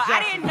 fuck y'all.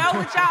 I didn't know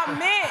what y'all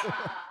meant.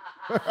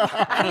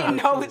 I didn't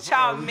know what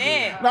y'all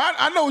meant. No,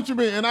 I know what you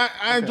mean, and I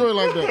enjoy it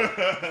like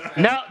that.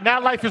 Now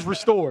life is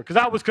restored because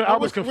I was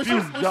confused.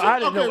 Yo, I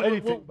didn't know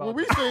anything What about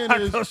we it. saying I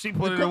is, thought she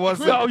put it the in one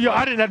cook- Yo,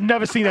 I've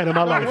never seen that in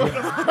my life,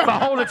 bro. My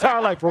whole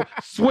entire life, bro.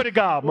 Swear to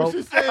God, bro. What she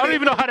I don't said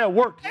even know how that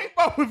works. Hey,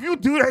 bro, if you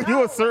do that,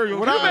 you a serial.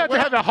 What You I- imagine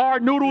having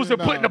hard noodles and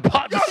Nah. putting the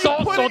pot, the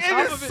sauce put on it in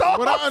top the of it. sauce.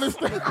 What I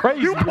understand,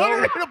 Crazy, You put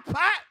bro. it in a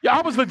pot. Yeah,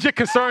 I was legit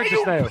concerned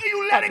just now.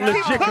 You let it keep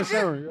Legit cooking.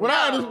 concerned. what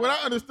I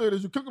understood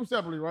is you cook them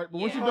separately, right? But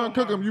once you're done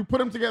cooking them, you put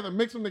them together,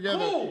 mix them together,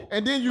 Cool.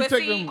 and then you But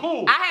take see, them.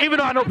 Cool. I had- Even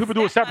though I know my people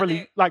do it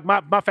separately, stepmother-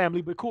 like my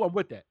family, but cool, I'm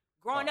with that.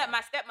 Growing up,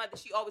 my stepmother,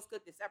 she always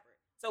cooked it separate.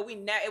 So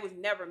it was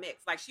never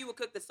mixed. Like she would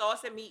cook the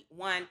sauce and meat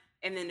one,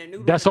 and then the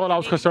noodles. That's all I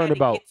was then you concerned had to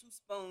about. Get 2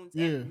 spoons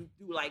and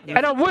do like that.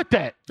 And I'm with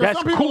that. 'Cause That's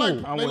some people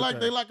cool.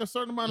 they like a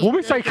certain amount of. When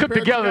we say spaghetti cook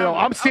compared together, though,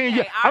 I'm seeing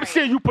you. Okay, I'm alright.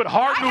 seeing you put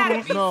hard Y'all gotta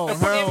noodles. be No,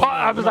 specific. hell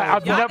I was like,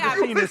 I've Y'all never gotta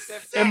seen be this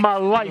specific. in my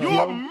life. You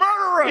yo. a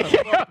murderer.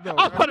 I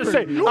was about to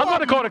say, I'm about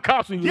to call the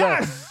cops when you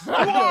Yes.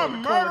 left. You are a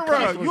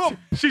murderer. You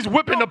a She's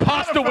whipping the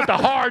pasta with the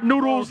hard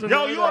noodles.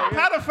 Yo, you a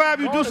pedophile if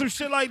you do some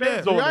shit like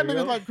that. Depends Y'all on it, niggas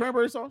yo. like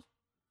cranberry sauce?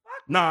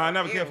 Nah, I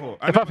never care for it.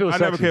 If I feel I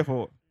never sexy. care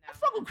for it.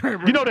 Fuck with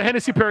cranberry. You know the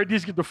Hennessy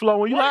Paradise get the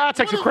flow, and you like, I'll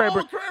take What some is wrong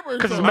cranberry with cranberry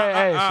because it's sauce?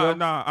 mad ass. yo.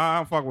 Nah, I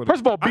don't fuck with it.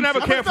 First of all, I never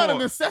beets- care It's not a for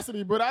it.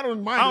 necessity, but I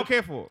don't mind. I don't it.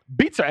 care for it.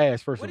 Beats are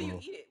ass. First What do of you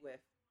all. eat it with?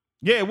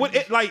 Yeah, what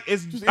it like?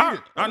 It's Just I, eat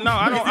it. I, no,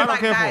 I don't. I don't like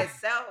care by for it.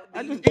 itself?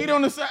 I just eat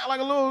on the side like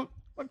a little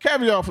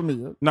caviar for me.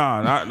 Yo.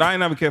 Nah, I ain't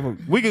never care for it.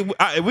 We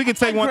can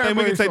take one thing.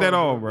 We can take that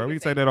off, bro. We can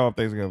take that off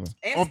things together.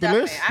 And Off the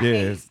stuffing. list? I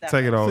hate Yeah, stuffing.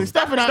 take it off. See,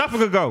 stuffing out. Stuffing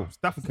could go.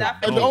 Stuffing could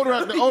Stuffing. And the go. older,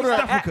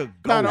 Stuffing could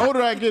go. the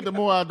older I get, the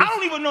more I do. I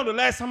don't even know the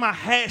last time I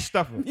had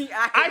stuffing.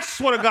 Yeah, I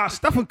swear to God,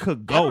 stuffing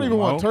could go. I don't even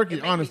want bro. turkey, It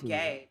make me honestly.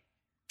 gay.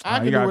 I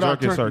can you do gotta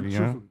without jerk your turkey. turkey, yeah.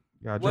 truthfully.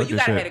 Gotta Well, jerk you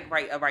your gotta shit.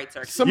 have a right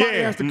turkey. Somebody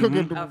Yeah, has to cook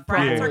it. mhm. A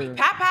fried Yeah. turkey.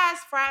 Popeye's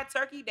fried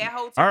turkey. That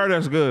whole turkey. I heard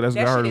that's good. That's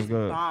good. I that heard shit it's is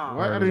good. bomb.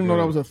 What? I didn't even know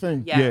that was a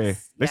thing. Yes, Yeah,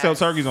 they sell yes.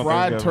 turkeys on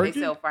Fried Thanksgiving. turkey?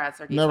 They sell fried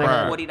turkey. Never It's like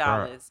had it.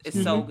 $40. It's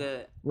Excuse so me?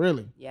 good.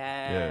 Really?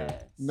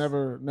 Yes.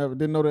 Never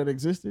didn't know that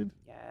existed.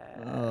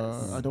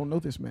 Yes. I don't know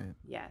this man.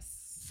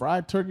 Yes.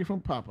 Fried turkey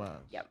from Popeyes.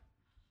 Yep.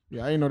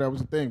 Yeah, I didn't know that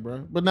was a thing,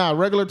 bro. But now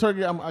regular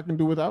turkey, I can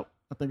do without.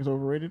 I think it's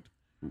overrated.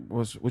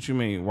 What you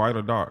mean, white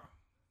or dark?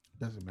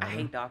 Doesn't I matter.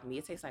 hate dog meat.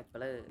 It tastes like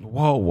blood.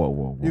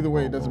 Whoa. Either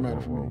way, it doesn't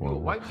matter for me.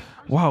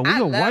 Wow, we I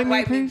a love white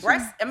meat piece?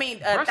 Breast, I mean,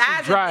 Breast is thighs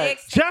and dry.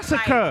 legs. taste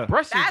Jessica. Like,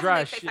 Breast is thighs and dry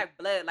legs as taste shit. like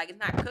blood. Like it's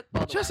not cooked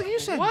all the Jessica, way. you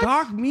said What?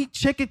 dark meat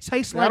chicken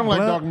tastes like I don't like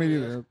blood? dog meat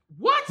either.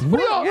 What? What?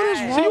 What is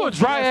Yes. So you a wrong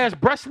dry with ass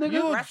breast nigga?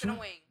 You a Breast and a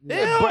wing.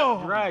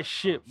 Ew. Dry as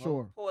shit, bro.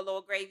 Sure. Pour a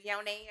little gravy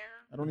on there.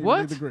 I don't even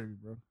What? need the gravy,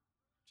 bro.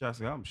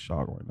 Jessica, I'm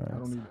shocked right I now.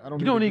 don't need.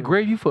 You don't need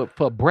gravy for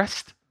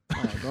breast?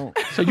 don't.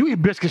 So you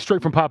eat biscuits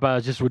straight from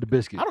Popeyes just with the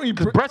biscuit? I don't eat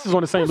because breast is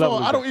on the same First of level.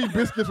 all, I don't eat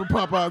biscuits from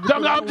Popeyes.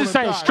 I'm just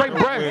saying, straight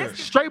breast.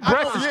 Straight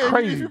breast is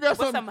crazy. If you got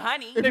With some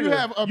honey. if you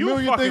have a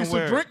million things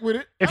to drink with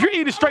it. If you're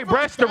eating straight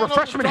breast, the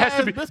refreshment has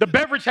to be, the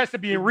beverage has to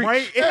be in reach.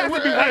 Right? It has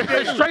to be right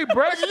there. Straight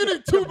breast, You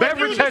need two the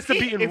beverage has to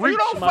be in reach. you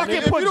don't my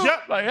fucking nigga.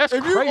 put like, that's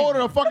If you crazy. order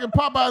a fucking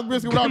Popeyes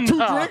biscuit without 2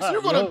 drinks,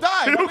 you're gonna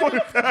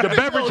die. The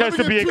beverage has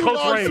to be in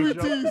close range.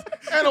 Sweet teas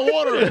and a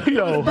water.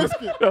 Yo.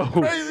 Biscuit. Yo.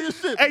 Crazy as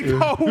shit. Hey, yo,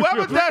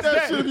 whoever does that shit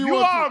that, if you you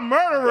want are a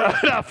murderer.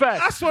 Nah,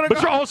 fact. I swear to But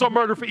God. you're also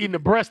murdered for eating the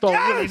breast on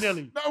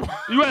willy-nilly. No.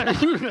 You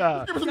Give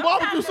me some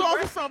barbecue sauce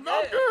or something.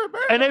 I'm good,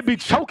 man. and they be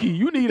choky.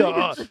 You need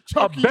a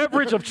Choky.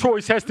 beverage of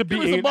choice has to Give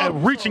me be some in a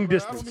barbecue reaching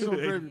sauce, man. I distance, don't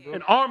need no gravy, bro.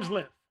 an arm's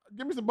length.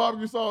 Give me some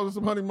barbecue sauce and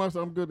some honey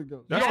mustard. I'm good to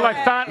go. That's like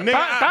thigh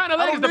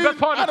leg is the best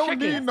part I of the don't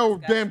need chicken. no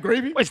damn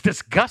gravy. It's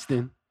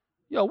disgusting.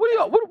 Yo, what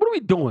are we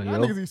doing, Y'all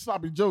yo? niggas eat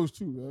sloppy joes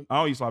too, man. I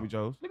don't eat sloppy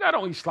joes. Nigga, I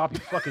don't eat sloppy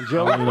fucking I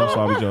Joe. don't eat no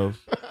sloppy joes.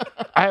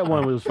 I had one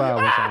when it was fire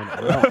one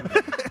time.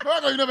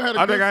 You never had a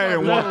I think I had it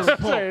good once.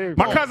 sloppy joe.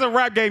 My cousin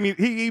Rap gave me.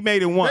 He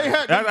made it once. They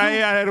had- I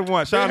had it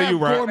once. Shout out to you,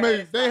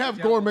 Rap. They have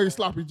gourmet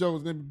sloppy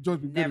joes. Them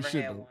joints be good Never as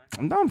shit, had though.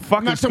 one. I'm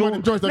fucking Not talking school. about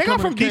the joints that Nigga, come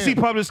I'm in from a DC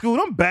can. public school.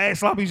 Them bad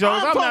sloppy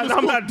joes. I'm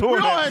talking not school.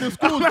 doing We all had that. the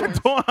school joints.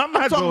 I'm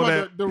not Talking doing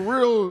about that. the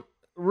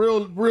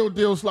real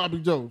deal sloppy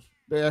joes.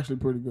 They're actually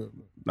pretty good.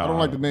 I don't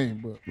like the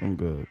name, but I'm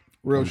good.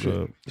 real I'm shit.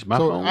 good. It's my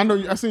So phone. I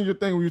know I seen your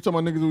thing when you were talking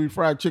about niggas who eat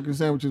fried chicken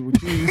sandwiches with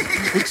cheese.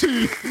 With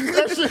cheese.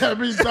 That shit had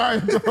me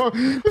dying, bro.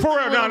 For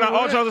real, no.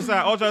 All jokes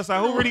aside,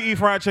 who really eat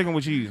fried chicken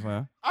with cheese,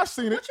 man? I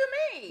seen it. What you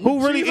mean?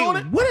 Who really cheese eat? on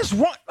it? What is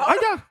wrong? I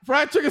got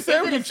Fried chicken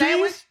sandwich it a with cheese?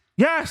 sandwich?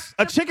 yes,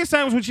 a chicken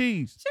sandwich with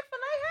cheese.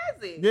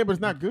 Chick-fil-A has it. Yeah, but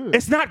it's not good.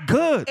 It's not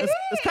good. It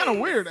It's kind of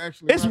is. weird,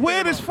 actually. It's when I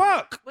weird think as about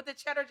it. fuck. With the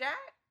cheddar jack?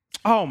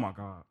 Oh my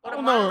god. I Or the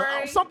don't know.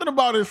 Monterey? Something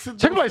about it.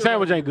 Chick-fil-A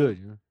sandwich ain't good.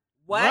 You know?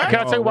 What? Can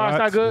I tell you why it's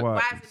not good? What?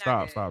 Why is it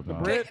not Stop, good?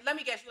 John. bread? Let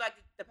me guess. You like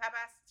the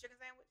Popeyes chicken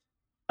sandwich?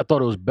 I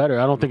thought it was better.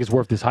 I don't think it's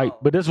worth this hype.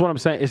 But this is what I'm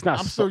saying. It's not.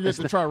 I'm still yet it's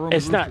to not, try Roman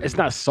It's not. Rooster. It's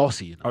not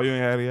saucy. You know? Oh, you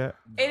ain't had it yet?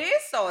 It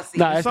is saucy.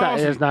 Nah, it's not.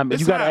 saucy. It's not. It's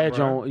You got to not, add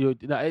bro. your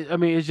own. I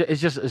mean,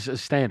 it's a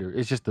standard.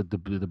 It's just the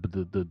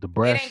It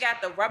breast. ain't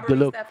got the the rubbery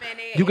little- stuff in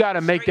it. You got to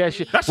It's make that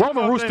straight shit. meat.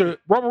 That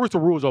Roman Rooster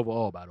rules over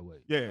all. By the way,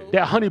 Yeah.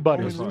 that honey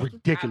butter Roman is Rooster?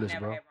 ridiculous,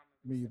 I've never bro. had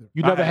Me either.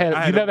 You I never had- had. I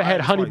You had never it- I had had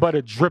it honey twice.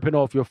 butter dripping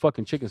off your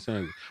fucking chicken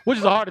sandwich, which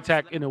is a heart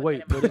attack in a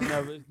way. But it's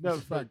never. It's never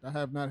In fact, I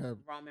have not had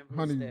Roman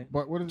honey. Rooster.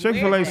 But what is it?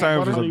 Chick-fil-A Weird.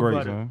 sandwiches Honey are great,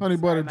 butter. man. Honey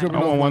butter Sorry, dripping I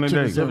want off one my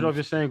today. chicken dripping off sandwich.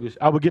 your sandwich.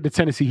 I would get the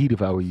Tennessee Heat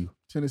if I were you.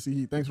 Tennessee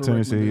Heat. Thanks for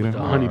Tennessee recommending Heat, that.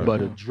 The huh? honey Alright.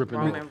 butter dripping.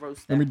 Roman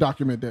Rooster. Let me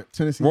document that.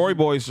 Tennessee Roy Heat.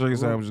 Boy's chicken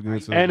sandwich is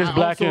good too. And it's I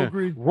black also in.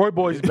 agree. Roy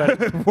Boy's is better.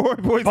 Roy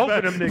Boy's Both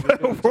better. of them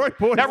niggas. Roy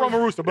Boy's Not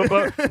Roman Rooster, but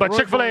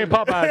Chick Fil A and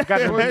Popeyes got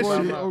them. Roy That Boy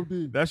shit- is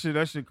OD.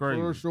 That shit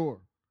crazy. For sure.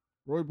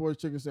 Roy Boy's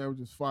chicken sandwich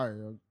is fire.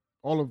 Yo.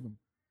 All of them.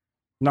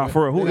 Nah,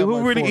 for real. They have Who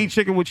like really 40. eat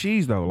chicken with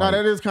cheese though? Nah, Like,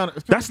 that is kind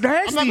of. that's I'm not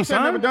nasty, gonna say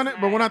I've never son. done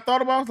it, but when I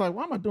thought about it, I was like,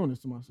 why am I doing this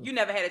to myself? You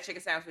never had a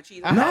chicken sandwich with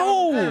cheese? I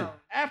No. haven't.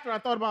 After I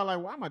thought about it, like,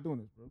 why am I doing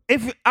this,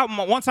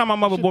 bro? One time my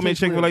mother Shit bought me a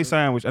tastes Chick-fil-A weird,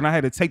 sandwich and I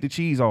had to take the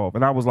cheese off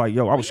and I was like,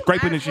 yo, I was You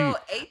scraping the might as well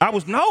cheese. ate I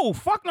was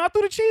fuck no, I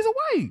threw the cheese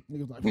away.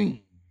 Niggas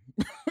like,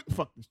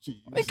 fuck this cheese.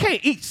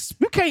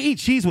 You can't eat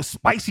cheese with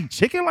spicy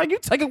chicken. Like you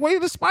take away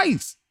the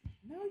spice.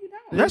 No, you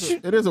don't. That's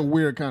It is a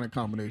weird kind of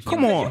combination.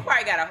 Come You on.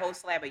 probably got a whole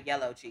slab of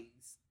yellow cheese.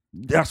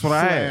 That's what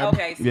I had. Slab.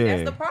 Okay, see, Yeah.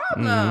 that's the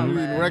problem. You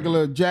eat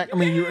regular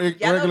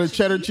Yellow regular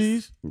cheddar cheese?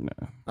 cheese? Nah, you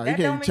That can't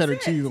don't eat make cheddar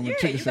sense. cheese on the Yeah,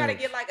 chicken you gotta sandwich.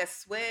 get like a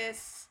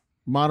Swiss.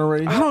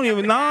 Monterey. I don't even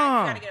You know.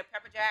 gotta get a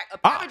pepper jack. A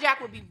pepper jack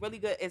would be really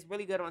good. It's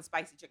really good on a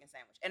spicy chicken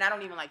sandwich, and I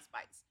don't even like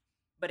spice,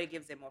 but it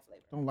gives it more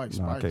flavor. Don't like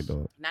Nah, I spice. can't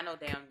do it. Not no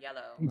damn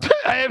yellow.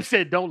 I have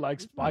said don't like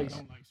spice.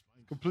 Don't like spice.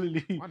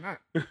 Completely. Why not?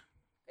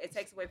 It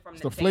takes away from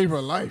It's the the flavor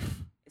of taste.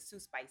 life. It's too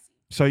spicy.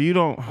 So you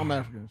don't. I'm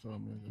African, so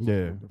man.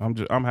 Yeah,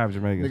 I'm half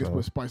Jamaican. Niggas So.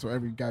 put spice on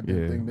every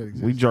goddamn thing that Yeah,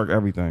 exists. we jerk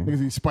everything.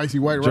 Niggas eat spicy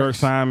white Jerk rice.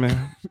 Simon.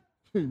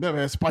 You never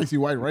had spicy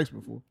white rice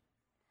before.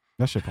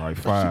 That shit probably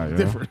That fire. shit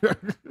Yo. is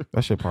different.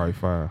 That shit probably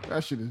fire.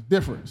 That shit is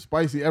different.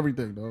 Spicy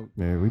everything, dog.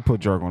 Yeah, we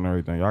put jerk on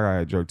everything. Y'all gotta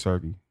have jerk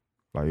turkey.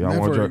 Like y'all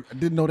want jerk. I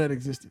didn't know that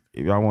existed.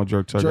 If y'all want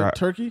jerk turkey, Jerk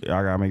turkey?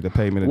 y'all gotta make the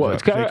payment. Well, Of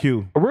it's jerk.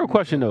 kinda- JQ. A real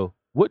question though.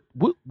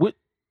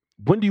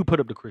 When do you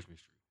put up the Christmas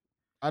tree?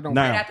 I don't.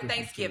 Now. Right like after Christmas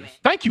Thanksgiving. trees.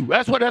 Thank you.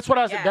 That's what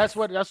I said. Yes.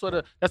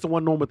 That's the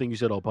one normal thing you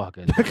said on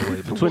podcast. by the way.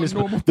 Between one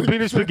normal the thing bean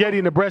you and said. spaghetti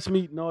and the breast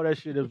meat and all that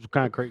shit, it was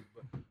kind of crazy.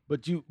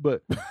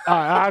 But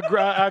I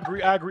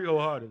agree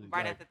wholeheartedly.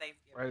 Right like, after Thanksgiving.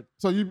 right.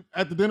 So you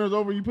at the dinner's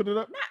over, you put it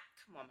up?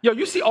 Come on, man. Yo,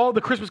 you see all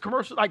the Christmas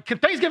commercials? Like, can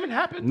Thanksgiving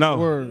happen? No,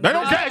 Word. they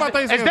don't Is care that, about is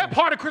Thanksgiving. that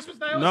part of Christmas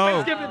now? No,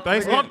 Thanksgiving.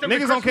 Thanksgiving. lumped into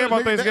Niggas don't care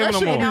about Christmas? Thanksgiving no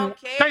shit They more. don't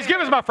care.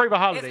 Thanksgiving is my favorite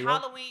holiday. It's yo.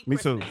 Halloween. Me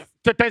too.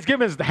 Christmas.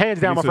 Thanksgiving is hands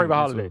down Me my too, favorite me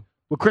holiday. too.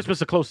 With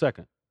Christmas a close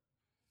second.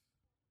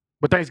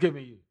 But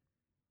Thanksgiving, you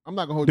I'm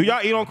not gonna hold Do you.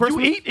 y'all eat on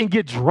Christmas? eat and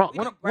get drunk. We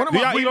do one of Do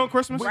breakfast. y'all eat on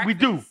Christmas? We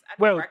do. Breakfast. I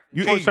do Well, breakfast.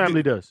 You Choice eat-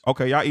 family does.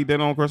 Okay, y'all eat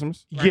dinner on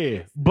Christmas?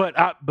 Yeah, but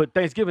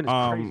Thanksgiving is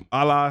crazy.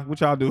 Allah, what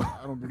y'all do?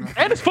 I don't do nothing.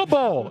 And it's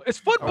football. It's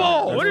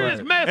football. That's what right. is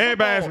it? Mad And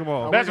football.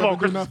 basketball. I Basketball wake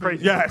up and do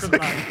Christmas is nothing. crazy.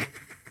 Yes.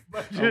 I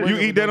wake You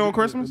up eat and dinner don't on do-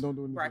 Christmas? Don't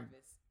do anything. Breakfast.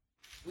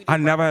 I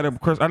never had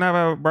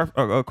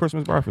a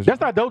Christmas breakfast.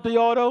 That's not dope to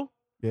y'all though.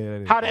 Yeah,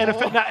 that is. How the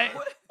NFL? Now,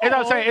 it's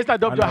not saying it's not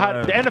dope.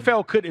 How the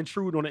NFL could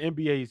intrude on the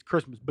NBA's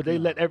Christmas, but they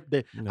let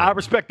I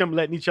respect them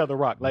letting each other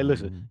rock. Like,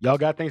 listen, y'all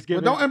got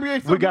Thanksgiving. But don't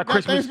NBA we got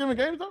Christmas Thanksgiving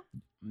games though?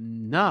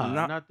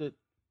 Nah, not the.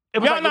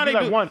 It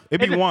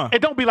It be one.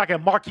 It don't be like a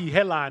marquee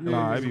headline.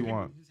 Nah, it be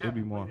one. It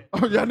be one.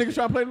 Oh, y'all niggas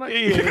trying to play tonight?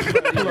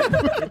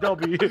 Yeah, it don't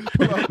be.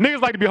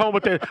 Niggas like to be home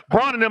with that.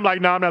 Braun and them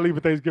like, nah, I'm not leaving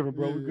Thanksgiving,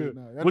 bro. We good.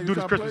 We'll do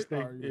this Christmas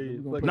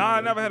thing. Nah,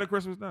 I never had a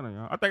Christmas dinner.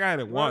 Y'all. I think I had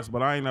it once,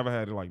 but I ain't never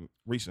had it like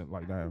recent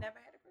like that. Never had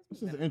a This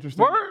Christmas. is an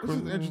interesting. Word? This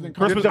is an interesting.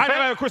 Christmas. concept. I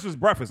never had a Christmas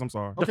breakfast. I'm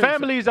sorry. The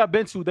families I've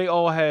been to,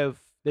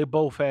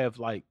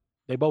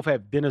 they both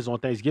have dinners on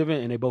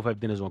Thanksgiving and they both have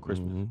dinners on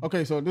Christmas.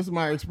 Okay, so this is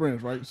my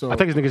experience, right? So I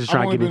think these niggas is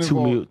trying to get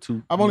me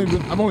two. I've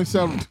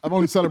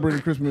only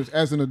celebrated Christmas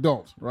as an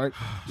adult, right?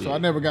 So I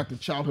never got the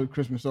childhood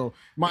Christmas. So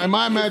in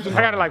my imagination,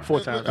 I got it like 4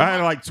 times. I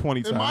had it like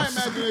 20 in my times.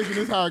 imagination, this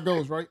is how it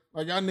goes, right?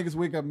 Like y'all niggas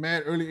wake up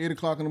mad early, 8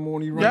 o'clock in the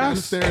morning. You run down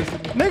the stairs.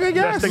 Nigga,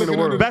 yes. Best thing in the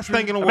world. Best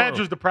thing in the world.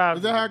 Andrew's deprived.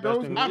 Is that how it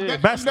goes?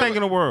 Best thing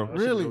in the world.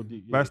 Really?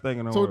 Best thing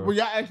in the So, world. but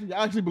y'all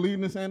actually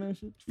believe in Santa and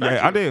shit?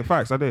 Yeah, I did.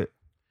 Facts, I did.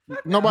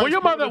 Nobody.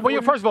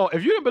 First of all,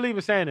 if you didn't believe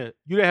in Santa,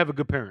 you didn't have a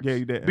good parent. Yeah,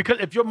 you did. Because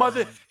if your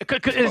mother,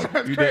 That's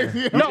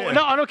crazy. no,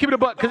 I don't keep it a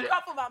buck.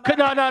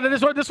 No,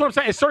 this is what I'm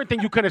saying. It's certain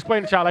things you couldn't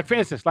explain to child. Like for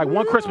instance, like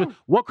one Christmas,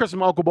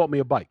 my uncle bought me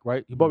a bike.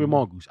 Right, he bought me a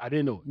mongoose. I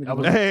didn't know it. I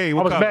was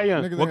mad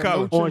young. Niggas What ain't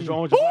color? no Orange, chimney.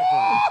 orange,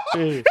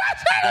 and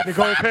black. They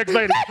go pegs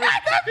later.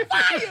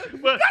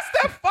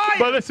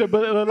 But listen,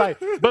 but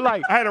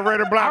like, I had a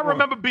red and black. I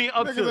remember being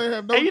up Niggas ain't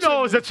have to, no and you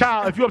know, as a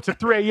child, if you're up to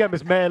 3 a.m.,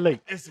 it's mad late.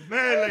 It's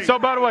mad late. So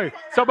by the way,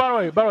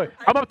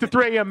 I'm up to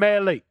 3 a.m.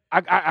 mad late.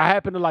 I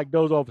happen to like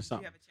doze off or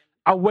something.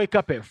 I wake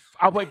up at.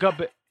 I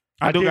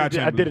did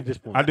at this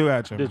point. I do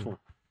got This one.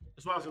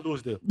 That's why I was in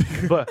Louisville.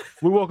 But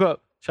we woke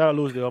up. Shout out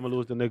Louisville. I'm a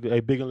Louisville nigga. Hey,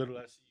 big and little.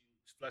 I see you.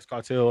 Splash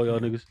Cartel, all y'all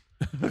niggas.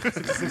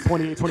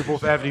 28,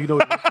 24th Avenue. You know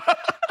what it is.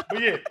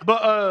 But yeah.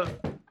 But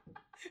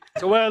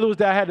so when I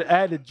Louisville, I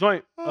had the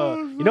joint.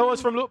 You know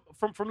what's from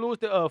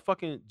Louisville?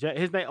 Fucking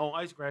his name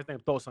on Instagram. His name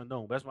Thoughts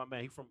Unknown. That's my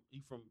man. He from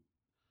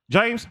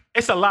James.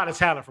 It's a lot of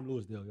talent from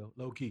Louisville, yo,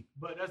 low key.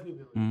 But that's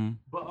neither.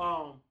 But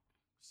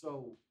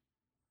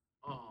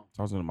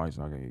Talk to the mic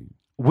so I can hear you.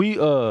 we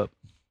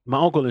my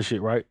uncle and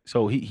shit, right?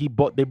 So they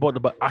bought the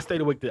bus. I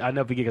stayed awake. I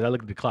never forget because I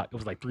looked at the clock. It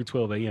was like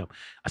 3:12 a.m.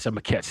 I said, I'm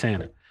gonna catch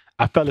Santa.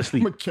 I fell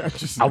asleep.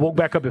 I woke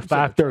back up at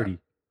 5:30,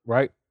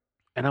 right?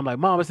 And I'm like,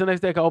 Mom, it's the next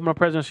day. I can open my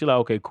present. She's like,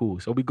 okay, cool.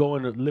 So we go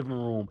in the living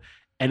room,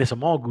 and it's a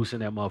mongoose in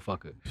that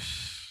motherfucker.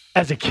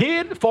 As a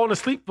kid, falling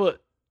asleep for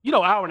an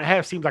hour and a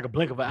half seems like a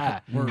blink of an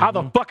eye. How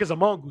the fuck is a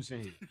mongoose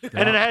in here?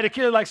 And then I had a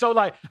kid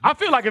I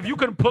feel like if you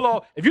couldn't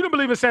if you didn't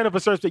believe in Santa for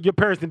certain, your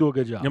parents didn't do a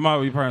good job. Your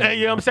mom, your parents.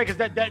 You know what I'm saying? Because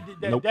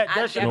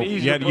that should be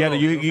easy.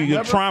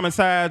 You're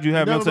traumatized. You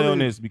have mental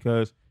illness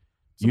because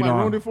Somebody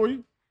ruined it for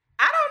you?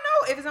 I don't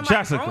know if somebody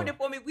Jessica. ruined it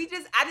for me.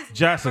 I just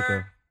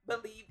Jessica.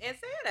 never believed in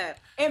Santa.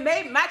 And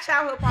maybe my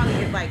childhood probably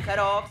is like cut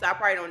off, so I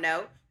probably don't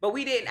know. But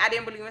I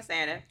didn't believe in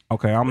Santa.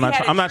 Okay, I'm not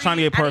trying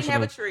to get personal. I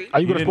didn't have a tree. Are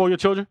you gonna spoil your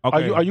children?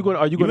 Okay. Are you gonna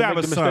have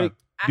make a the son. mistake?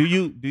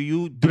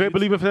 Do they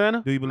believe in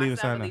Santa? Do you believe My in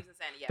son Santa? believes in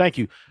Santa, yes. Thank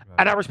you.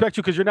 And I respect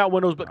you because you're not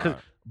one of those. Because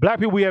black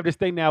people, we have this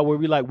thing now where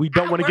we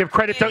don't want to give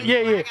credit to.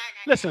 Yeah.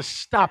 Listen,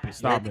 stop it.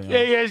 Stop it.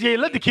 Yeah.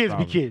 Let the kids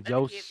be kids,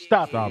 yo.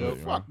 Stop it. Stop it.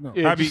 Fuck no.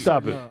 Yeah, just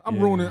stop it. I'm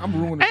ruining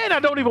it. And I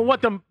don't even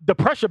want the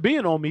pressure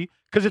being on me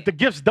because if the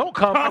gifts don't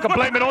come, I can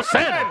blame it on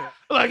Santa.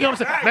 Like, you know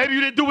what I'm saying? Maybe you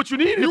didn't do what you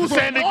needed. You was on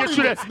Santa the gets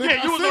you that. audience, nigga.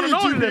 Yeah, you I was seen on you,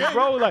 an audience, G.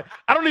 bro. Like,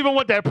 I don't even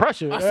want that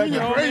pressure. I seen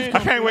your grades. I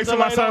can't wait till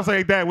my son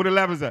say that with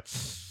 11s at.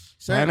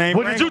 Santa.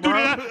 What did you do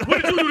that?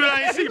 What did you do that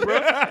I ain't see, bro?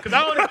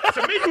 Because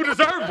to me, you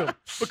deserved them.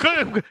 But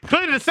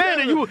clearly to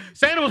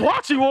Santa was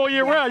watching you all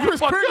year round. You Chris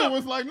fucked Kringle up.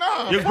 was like,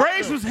 nah. Your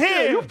grades was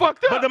here. You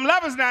fucked up. But them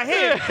levels not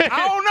here.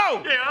 I don't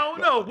know. Yeah, I don't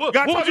know. What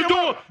Gotta was talk you to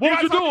doing? your What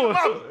was you mama. doing?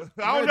 Gotta talk to your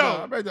mama. I don't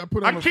know. I bet I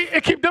put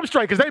him Keep them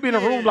straight because they be in a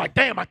room like,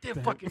 damn, I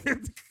did fucking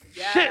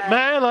shit,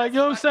 man. Like, you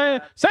know what I'm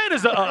saying?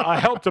 Santa's a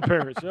help to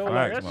parents. Yo.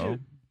 Like, that shit.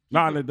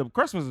 Nah, the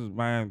Christmas is,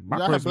 man. My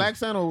y'all Christmas. had black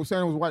Santa or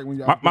Santa was white when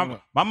y'all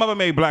My mother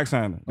made black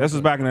Santa. This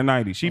was back in the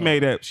 90s. She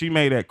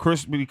made that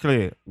crisply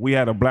clear. We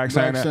had a black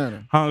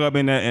Santa hung up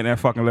in that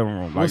fucking living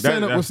room. Like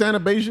was Santa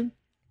Bayesian?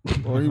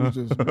 Or he was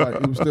just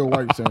white? He was still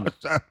white Santa.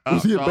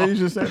 Was he a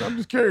Bayesian Santa? I'm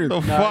just curious.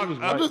 The fuck?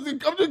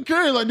 I'm just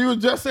curious. Like he was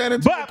just Santa.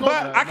 But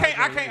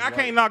I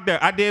can't knock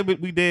that.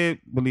 We did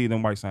believe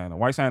in white Santa.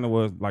 White Santa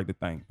was like the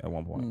thing at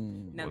one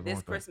point. Now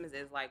this Christmas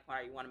is like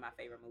probably one of my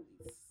favorite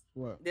movies.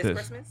 What? This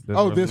Christmas?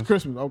 This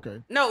Christmas.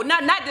 Okay. No,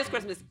 not this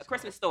Christmas. A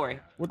Christmas Story.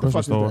 What the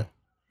fuck is that?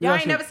 Y'all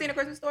ain't never seen a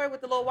Christmas Story with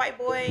the little white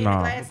boy in the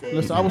glasses?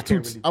 Listen,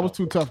 I was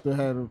too tough to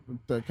have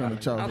that kind of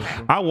childhood.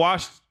 Okay. I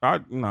watched.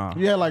 Nah.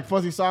 You had like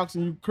fuzzy socks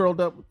and you curled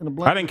up in a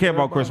blanket. I didn't care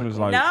about Christmas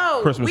like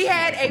Christmas we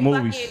had a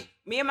movies. fucking.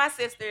 Me and my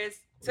sisters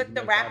took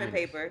the wrapping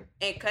paper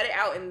and cut it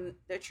out in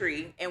the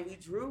tree, and we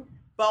drew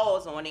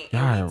balls on it,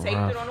 and we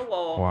taped it on the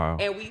wall,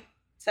 and we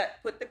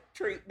put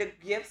the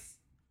gifts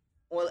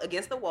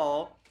against the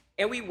wall.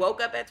 And we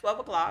woke up at 12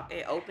 o'clock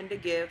and opened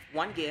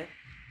one gift,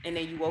 and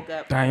then you woke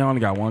up. Damn, you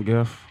only got one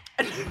gift.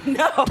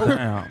 No.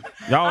 Damn.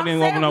 Y'all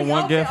didn't open up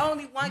one gift?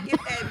 Only one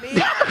gift at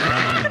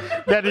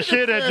midnight. That the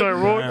shit that joint,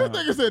 Roy. That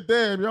nigga said,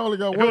 damn, you only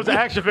got If one. it was an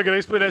action figure,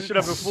 they split that shit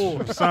up in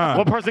four. Son.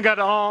 One person got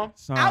the arm.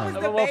 Son. I was the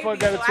Another baby, motherfucker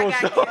got a so I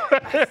got torso.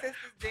 gifts. My sisters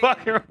did.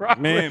 Fucking right.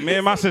 Man,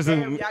 and my sister,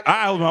 Damn, y'all got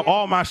I opened up gifts.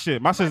 all my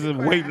shit. My sister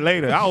wait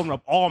later. I opened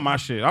up all my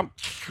shit. Man,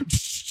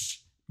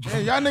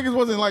 y'all niggas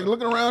wasn't like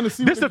looking around to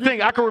see. This is what the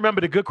thing. I can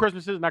remember the good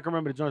Christmases, and I can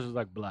remember the joints was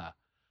like blah.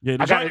 Yeah,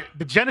 I got it.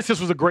 The Genesis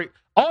was a great.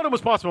 All of them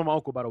was sponsored by my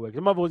uncle, by the way.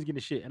 Because my mother wasn't getting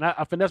the shit, and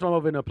I finessed my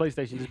mother in a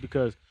PlayStation just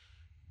because,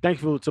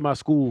 thankful to my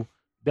school,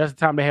 that's the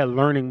time they had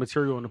learning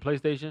material on the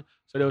PlayStation.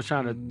 So they was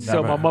trying to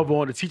sell my mother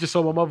on. The teacher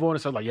sold my mother on it.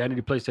 So I was like, yeah, I need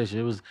a PlayStation.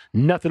 It was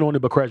nothing on it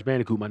but Crash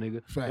Bandicoot, my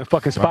nigga, and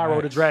fucking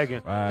Spyro the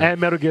Dragon and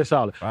Metal Gear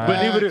Solid.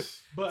 But even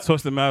it,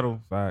 Twisted Metal,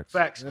 facts.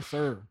 Yes,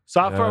 sir.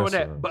 So I fought with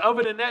Yes, that. sir. But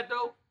other than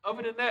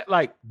that,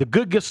 like the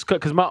good gifts,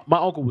 because my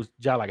uncle was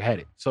like had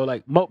it. So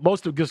like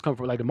most of the gifts come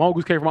from like the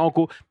Mongoose came from my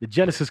uncle, the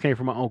Genesis came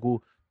from my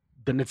uncle,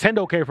 the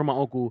Nintendo came from my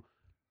uncle.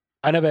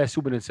 I never had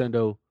Super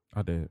Nintendo.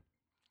 I did.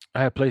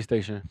 I had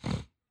PlayStation.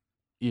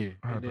 Yeah.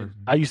 And then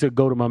I used to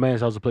go to my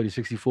man's house to play the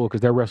 64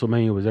 because that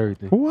WrestleMania was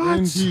everything. What?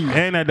 Indeed.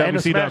 And that WCW. And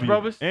the Smash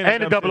Brothers.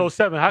 And the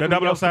 007. How The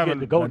could we ever 007. forget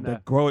the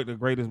golden The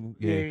greatest.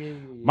 Yeah.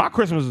 My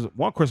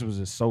one Christmas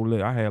is so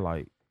lit. I had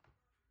like,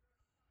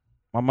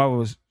 my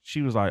mother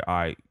she was like, all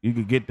right, you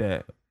could get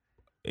that.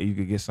 And you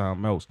could get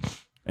something else.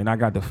 And I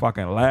got the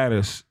fucking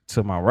ladders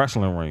to my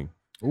wrestling ring.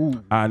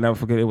 Ooh. I never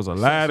forget. It was a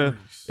ladder.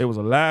 It was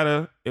a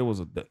ladder. It was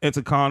the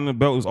Intercontinental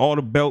belt. It was all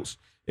the belts.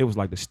 It was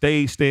like the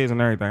stage stairs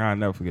and everything. I'll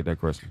never forget that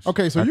Christmas.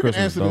 Okay, so that you can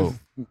Christmas answer was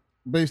this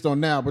based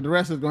on now, but the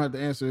rest is gonna have to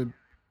answer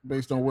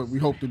based on what we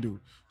hope to do.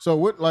 So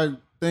what like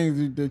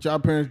things that y'all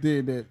parents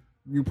did that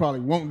you probably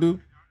won't do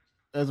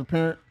as a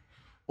parent,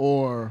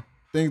 or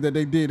things that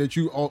they did that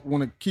you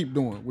want to keep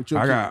doing with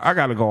your kids? I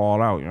got to go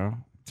all out, you know.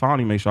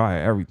 Tawny made sure I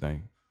had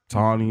everything.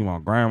 Tawny, my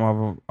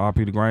grandmother,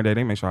 RP the granddad,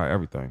 they made sure I had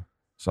everything.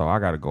 So I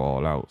got to go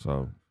all out.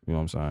 So you know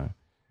what I'm saying.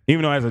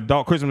 Even though as an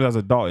adult, Christmas as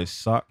an adult, it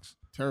sucks.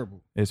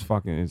 Terrible.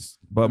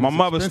 But my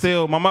mother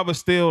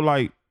still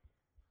like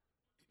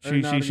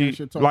she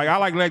like I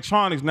like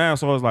electronics now,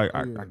 so it's like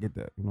I get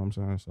that. You know what I'm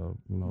saying? So,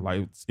 you know,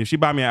 like if she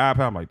buy me an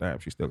iPad, I'm like, damn,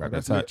 she still got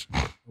that touch.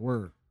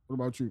 Word. What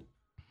about you?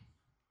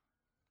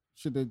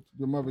 Shit that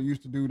your mother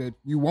used to do that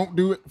you won't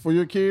do it for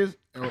your kids,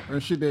 or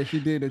shit that she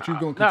did that you're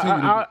gonna continue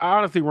to do? I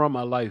honestly run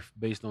my life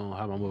based on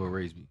how my mother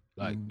raised me.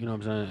 Like, you know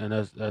what I'm saying?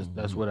 And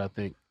that's what I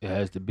think it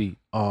has to be.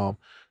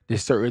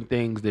 There's certain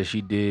things that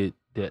she did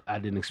that I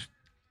didn't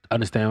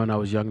understand when I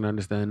was young and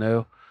understand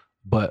now.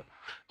 But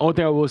only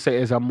thing I will say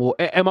is I'm more,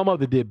 and my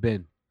mother did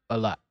bend a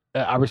lot.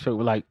 I respect,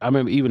 like, I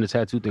remember even the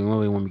tattoo thing, my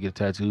mother didn't want me to get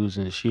tattoos,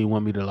 and she didn't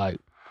want me to, like,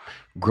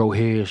 grow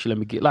hair. She let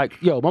me get,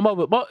 like, yo, my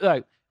mother,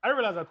 like, I didn't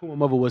realize how cool my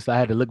mother was, so I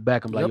had to look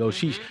back and be like, yo,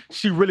 she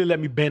really let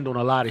me bend on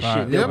a lot of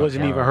shit that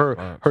wasn't even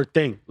her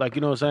thing. Like,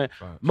 you know what I'm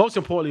saying? Most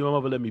importantly, my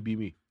mother let me be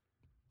me.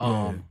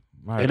 And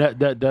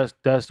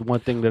that's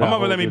one thing that my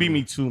mother let me be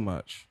me too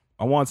much.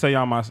 I want to tell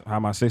y'all how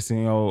my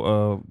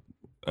 16-year-old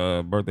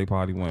birthday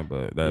party went,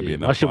 but that'd be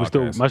enough. My shit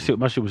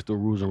was still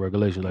rules and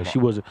regulations. Like she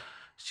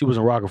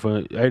wasn't rocking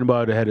for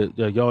anybody that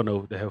had y'all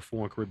know that have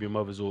foreign Caribbean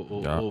mothers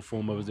or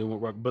foreign mothers. They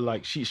weren't rocking, but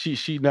like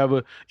she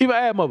never even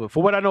had mother.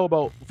 From what I know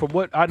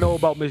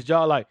about Miss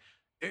Yall,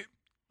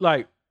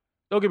 like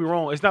don't get me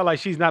wrong, it's not like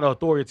she's not an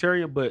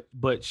authoritarian,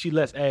 but she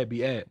lets Ad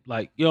be Ad.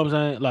 Like, you know what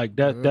I'm saying? Like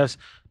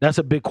that's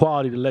a big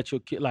quality to let your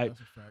kid, like,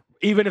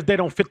 even if they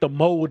don't fit the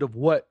mold of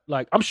what,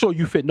 like, I'm sure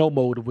you fit no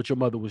mold of what your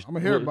mother was. I'm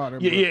gonna hear about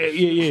it. Yeah.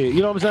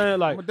 You know what I'm saying?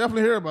 Like, I'm gonna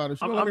definitely hear about it.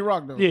 She don't let me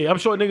rock though. Yeah, I'm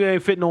sure nigga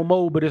ain't fit no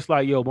mold, but it's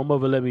like, yo, my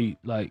mother let me,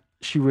 like,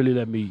 she really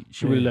let me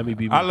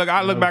be me. I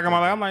look back at my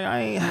life, I'm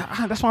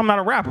like, that's why I'm not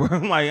a rapper.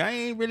 I'm like, I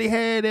ain't really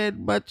had that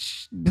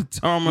much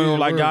turmoil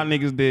like y'all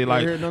niggas did.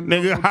 Like,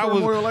 nigga, I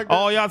was like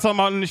all y'all talking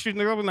about in the street,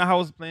 nigga, I was in the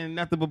house playing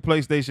nothing but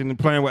PlayStation and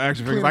playing with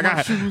action figures. Like,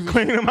 I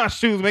cleaning my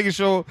shoes, making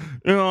sure,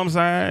 you know what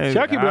I'm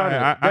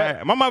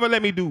saying? My mother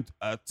let me do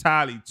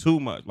entirely too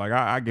much. Like,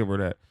 I give her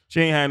that. She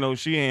ain't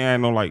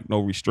had no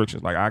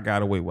restrictions. Like, I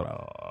got away with a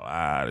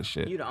lot of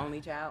shit. You the only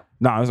child?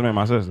 Nah, this is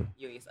my sister.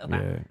 You yourself.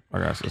 Yeah, I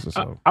got a sister.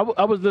 So I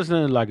was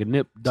listening to like a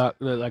Nip clip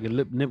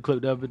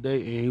the other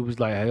day, and he was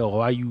like, "Hey,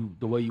 why you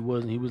the way you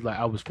was?" And he was like,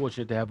 "I was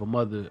fortunate to have a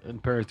mother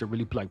and parents that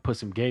really like put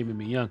some game in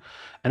me young,"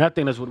 and I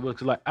think that's what it was.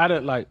 Cause like I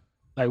didn't like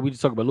we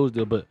just talk about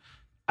Louisville, but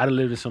I done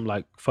lived in some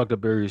like fucked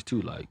up areas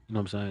too, like, you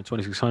know what I'm saying,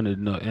 2600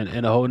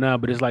 and the whole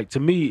nine. But it's like, to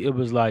me, it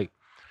was like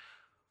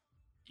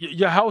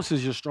your house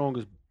is your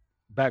strongest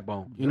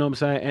backbone, you know what I'm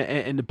saying,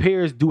 and the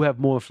parents do have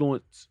more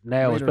influence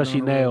now,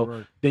 especially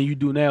now, than you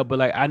do now. But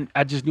like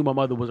I just knew my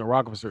mother wasn't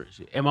rocking for certain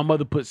shit, and my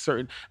mother put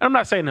certain. And I'm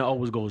not saying that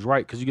always goes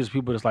right, because you get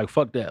people that's like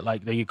fuck that,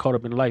 like they get caught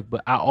up in life.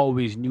 But I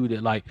always knew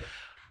that, like,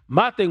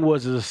 my thing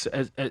was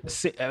and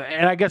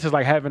I guess it's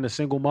like having a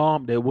single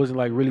mom that wasn't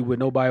like really with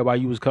nobody while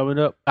you was coming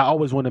up. I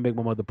always wanted to make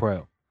my mother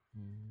proud,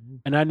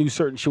 and I knew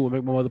certain shit would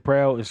make my mother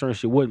proud and certain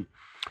shit wouldn't.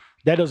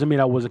 That doesn't mean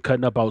I wasn't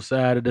cutting up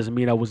outside. It doesn't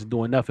mean I wasn't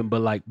doing nothing.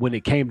 But like when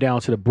it came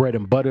down to the bread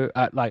and butter,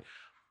 I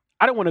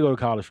didn't want to go to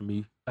college for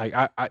me. Like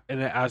I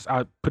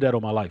put that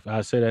on my life.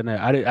 I said that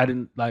now. I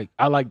didn't like.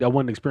 I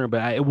wanted to experience,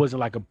 but it wasn't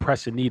like a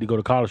pressing need to go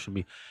to college for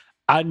me.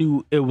 I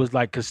knew it was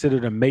like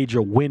considered a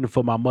major win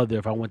for my mother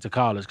if I went to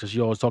college because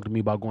she always talked to me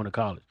about going to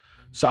college.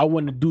 So I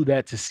wanted to do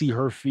that to see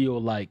her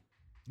feel like,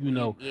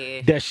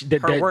 that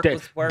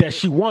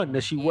she won,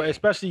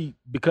 especially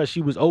because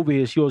she was over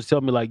here. She always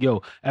tell me like,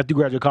 "Yo, after you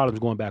graduate college, I'm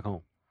going back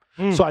home."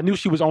 So I knew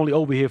she was only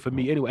over here for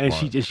me anyway, and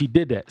she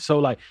did that. So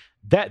like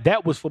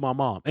that was for my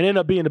mom, and ended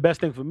up being the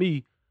best thing for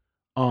me.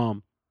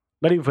 Not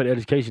even for the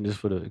education, just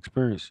for the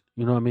experience.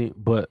 You know what I mean?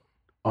 But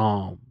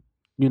mom,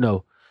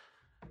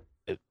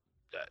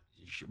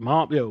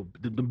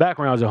 the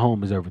backgrounds at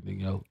home is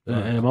everything,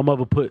 and my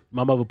mother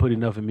put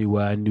enough in me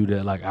where I knew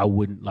that like I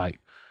wouldn't like.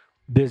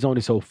 There's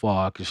only so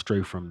far I could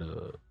stray from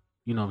the,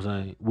 you know what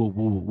I'm saying? What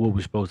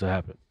was supposed to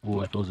happen? What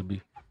was supposed to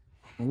be?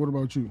 And what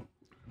about you?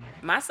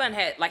 My son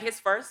had like his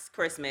first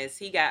Christmas.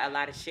 He got a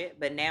lot of shit,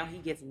 but now he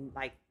gets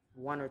like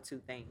one or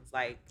two things.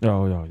 Like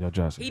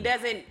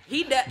Jessica.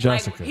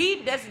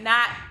 He does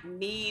not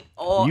need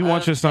all. You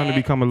want your son to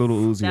become a little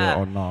Uzi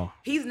or no?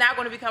 He's not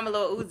going to become a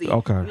little Uzi.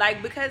 Okay.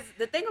 Like because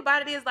the thing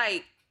about it is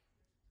like,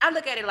 I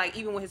look at it like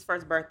even with his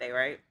first birthday,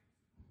 right?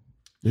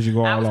 Did you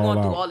go I was all going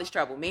out? through all this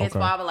trouble. Me and his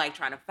father like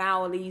trying to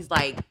foul these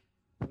like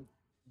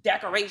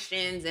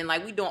decorations and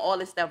like we doing all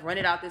this stuff,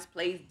 rented out this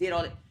place, did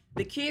all it.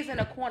 The kids in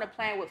the corner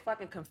playing with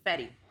fucking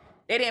confetti.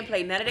 They didn't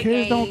play none of the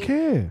games. Kids don't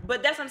care.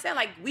 But that's what I'm saying.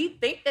 Like we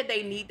think that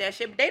they need that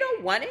shit, but they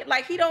don't want it.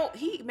 Like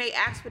he may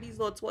ask for these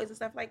little toys and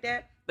stuff like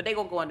that, but they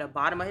gonna go in the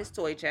bottom of his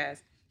toy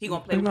chest. He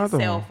gonna play with his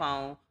cell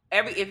phone.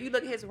 If you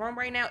look at his room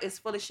right now, it's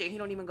full of shit. He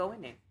don't even go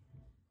in there.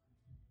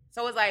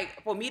 So it's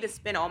like for me to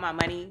spend all my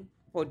money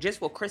for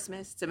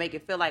Christmas to make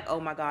it feel like,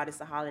 oh my God,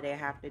 it's a holiday, I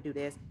have to do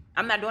this.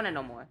 I'm not doing it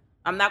no more.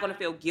 I'm not gonna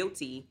feel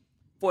guilty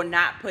for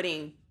not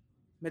putting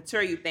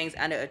material things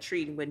under a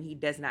tree when he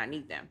does not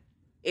need them.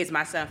 Is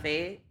my son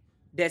fed?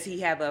 Does he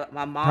have a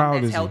mom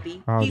that's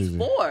healthy? He's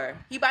 4.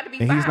 He about to be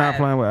 5. And he's not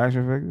playing with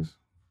action figures?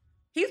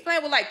 He's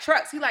playing with like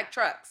trucks. He like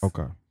trucks.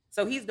 Okay.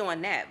 So he's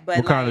doing that. But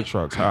what kind of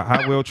trucks?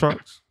 Hot wheel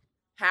trucks?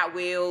 Hot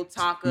wheel,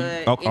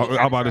 Tonka.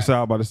 I'm about to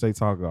say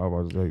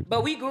Tonka.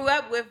 But we grew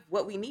up with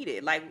what we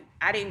needed. Like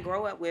I didn't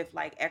grow up with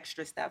like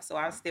extra stuff, so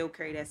I still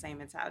carry that same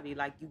mentality.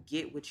 Like you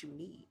get what you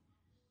need.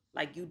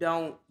 Like you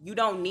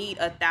don't need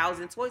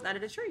 1,000 toys under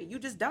the tree. You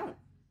just don't.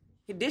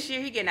 This year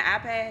he getting an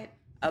iPad,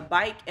 a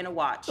bike, and a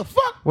watch. The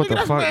fuck? What the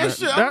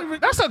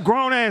fuck? That's a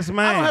grown ass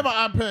man. I don't have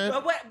an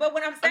iPad. But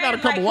what I'm saying, I got a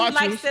couple watches.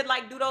 He likes to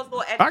like do those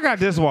little. I got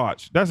this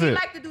watch. That's it. He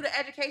like to do the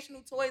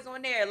educational toys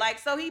on there. Like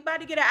so, he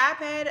about to get an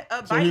iPad,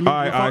 a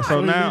bike. All right.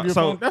 So now,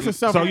 that's a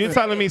so you're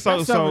telling me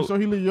so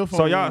he leave your phone.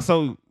 So y'all,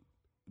 so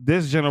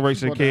this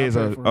generation kids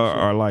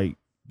are like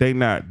they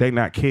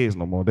not kids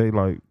no more. They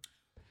like.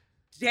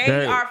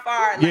 They are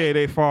far. Like, yeah,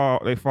 they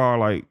far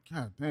like.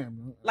 God damn.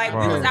 Bro. Like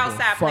we was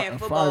outside playing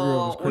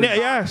football on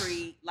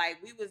concrete.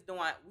 Like we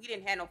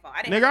didn't have no phone.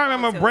 Nigga, I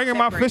remember bringing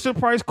my Fisher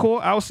Price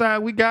cord outside.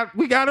 We got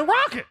a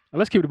rocket.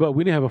 Let's keep it above.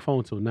 We didn't have a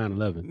phone till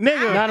 9/11.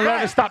 Nigga,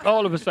 9/11 stopped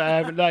all of us from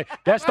having like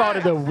that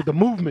started the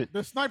movement.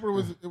 The sniper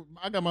was.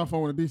 I got my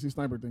phone when the DC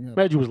sniper thing happened.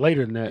 Imagine it was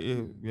later than that.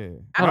 Yeah.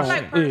 I feel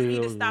like first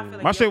need to stop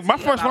feeling guilty. My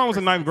first phone was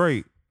in 9th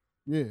grade.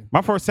 Yeah.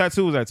 My first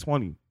tattoo was at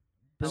 20.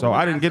 So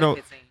I didn't get a.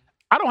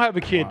 I don't have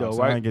a kid though, so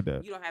right? I didn't get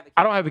that. You don't have a kid.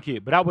 I don't have a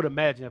kid, but I would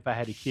imagine if I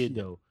had a kid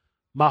though,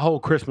 my whole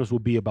Christmas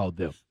would be about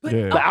them.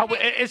 Yeah. Like,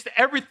 it's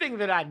everything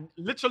that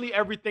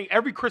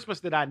every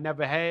Christmas that I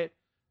never had,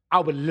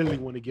 I would literally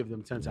want to give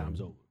them 10 times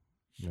over.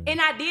 Yeah.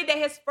 And I did that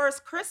his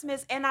first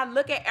Christmas, and I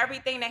look at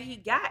everything that he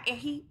got, and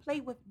he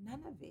played with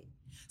none of it.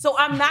 So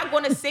I'm not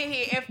going to sit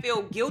here and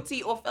feel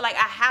guilty or feel like I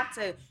have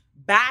to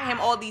buy him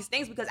all these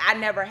things because I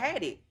never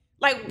had it.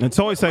 Like, and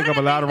toys take up a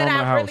lot of room in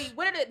the house. If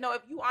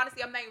you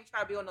honestly, I'm not even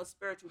trying to be on no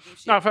spiritual deep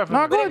shit. No,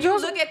 but if you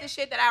look at the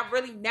shit that I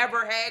really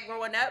never had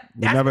growing up,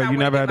 you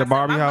never had the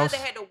Barbie house? My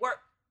mother had to work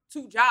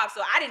 2 jobs,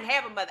 so I didn't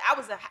have a mother. I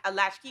was a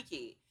latchkey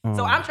kid.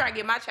 So I'm trying to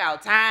give my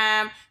child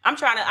time. I'm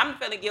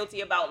feeling guilty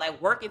about like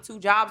working 2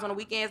 jobs on the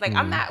weekends. Like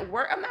I'm not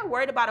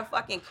worried about a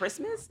fucking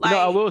Christmas. Like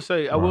I will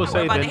say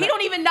that he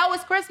don't even know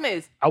it's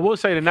Christmas. I will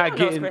say that not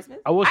getting. I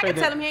can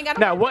tell him he ain't got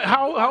no. Now what?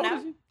 How old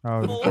is he?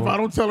 If I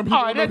don't tell him, he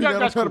don't know he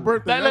got a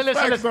birthday. Listen.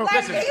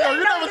 Yo,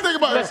 you never think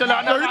about it.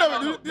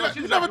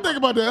 You never think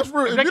about that. That's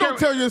real. If you don't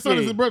tell your son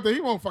it's his birthday,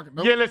 he won't fucking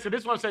know. Yeah, listen.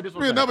 This one say this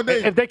one. Another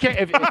day. If they can't,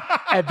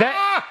 at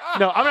that,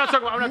 no, I'm not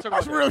talking about.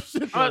 That's real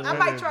shit. I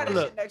might try that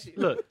shit next year.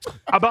 Look,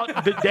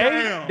 about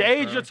the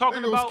age you're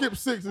talking about. Skip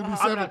 6 and be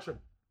 7.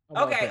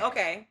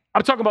 Okay.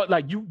 I'm talking about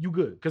like you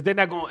good because they're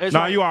not going.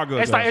 Nah, you are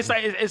good. It's like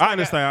I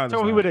understand.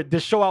 So we would the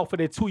show out for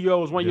their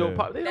 2-year-olds,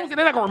 1-year-old. They're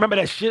not gonna remember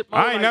that shit.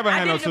 I ain't never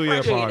had no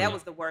 2-year party. That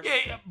was the worst.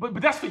 Yeah,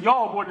 but that's for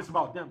y'all more than it's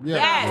about them.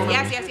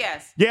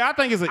 Yes. Yeah, I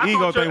think it's an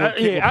ego thing when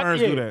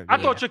parents do that. I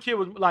thought your kid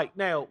was like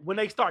now when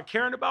they start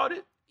caring about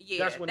it.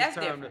 Yeah, that's when it's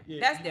time different. To,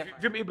 That's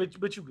different.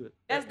 But you good.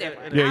 That's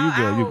different.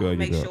 Yeah, you good.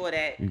 Make sure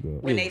that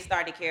when they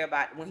start to care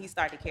about, when he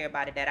start to care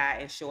about it, that I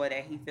ensure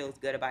that he feels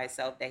good about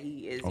himself. That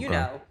he is, he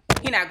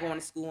not going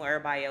to school and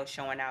everybody else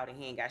showing out and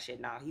he ain't got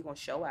shit. Nah, he gonna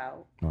show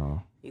out.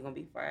 He gonna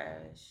be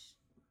fresh.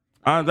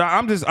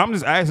 I'm just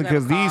asking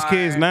because these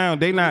kids now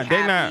they not.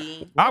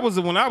 I was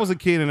when I was a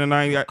kid in the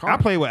 90s. I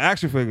played with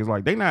action figures.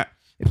 Like they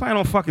playing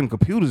on fucking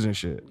computers and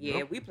shit.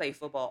 Yeah, we play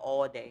football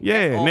all day.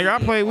 Yeah,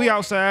 nigga, we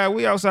outside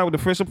with the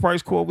Fisher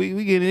Price Court.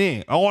 We get it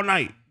in all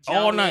night.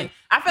 All night.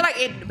 I feel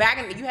like back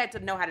in you had to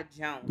know how to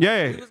jump.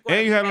 Yeah,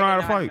 and you had to know how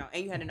to fight.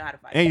 And you had to know how to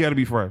fight. And you had to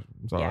be fresh.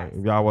 I'm sorry. Yes.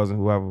 If y'all wasn't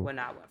whoever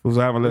who's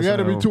having You listened.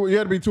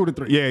 had to be 2 to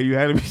 3. Yeah, you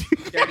had to be 2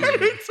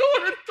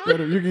 to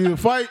 3. You can either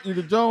fight, you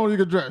can Jones, you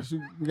can dress.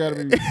 You gotta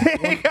be 2 to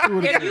 3.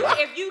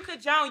 If you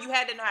could Jones, you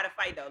had to know how to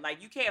fight though.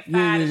 Like you can't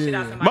fire the shit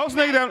out somebody. Most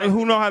niggas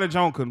who know how to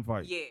Jones couldn't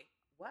fight. Yeah.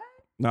 What?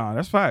 Nah,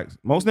 that's facts.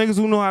 Most niggas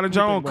who know how to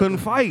Jones couldn't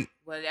fight.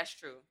 Well, that's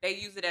true. They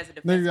use it as a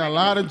defense. Niggas got a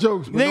lot of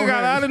jokes. Nigga got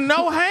a lot of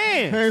no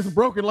hands. Hands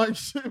broken like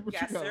shit. But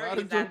Got you got a lot serious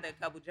of jokes. after a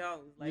couple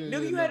Jones. Like, Yeah, nigga, yeah,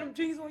 you nah. had them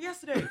jeans on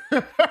yesterday.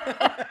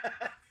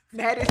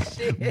 That is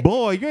shit.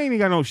 Boy, you ain't even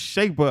got no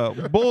shape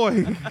up.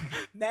 Boy.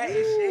 That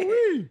is shit.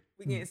 Ooh-wee.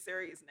 We getting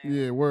serious now.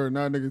 Yeah, word.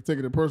 Now niggas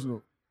taking it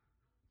personal.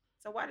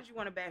 So why did you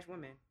want to bash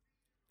women?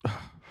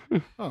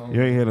 Oh,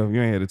 You ain't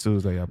hear the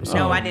Tuesday episode.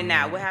 No, I did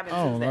not. What happened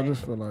I Tuesday?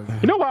 just feel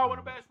like You know why I want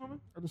to bash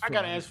women? just I feel got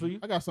an like- answer for you.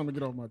 I got something to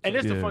get off my chest. And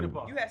this the Yeah. funny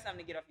part. You have something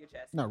to get off your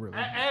chest. Not really.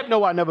 I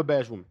know I never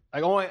bash women.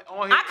 Like on here.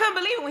 I couldn't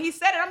believe it when he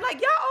said it. I'm like,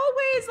 y'all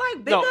always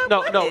like big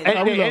up No. women.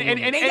 And we love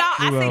women. And y'all,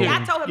 I said, yeah,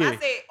 I told him, yeah. I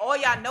said, all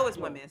y'all know is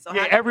women. So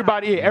Yeah,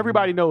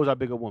 everybody knows I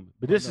big a woman.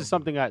 But this is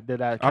something that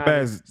I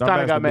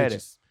kind of got mad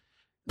at.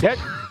 That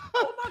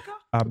Oh my god.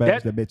 I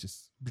bash the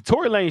bitches. the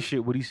Tory Lane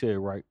shit, what he said,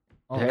 right?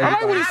 Oh, Yeah, I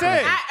like what he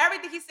said.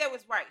 Everything he said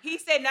was right. He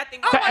said nothing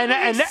So- wrong. and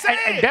that's He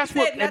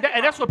what said nothing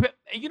and that's what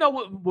you know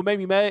what made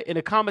me mad in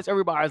the comments.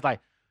 Everybody's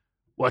like,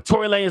 "Well,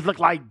 Tory Lanez look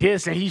like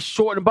this, and he's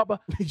short and blah blah."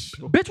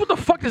 Bitch, what the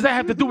fuck does that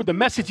have to do with the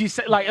message he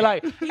said? Like, and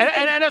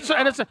that's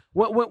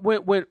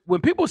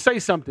when people say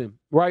something,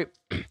 right?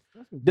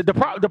 The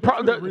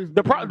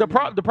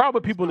problem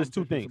with people is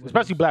two things,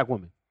 especially black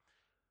women.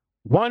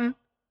 One,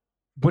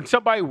 when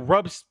somebody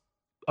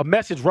a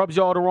message rubs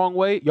y'all the wrong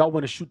way, y'all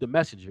want to shoot the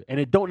messenger, and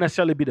it don't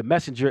necessarily be the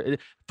messenger.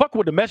 Fuck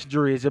what the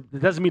messenger is. It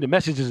doesn't mean the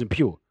message isn't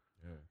pure.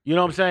 You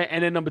know what I'm saying?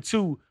 And then number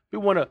two, we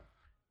want to.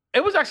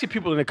 It was actually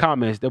people in the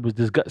comments that was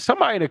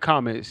somebody in the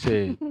comments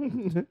said,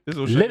 This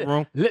was shit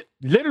wrong.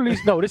 literally,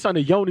 no, this on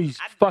the Yoni's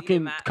I deleted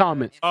fucking my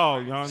comments. Oh,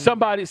 y'all.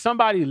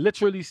 Somebody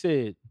literally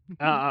said,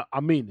 I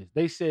mean this.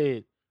 They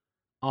said,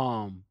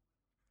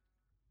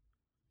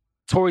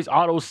 Tory's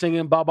auto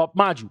singing, blah blah.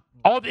 Mind you,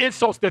 all the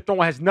insults they're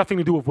throwing has nothing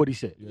to do with what he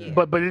said. Yeah.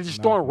 But they're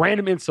just throwing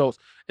random insults.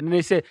 And then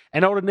they said,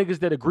 and all the niggas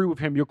that agree with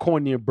him, you're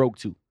corny and broke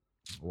too.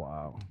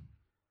 Wow.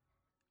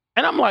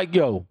 And I'm like,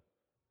 yo,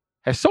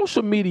 has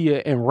social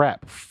media and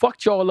rap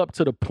fucked y'all up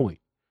to the point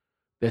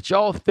that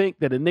y'all think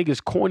that a nigga's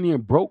corny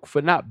and broke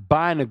for not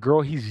buying a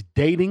girl he's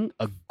dating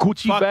a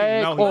Gucci Fucking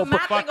bag? no, Or he's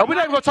fucking- we're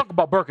not even gonna talk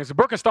about Birkins.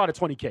 Birkins started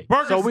 20K.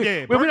 Birkins, so we're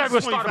yeah, not even Birkins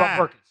gonna start about 25.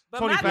 Birkins. But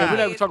my 25. thing We're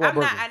not is, talking about I'm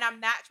not, Birkins. and I'm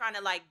not trying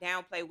to like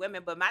downplay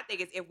women, but my thing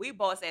is, if we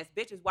boss ass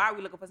bitches, why are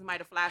we looking for somebody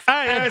to fly?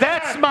 And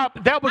that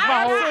was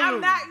my whole. I'm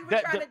not even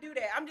that- trying to do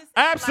that. I'm just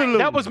saying, Absolutely.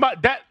 Like, That was my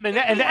that and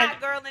if we that.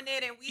 hot girl in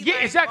it, and we Yeah,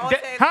 like exactly.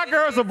 boss ass Hot bitches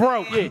girls are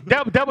broke. and-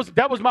 Yeah,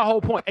 that was my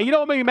whole point. And you know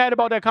what made me mad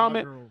about that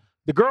comment?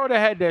 The girl that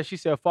had that, she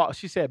said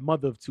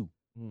mother of two.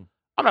 I'm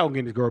not gonna get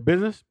in this girl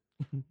business.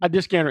 I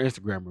just scanned her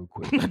Instagram real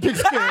quick.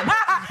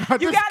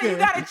 You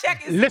gotta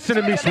check it. Listen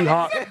to me,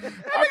 sweetheart.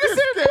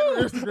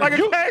 Like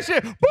a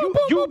cashier.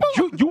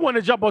 You want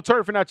to jump on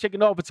turf and not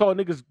checking off and tell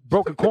niggas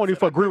broken corny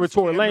for agreeing with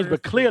Tory Lanez,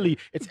 but clearly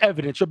it's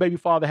evident your baby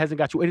father hasn't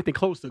got you anything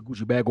close to a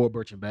Gucci bag or a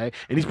Birkin bag,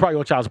 and he's probably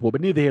on child support.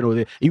 But neither here nor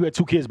there. You had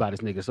 2 kids by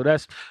this nigga, so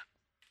that's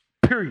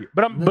period.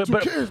 But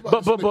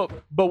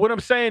what I'm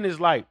saying is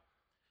like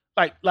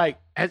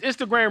has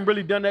Instagram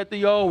really done that to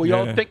y'all? Where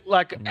y'all think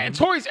like and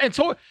Tory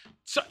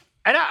so,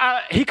 and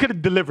he could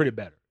have delivered it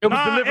better. It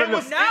was delivered. It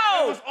was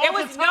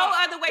no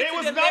other way to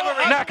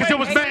deliver it. Nah, because it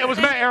was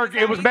mad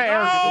arrogant. It was mad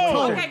arrogant.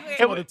 Oh, okay,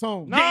 It The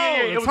tone.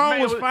 Yeah. the tone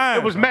was fine.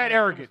 It was mad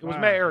arrogant. It was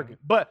mad arrogant.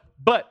 But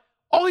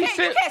all he You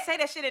said. can't say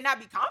that shit and not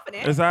be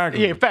confident.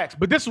 Exactly. Yeah, facts.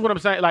 But this is what I'm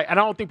saying. Like, and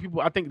I don't think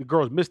I think the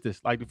girls missed this.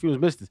 Like, the females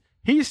missed this.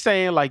 He's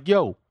saying, like,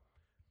 yo,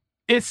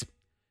 it's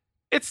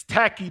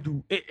tacky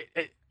to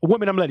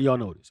women, I'm letting y'all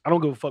know this. I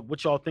don't give a fuck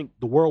what y'all think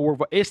the world work.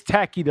 It's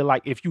tacky to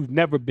like if you've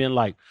never been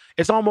like,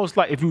 it's almost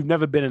like if you've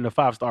never been in a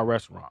 5-star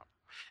restaurant.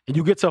 And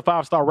you get to a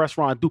 5-star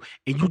restaurant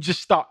and you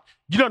just start,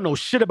 you don't know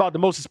shit about the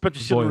most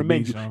expensive shit on the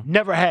menu.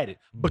 Never had it.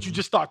 But you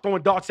just start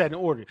throwing darts at an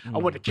order. I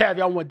want the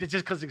caviar, I want this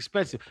just because it's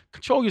expensive.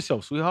 Control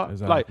yourself, sweetheart.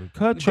 Exactly. Like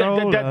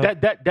Control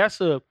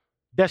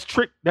that's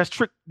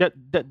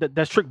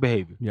trick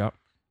behavior. Yep.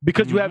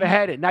 Because you haven't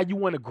had it. Now you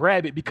want to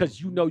grab it because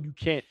you know you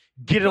can't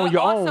get it on your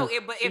own. But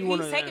if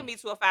he's taking me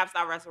to a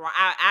 5-star restaurant,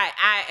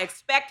 I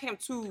expect him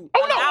to.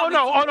 Oh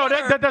no,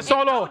 that's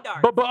all on.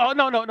 But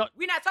no.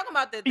 We're not talking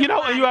about the You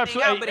know, and you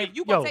absolutely. but if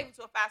you gonna take me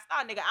to a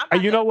 5-star, nigga, I'm.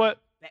 And you know what?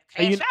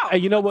 Cash out.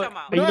 And you know what?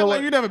 What And you know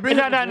what? You never been.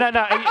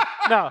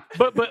 No.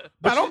 But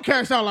I don't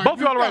cash out like both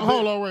y'all are right.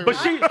 Hold on, wait.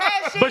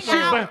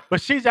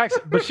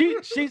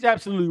 She's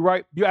absolutely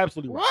right. You're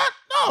absolutely right. What?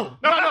 No.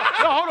 No.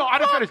 Hold on.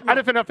 I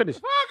didn't finish.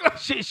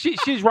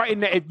 She's right in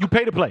that. You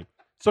pay to play.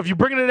 So if you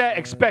bring it to that,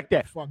 expect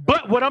that.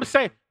 But what I'm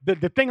saying,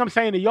 the thing I'm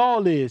saying to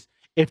y'all is,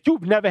 if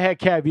you've never had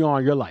caviar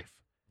in your life,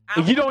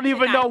 if you don't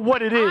even know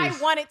what it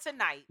is. I want it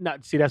tonight. No,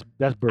 see, that's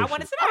bullshit. I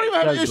want it tonight. I don't even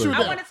have an issue with I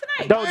that. want it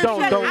tonight. I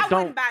Don't.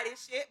 wouldn't buy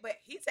this shit, but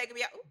he's taking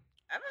me out.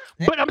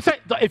 But I'm saying,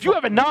 if you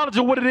have a knowledge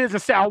of what it is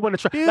and say, I want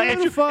to try. Like,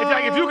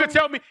 if you could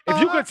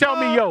tell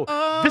me, yo,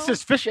 this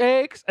is fish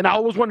eggs, and I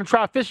always want to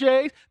try fish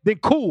eggs, then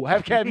cool,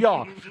 have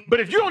caviar. But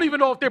if you don't even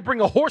know if they bring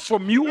a horse or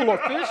mule or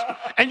fish,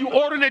 and you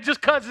ordering it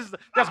just because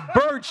that's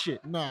bird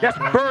shit. Nah, that's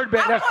bird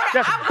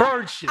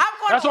shit.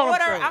 That's all I'm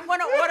saying. I'm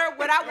gonna order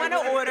what I want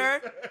to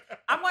order.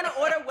 I'm gonna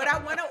order what I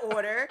want to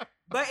order.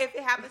 But if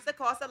it happens to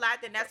cost a lot,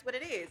 then that's what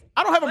it is.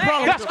 I don't have a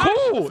problem. That's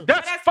cool.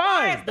 That's as fine.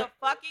 Far as the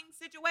fucking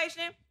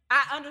situation,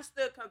 I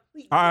understood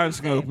completely. I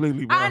understood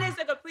completely, bro.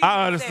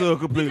 I understood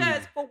completely.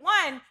 Because for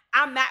one,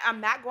 I'm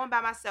not going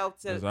by myself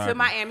to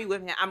Miami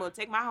with him. I'm gonna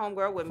take my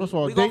homegirl with me.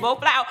 We're gonna both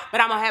fly out,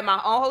 but I'm gonna have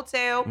my own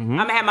hotel. I'm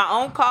gonna have my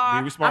own car.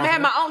 I'm gonna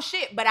have my own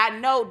shit. But I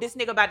know this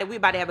nigga we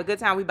about to have a good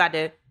time. We about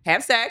to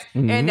have sex,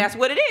 and that's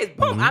what it is.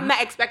 Boom. I'm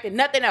not expecting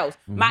nothing else.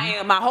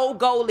 My whole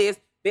goal is,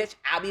 bitch,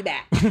 I'll be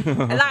back.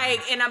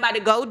 And I'm about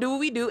to go do what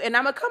we do, and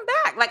I'm gonna come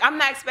back. Like, I'm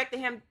not expecting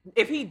him,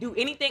 if he do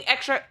anything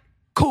extra,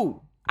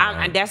 cool.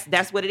 And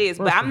that's what it is.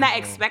 But I'm not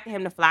expecting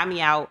him to fly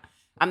me out.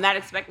 I'm not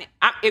expecting.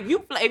 If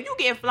you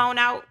getting flown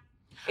out,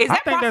 is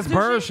that think that's prostitution?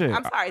 bird shit.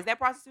 I'm sorry, is that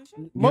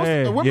prostitution? Most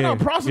of the women are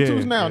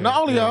prostitutes now.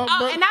 Not only y'all,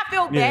 but and I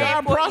feel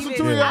bad for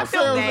prostituting I feel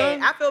ourselves, bad.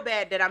 man. I feel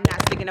bad that I'm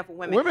not sticking up for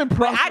women.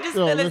 But I just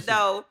feel as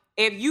though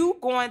if you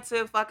going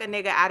to fuck a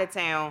nigga out of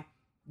town,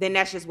 then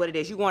that's just what it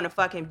is. You going to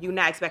fuck him, you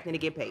not expecting to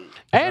get paid.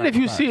 And if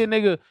you see a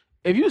nigga,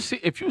 if you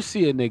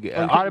see a nigga,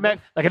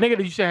 automatic, like a nigga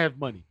that you should have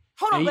money.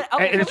 Hold on,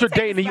 and it's your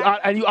date,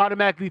 and you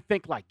automatically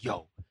think like,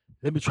 yo,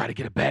 let me try to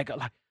get a bag.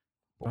 Like,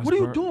 what are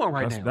you doing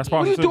right now? That's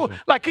what are you doing?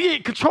 Like,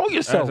 control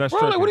yourself,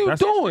 bro. Like, what are you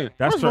doing?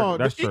 First of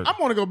all, I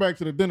want to go back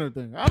to the dinner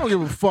thing. I don't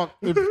give a fuck.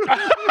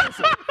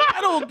 I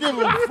don't give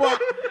a fuck.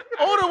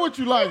 Order what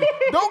you like.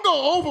 Don't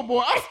go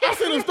overboard. I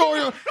seen a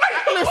story on.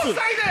 Listen,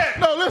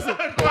 listen.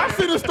 I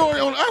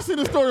seen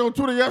a story on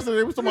Twitter yesterday.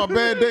 It was talking about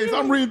bad days.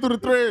 I'm reading through the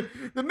thread.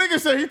 The nigga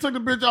said he took the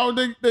bitch out.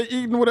 They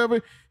eating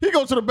whatever. He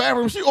go to the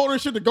bathroom. She ordering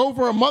shit to go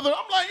for her mother.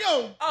 I'm like,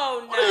 yo,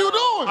 what are you doing?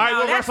 All right,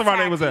 what restaurant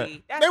they was at?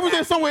 They was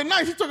in somewhere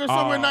nice. He took her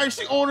somewhere nice.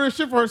 She ordering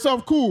shit for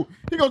herself. Cool.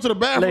 He go to the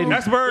bathroom.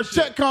 That's bird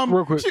shit. Check come.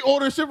 Real quick. She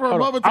ordering shit for her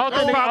mother. I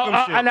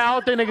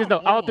don't think niggas know.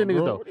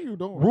 What are you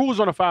doing?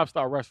 Rules on a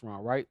 5-star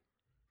restaurant, right?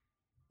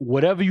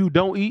 Whatever you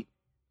don't eat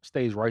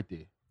stays right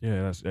there.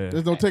 Yeah,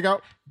 There's no takeout.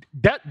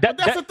 That's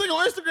the thing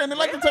on Instagram. They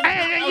like to take.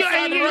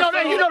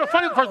 You know the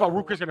funny. First of all,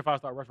 Ruth Chris got a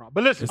 5-star restaurant,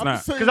 but listen, it's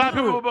not. Because a lot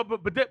of people.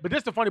 But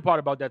this the funny part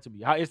about that to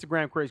me. How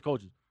Instagram creates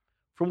culture.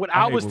 From what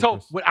I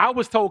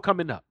was told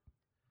coming up,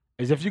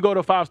 is if you go to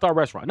a 5-star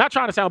restaurant. Not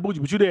trying to sound bougie,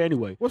 but you there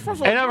anyway. Well,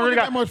 first of all, you really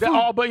got much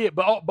food.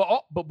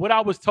 But what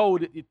I was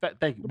told.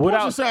 Thank you. What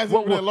I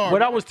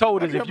was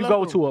told is if you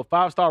go to a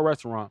 5-star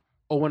restaurant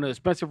or an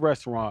expensive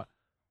restaurant,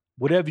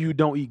 whatever you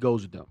don't eat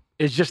goes with them.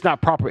 It's just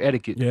not proper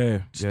etiquette.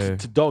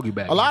 To doggy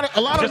bag. A lot of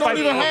them don't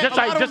even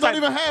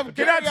have.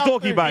 Get out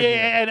doggy bag.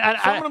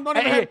 Yeah, some of them don't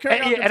even have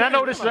carry out. And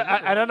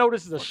I know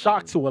this is a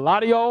shock to a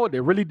lot of y'all. They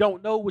really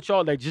don't know what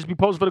y'all. They just be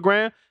posting for the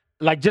gram.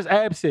 Like just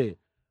Ab said,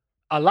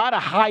 a lot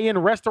of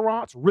high-end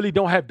restaurants really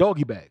don't have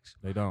doggy bags.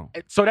 They don't.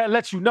 So that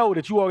lets you know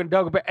that you are in a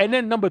doggy bag. And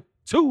then number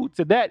 2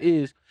 to that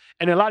is,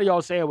 and a lot of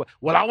y'all saying,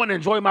 well, I want to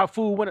enjoy my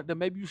food. Then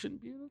maybe you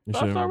shouldn't be in a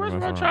 5-star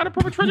restaurant trying to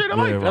perpetrate your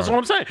life. That's what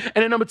I'm saying.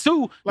 And then number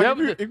 2, like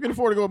if you can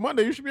afford to go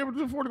Monday, you should be able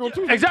to afford to go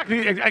Tuesday.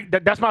 Exactly.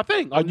 That's my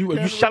thing. Are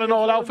you shelling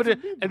all out for this?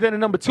 And then the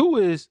number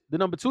 2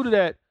 to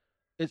that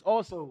is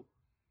also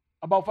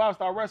about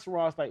 5-star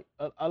restaurants. Like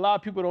a lot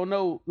of people don't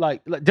know,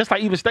 like just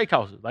like even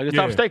steakhouses, like the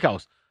top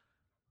steakhouse.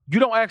 You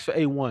don't ask for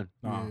A1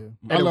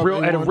 at a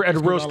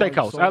real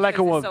steakhouse. I like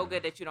a one. It's so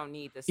good that you don't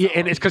need this. Yeah,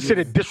 and it's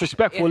considered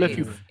disrespectful if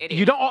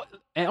you don't.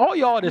 And all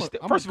y'all,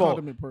 first of all,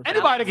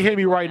 anybody that can hear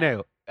me right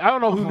now. I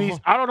don't know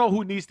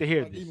who needs to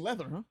hear this.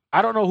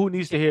 I don't know who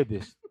needs to hear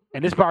this,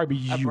 and this probably be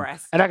you.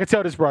 And I can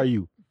tell this probably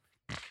you.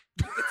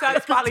 You can tell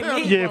it's probably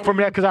me. Yeah, from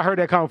that because I heard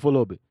that comment for a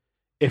little bit.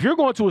 If you're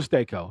going to a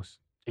steakhouse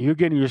and you're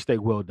getting your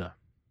steak well done,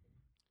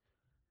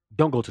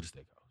 don't go to the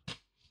steakhouse.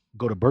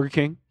 Go to Burger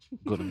King.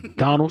 Go to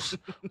McDonald's,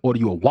 order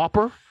you a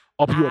Whopper,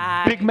 offer you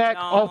a Big Mac,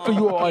 offer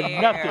you a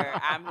nothing.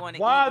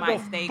 Why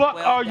the fuck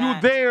are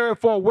you there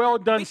for a well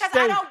done steak?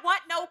 Because I don't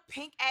want no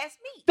pink ass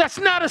meat. That's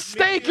not a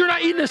steak. You're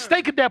not eating a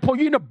steak at that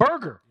point. You're eating a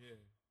burger.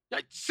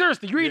 Like,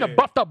 seriously, you're eating a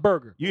buffed up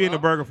burger. You eating a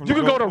burger from you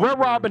can go to Red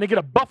Robin and get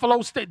a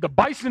buffalo steak, the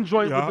bison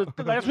joint.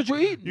 That's what you're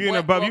eating. You eating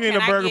a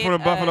burger from the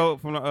buffalo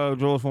from the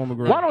George Foreman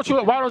grill. Why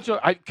don't you?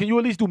 Can you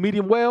at least do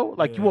medium well?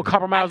 Like you will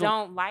compromise. I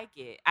don't like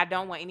it. I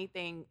don't want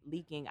anything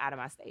leaking out of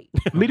my steak.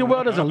 Medium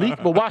well doesn't leak,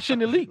 but why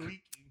shouldn't it leak?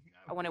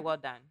 I want it well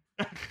done.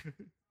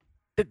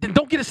 Then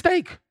don't get a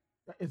steak.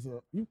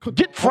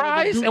 Get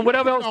fries and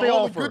whatever else they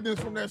offer. Goodness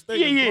from that steak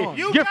Yeah.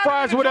 Get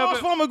fries, whatever.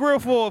 George Foreman grill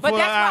for but an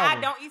that's hour. why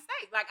I don't eat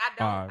steak. Like I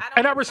don't.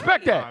 And I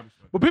respect that.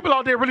 But people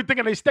out there really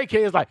thinking they steak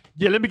heads like,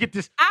 yeah, let me get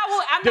this. I'm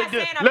not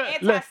saying I'm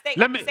anti-steak.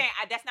 I'm saying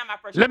that's not my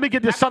first. Let me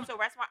get this something.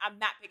 Restaurant, I'm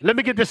not picking. Let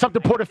me get this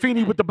something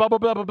portofini with the blah blah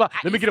blah blah blah.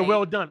 Let me get it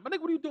well done. My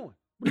nigga, what are you doing?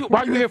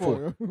 Why are you here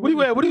for?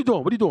 What are you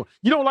doing? What are you doing?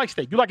 You don't like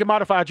steak. You like it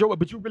modified your way,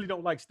 but you really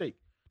don't like steak.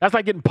 That's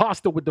like getting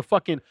pasta with the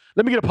fucking.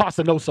 Let me get a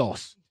pasta no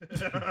sauce.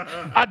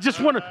 I just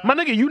want to, my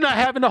nigga. You not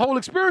having the whole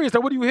experience.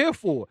 Then what are you here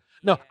for?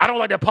 No, I don't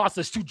like that pasta.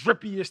 It's too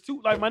drippy. It's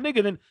too like my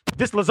nigga. Then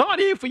this lasagna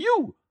ain't for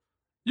you.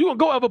 You gonna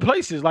go other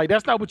places. Like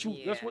that's not what you.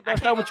 Yeah.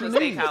 That's not what you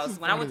need.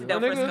 When I went to Del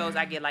Frisco's,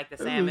 I get like the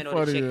salmon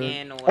or the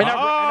chicken or. And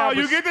I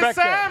you get the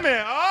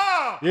salmon.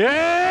 Oh,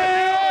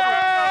 yeah.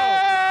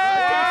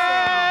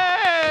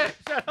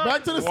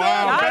 Back to the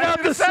Wow. salmon. Back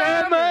to the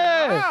salmon.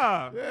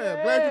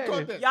 Yeah, glad you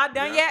caught that. Y'all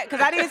done yet? Because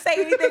I didn't say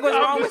anything was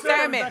wrong with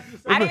salmon.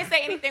 I didn't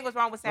say anything was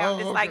wrong with salmon.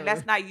 It's like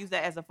let's not use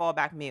that as a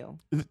fallback meal.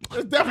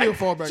 It's definitely a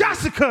fallback.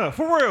 Jessica,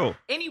 for real.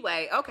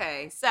 Anyway,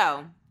 okay,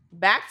 so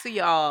back to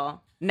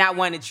y'all not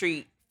wanting to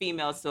treat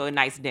females to a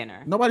nice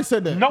dinner. Nobody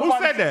said that. Who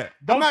said that?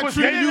 I'm not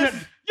treating you.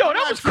 Yo,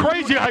 that was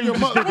crazy how you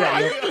just did that. Why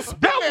Yo. you just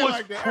That spit was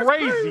like that?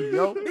 crazy,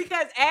 yo.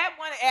 Because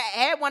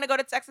Ad want to go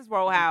to Texas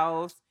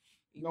Roadhouse.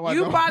 No, I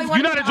You don't. probably You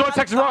want not to enjoy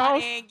Texas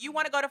Roadhouse? You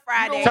want to go to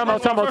Friday. Time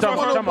out. First of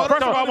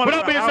all, I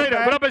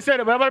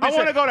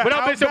wanna go to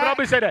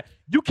Outback.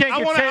 You can't I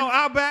get want to 10.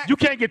 Outback. You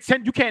can't get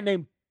 10. You can't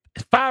name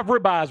 5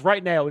 ribeyes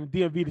right now in the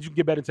DMV that you can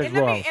get better than Texas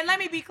Roadhouse. And let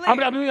me be clear. I'm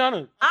being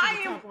honest.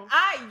 I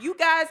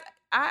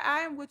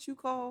am what you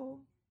call.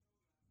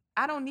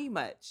 I don't need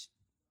much.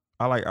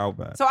 I like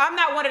Outback. So I'm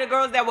not one of the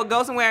girls that will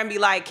go somewhere and be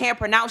like, can't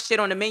pronounce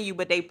shit on the menu,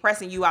 but they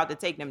pressing you out to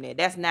take them there.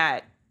 That's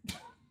not.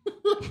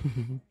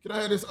 Can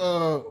I have this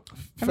fillet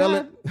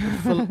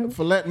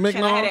mignon?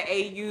 Can I have an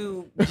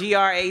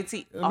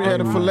AUGRAT? Let me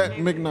have a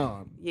fillet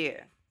mignon.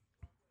 Yeah.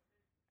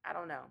 I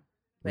don't know.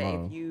 But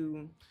Wow. if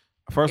you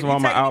First of all,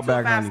 I'm an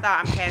Outback honey. 5-star,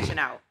 I'm cashing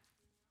out.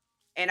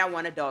 And I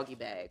want a doggy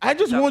bag. I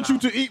just want you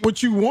to eat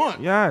what you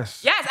want.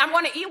 Yes. Yes, I'm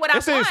going to eat what I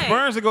It's want. an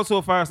experience to go to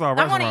a 5-star I'm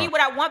restaurant. going to eat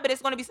what I want, but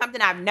it's going to be something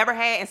I've never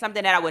had and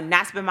something that I would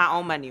not spend my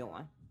own money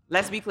on.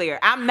 Let's be clear.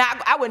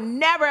 I would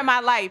never in my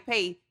life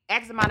pay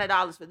X amount of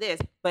dollars for this,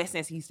 but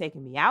since he's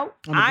taking me out,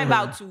 I'm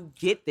about to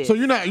get this. So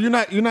you're not of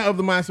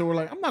the mindset where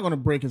like I'm not gonna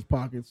break his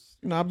pockets.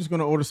 You know, I'm just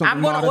gonna order something.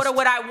 I'm going to modest. order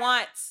what I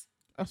want.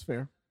 That's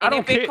fair. And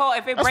don't care.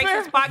 if it breaks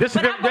his pocket,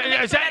 but I'm going to make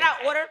sure that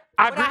I order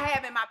what I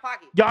have in my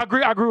pocket. Yeah, I agree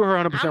with her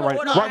 100% I'm right.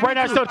 gonna order Right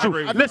now, it's still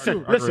true. I agree.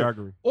 Listen. I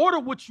agree. Order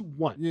what you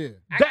want. Yeah.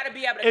 I gotta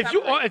be able to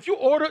cover it. If you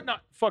order, no,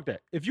 fuck that.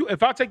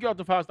 If I take you out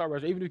to 5-star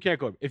restaurant, even if you can't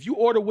cover, if you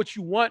order what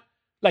you want,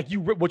 like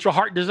what your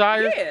heart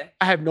desires, Yeah.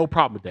 I have no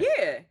problem with that.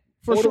 Yeah.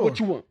 For Order sure. what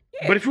you want.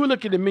 Yeah. But if you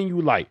look at the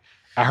menu, like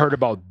I heard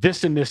about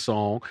this in this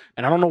song,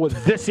 and I don't know what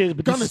this is,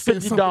 but Gunna this said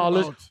is something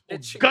 $50.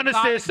 about- Gunna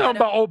said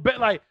something about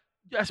like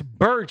that's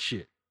bird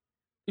shit.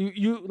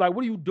 You like,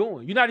 what are you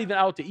doing? You're not even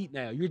out to eat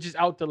now. You're just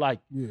out to like,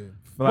 Yeah.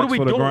 what are we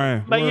for the doing?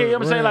 grind. Like, yeah, you know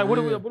what I'm saying, like, what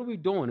yeah. are we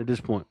doing at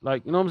this point?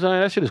 Like, you know what I'm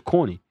saying? That shit is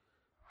corny.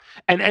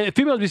 And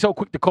females be so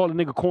quick to call a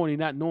nigga corny,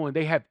 not knowing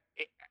they have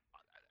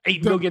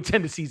 8 million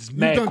tendencies. It's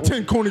mad You've done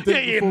 10 corny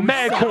things Yeah, before we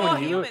mad start. We're all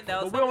corny. human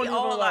though, But so we don't even I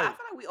like. feel like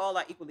we all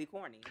are equally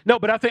corny. No,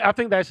 but I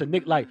think that's a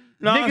nigga like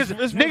No, niggas.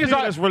 it's Niggas people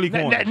are that's really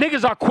corny.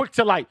 Niggas are quick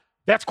to like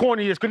that's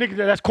corny. That's corny.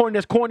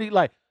 That's corny.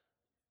 Like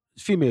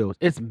females,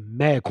 it's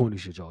mad corny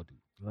shit y'all do.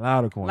 A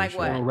lot of corny Like shit.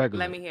 what? on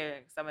regular. Let me hear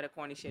some of the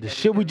corny shit. The that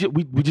shit we do.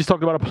 just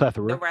talked about a The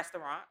plethora.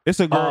 restaurant. It's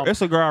a girl.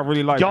 It's a girl I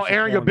really like. Y'all She's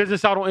airing your corny.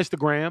 business out on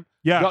Instagram.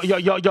 Yes.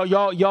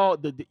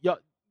 Y'all.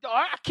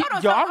 I keep Hold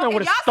on, y'all. I so, don't know where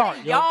to y'all start.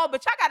 say yo. y'all,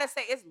 but y'all gotta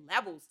say it's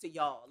levels to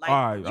y'all. Like,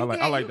 All right, you I like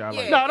can't- that, I like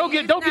yeah, No, don't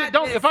it's get.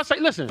 not If I say,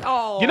 listen,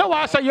 Oh. you know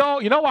why I say y'all?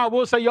 You know why I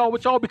will say y'all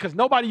with y'all? Because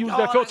nobody uses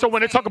that Y'all, filter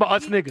when they talk I'm about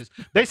us saying. niggas.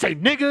 They say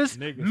niggas,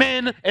 Niggas.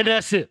 men, and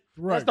that's it.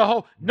 Right. That's the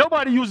whole.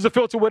 Nobody uses a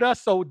filter with us,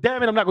 so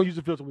damn it, I'm not gonna use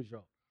a filter with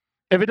y'all.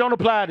 If it don't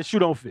apply, the shoe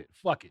don't fit.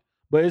 Fuck it.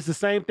 But it's the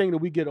same thing that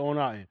we get on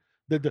our end.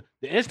 The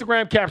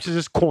Instagram captions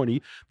is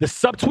corny. The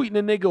subtweeting the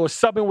nigga or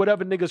subbing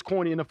whatever nigga's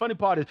corny. And the funny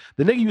part is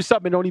the nigga you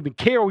subbing don't even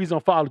care or he's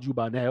unfollowed you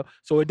by now.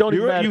 So it don't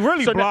even matter. You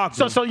really so blocked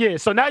now, him.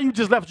 so now you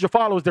just left your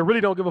followers that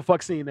really don't give a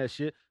fuck seeing that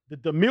shit.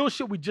 The meal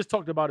shit we just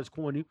talked about is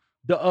corny.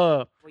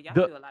 Well, y'all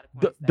do a lot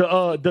of corny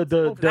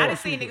stuff. I done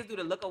seen niggas do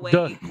the look away,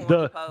 corny pose,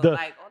 like all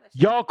that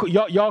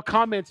shit. y'all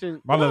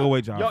commenting. My look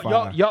away job.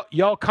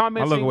 Y'all My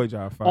commenting look away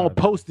job. on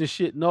posts and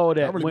shit and all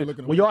that. really be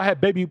looking When y'all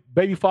have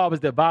baby fathers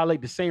that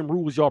violate the same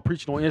rules y'all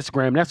preaching on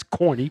Instagram, that's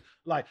corny.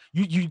 Like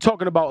you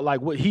talking about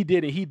like what he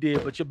did,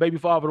 but your baby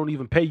father don't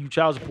even pay you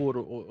child support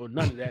or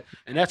none of that,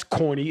 and that's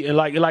corny. And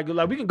like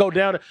we can go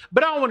down,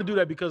 but I don't want to do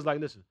that because like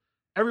listen,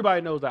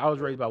 everybody knows that I was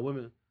raised by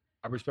women.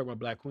 I respect my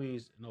black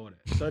queens and all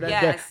that. So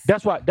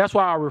that's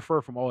why I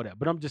refer from all that.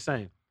 But I'm just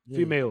saying,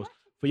 females,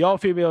 for y'all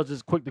females,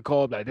 just quick to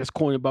call like that's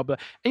corny, blah blah.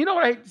 And you know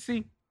what I hate to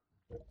see?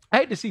 I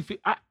hate to see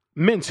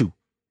men too,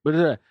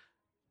 but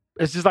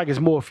it's just like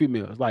it's more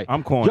females. Like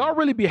I'm corny. y'all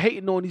really be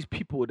hating on these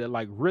people that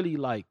like really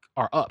like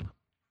are up.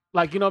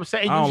 Like you know what I'm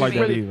saying? I don't You like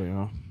just that really, either. You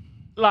know.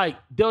 like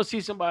they'll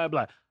see somebody be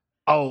like,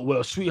 oh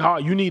well,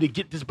 sweetheart, you need to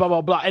get this blah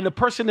blah blah, and the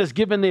person that's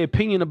giving their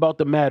opinion about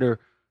the matter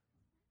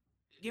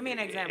Give me an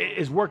example.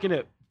 Is working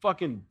at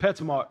fucking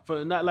PetSmart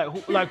for not and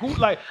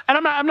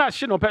I'm not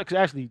shitting on Pet because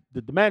actually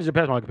the manager of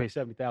PetSmart can pay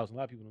 $70,000. A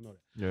lot of people don't know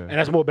that. Yeah. And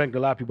that's more bank than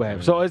a lot of people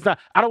have. So it's not.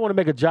 I don't want to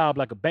make a job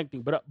like a bank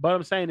thing, but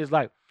I'm saying is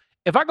like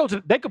if I go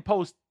to they could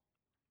post,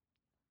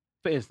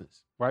 for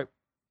instance, right?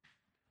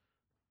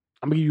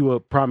 I'm gonna give you a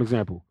prime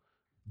example.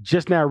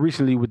 Just now,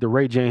 recently, with the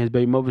Ray J and his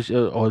baby mother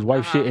or his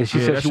wife shit, and she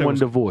said she wanted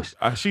divorce.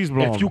 She's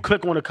blown. If you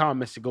click on the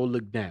comments to go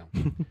look down,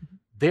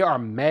 there are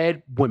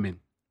mad women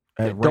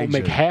that don't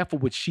make half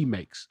of what she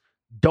makes,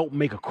 don't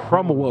make a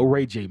crumb of what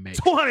Ray J makes.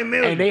 200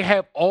 million. And they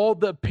have all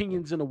the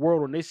opinions in the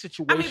world on their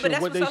situation. I mean, but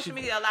that's what social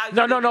media allows you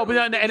No.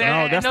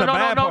 That's the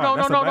bad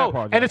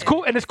part. And it's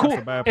cool.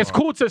 It's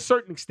cool to a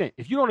certain extent.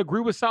 If you don't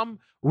agree with something,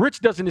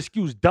 Rich doesn't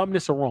excuse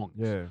dumbness or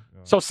wrongness. Yeah.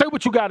 So say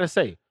what you gotta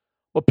say.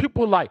 But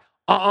people like,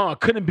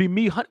 couldn't be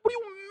me, honey. What do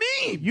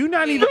you mean? You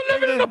not even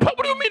living in an apartment.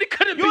 What do you mean it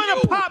couldn't be you? You're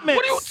in apartments.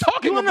 What are you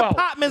talking about? You're in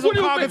apartments with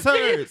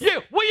clogged Yeah.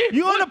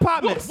 You're in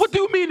apartments. What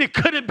do you mean it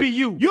couldn't be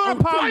you? You're in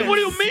apartments. What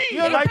do you mean?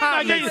 You're in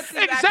apartments.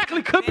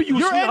 Exactly, could be you.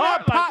 You're in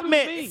sweetheart.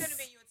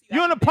 apartments.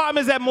 You're in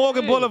apartments at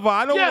Morgan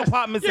Boulevard. I know where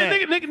apartments at.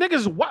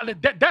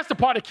 Niggas, that's the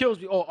part that kills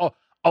me.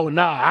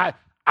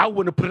 I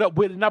wouldn't have put it up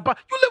with it. Now, but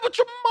you live with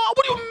your mom.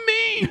 What do you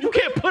mean? You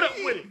can't put up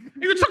with it.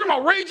 And you're talking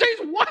about Ray J's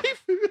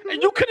wife,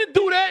 and you couldn't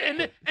do that,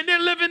 and they're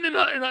living in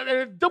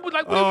a double.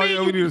 Like, what do you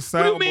mean? We need a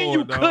what do you mean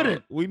you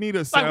couldn't? We need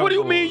a like, what do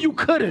you mean you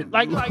couldn't?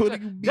 Like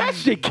that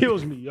shit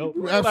kills me, yo.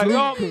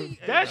 Absolutely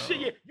that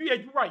shit. Yeah,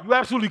 you're right. You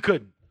absolutely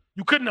couldn't.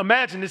 You couldn't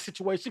imagine this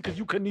situation because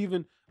you couldn't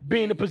even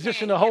be in a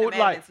position to hold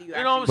like. You know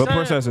what I'm saying? But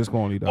Princess is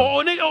corny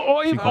though.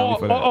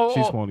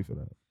 She's corny for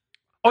that.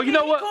 Oh, you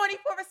know what? Corny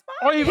for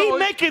responding. He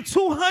making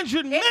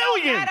 $200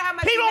 million.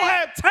 He don't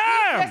have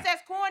time. Just as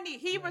corny.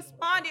 He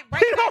responded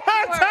right He don't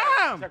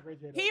have time.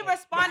 He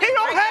responded. He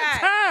don't have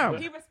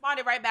time. He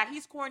responded right back.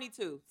 He's corny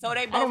too. So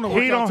they both. I don't know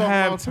what He y'all don't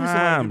have talking about.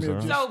 time,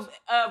 sir. So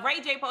Ray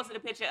J posted a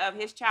picture of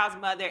his child's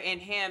mother and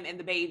him and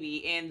the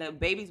baby, and the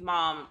baby's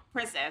mom,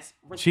 Princess,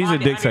 responded. She's a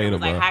dictator, was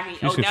like, bro. how can you,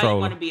 She's now you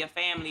controlling. want to be a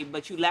family,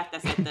 but you left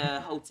us at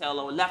the hotel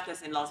or left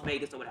us in Las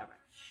Vegas or whatever.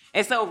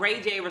 And so Ray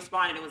J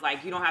responded and was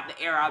like, you don't have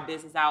to air our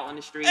business out on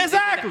the street.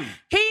 Exactly.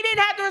 He didn't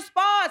have to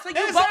respond. So you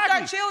both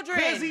are children.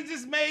 Because he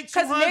just made $200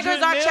 'Cause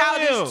niggas are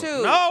childish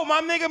too. No,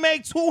 my nigga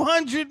made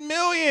 $200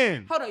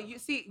 million. Hold on,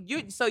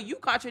 you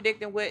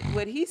contradicting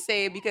what he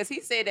said because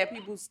he said that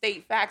people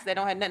state facts that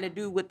don't have nothing to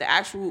do with the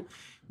actual.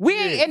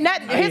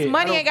 His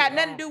money ain't got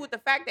nothing to do with the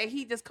fact that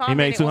he just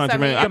commented. He made $200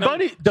 million.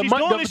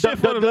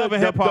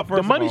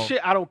 The money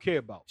shit I don't care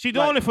about. She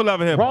doing it for love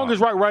and hip hop. Wrong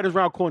is right, right is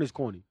wrong, corny is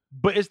corny.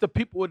 But it's the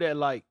people that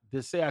like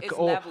that say I could,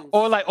 or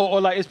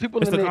it's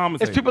people in there.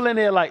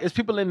 It's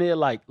people in there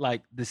like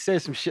that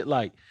says some shit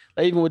like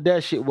even with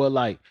that shit. Well,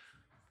 like,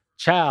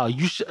 child,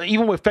 you should,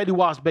 even with Fetty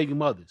Wap's baby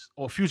mothers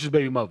or Future's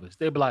baby mothers,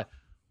 they be like,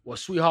 well,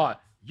 sweetheart,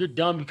 you're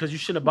dumb because you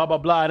shouldn't blah blah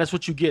blah. And that's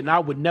what you get. And I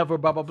would never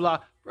blah blah blah,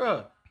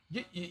 bruh.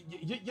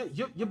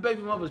 Your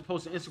baby mother's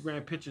posting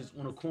Instagram pictures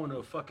on the corner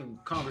of fucking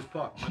Congress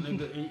Park, my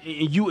nigga,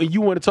 and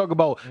you want to talk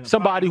about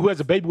somebody who has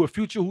a baby with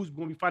Future who's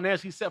going to be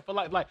financially set for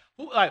life, like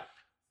who like,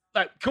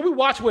 can we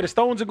watch where the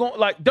Stones are going?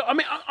 Like, I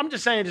mean, I'm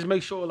just saying, just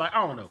make sure. Like,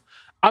 I don't know.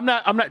 I'm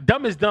not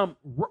dumb is dumb.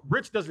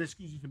 Rich doesn't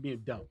excuse you for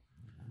being dumb,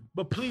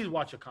 but please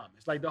watch your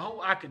comments. Like the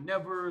whole I could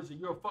never's and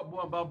you're a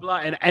fuckboy and blah blah.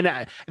 And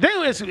then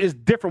it's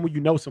different when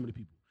you know some of the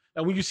people.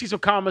 Like when you see some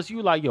comments,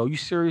 you like, yo, you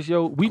serious,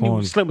 yo? We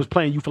knew Slim was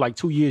playing you for like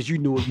 2 years. You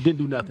knew it. You didn't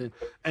do nothing,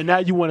 and now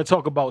you want to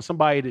talk about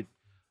somebody that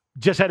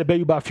just had a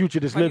baby by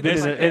Future that's living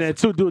in a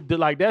two dude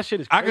like that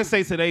shit is crazy. I can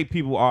say today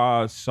people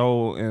are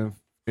so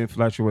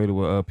infatuated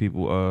with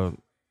people.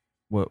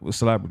 With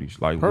celebrities,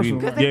 like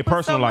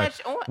personal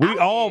life. We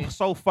all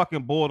so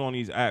fucking bored on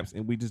these apps,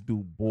 and we just do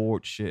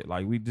bored shit.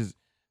 Like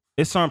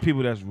it's some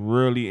people that's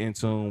really in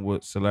tune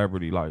with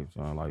celebrity life.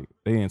 Like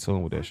they in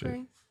tune with that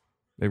shit.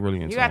 They really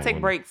in tune. You gotta take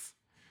breaks.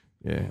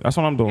 Yeah, that's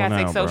what I'm doing now.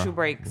 You gotta take social bro.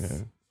 breaks. Yeah.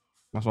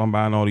 That's why I'm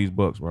buying all these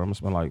books, bro. I'm gonna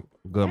spend like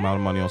a good amount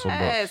of money on some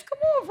books. Yes, come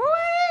on,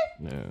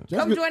 Roy. Yeah.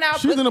 Come join our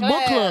She's book in a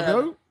book club.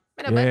 club, yo.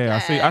 Yeah,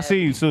 I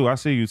see you too.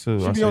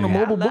 She be on a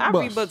mobile book bus. I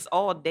read books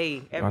all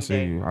day, every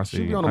day. I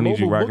see you. on a I need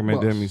you mobile book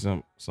recommending bus.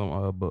 me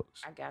some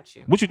books. I got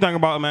you. What you think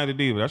about Amanda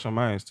Diva? That's your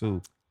man's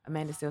too.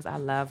 Amanda Stills, I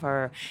love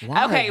her.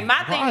 Why? Okay,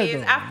 my Why thing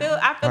is, though?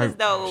 I feel as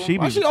though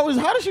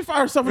How does she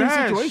find herself in these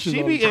situations?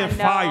 She be in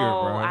fire,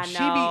 bro. I She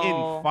be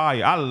in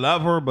fire. I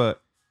love her,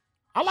 but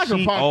I like her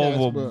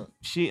podcast, but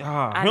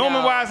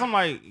human wise, I'm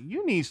like,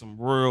 you need some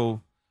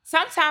real.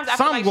 Sometimes I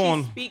feel like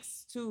she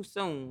speaks too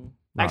soon.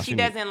 Like she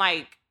doesn't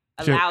like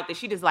allow that.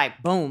 She just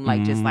like boom,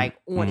 like just like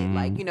on it,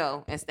 like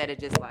instead of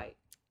just like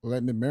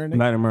letting it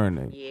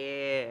marinate.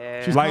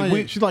 Yeah, She's like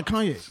Kanye. She's like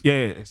Kanye.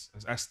 Yeah,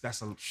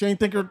 that's a. She ain't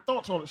think her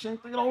thoughts on it. She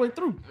ain't think it all the way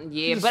through.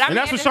 Yeah, but I mean,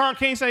 that's what Sean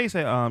King said. He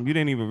said, you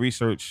didn't even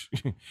research.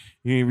 You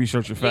didn't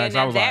research your facts.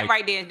 I was that like,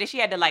 right there. Then she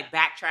had to like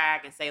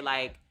backtrack and say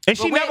like, and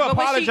she never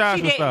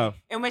apologized for stuff.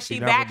 And when she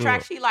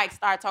backtracked, she like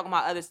started talking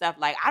about other stuff.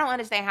 Like, I don't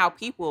understand how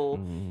people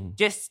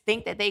just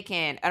think that they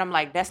can. And I'm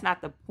like, that's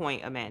not the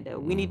point, Amanda.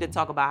 We need to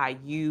talk about how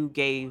you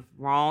gave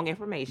wrong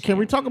information. Can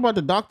we talk about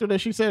the doctor that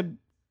she said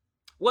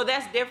Well,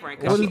 that's different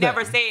What because she is that?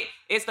 never said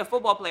it's the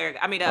football player.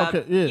 I mean,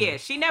 Okay, yeah.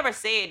 she never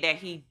said that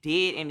he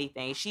did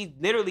anything. She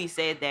literally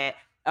said that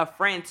a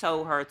friend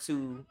told her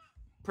to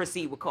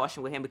proceed with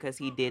caution with him because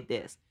he did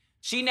this.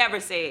 She never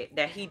said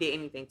that he did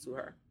anything to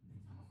her.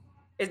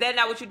 Is that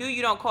not what you do?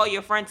 You don't call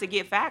your friend to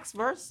get facts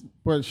first?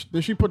 But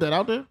did she put that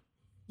out there?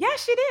 Yeah,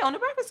 she did on the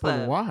Breakfast But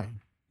Club. why?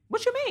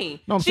 What you mean?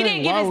 No, I'm she saying,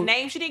 didn't give why his would-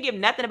 name. She didn't give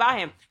nothing about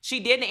him. She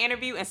did an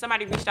interview and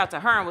somebody reached out to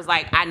her and was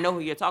like, I know who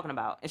you're talking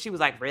about. And she was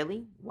like,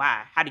 really?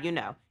 Why? How do you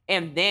know?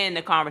 And then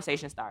the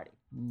conversation started.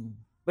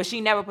 But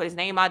she never put his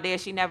name out there.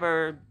 She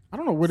never I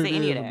don't know what it say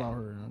any is of that. about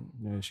her.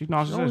 Yeah, she's She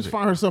always narcissistic.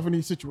 find herself in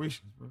these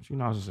situations, bro. She's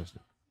narcissistic.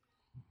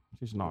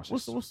 She's a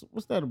narcissist.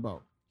 What's that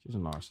about? She's a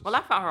narcissist. Well,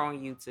 I found her on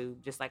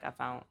YouTube, just like I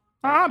found.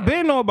 I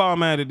been know about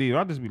Amanda D.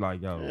 I just be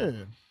like, yo, Yeah.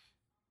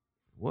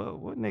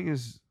 what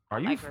niggas are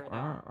you? like her,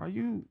 though. Are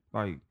you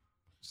like?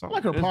 I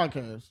like her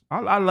podcast.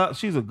 I love.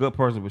 She's a good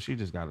person, but she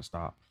just got to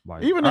stop.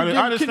 Like Even I getting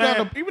kicked understand.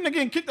 out even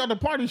getting kicked out the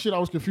party shit, I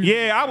was confused.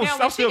 Yeah, I was. Now, I'm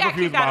when she still got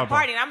confused kicked out about of the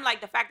party, and I'm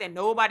like, the fact that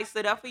nobody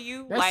stood up for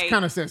you, That's like,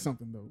 kind of said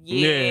something though.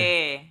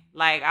 yeah,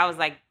 like I was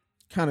like,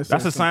 Kind of.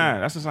 That's a sign.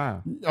 That's a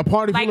sign. A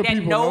party full like of that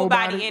people.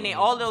 nobody in it.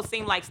 All those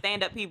seemed like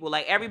stand up people.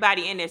 Like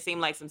everybody in there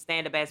seemed like some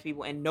stand up ass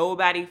people, and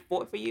nobody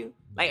fought for you.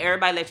 Like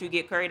everybody let you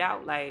get carried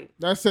out. Like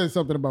That says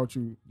something about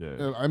you.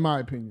 Yeah. In my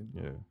opinion.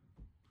 Yeah.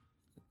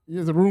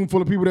 There's a room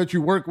full of people that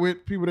you work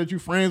with, people that you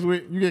friends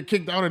with. You get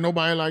kicked out and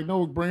nobody like,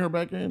 no, bring her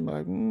back in.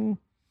 Like,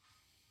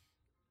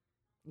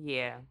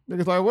 yeah,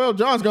 niggas like, well,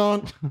 John's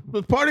gone.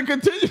 The party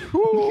continues.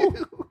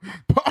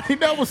 Party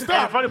never And the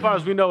stopped. funny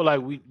part is we know,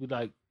 like, we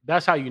like,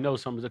 that's how you know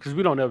something, because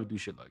we don't ever do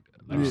shit like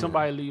that. Like, if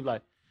somebody leave,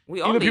 like, we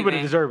all even people that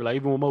leaving. deserve it, like,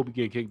 even when Moby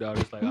get kicked out,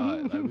 it's like, all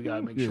right, like, we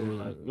gotta make sure,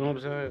 like, you know what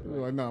I'm saying?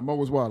 We're like, nah, Mo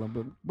was wilding,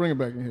 but bring him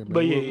back in here, man.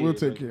 But yeah, we'll yeah,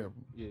 take like, care of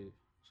him. Yeah.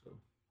 So,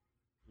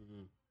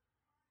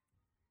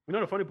 you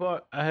know the funny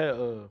part? I had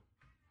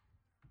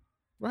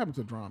What happened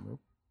to Drum, yo?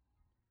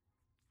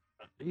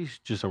 he's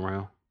just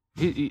around.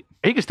 He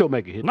can still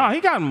make a hit. No, he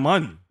got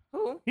money.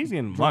 Who? He's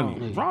getting money.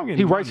 Yeah. Drum getting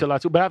He writes money. a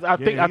lot too, but I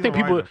think Yeah, I he's think a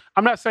people. writer.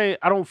 I'm not saying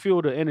I don't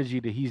feel the energy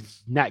that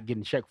he's not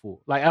getting checked for.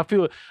 Like I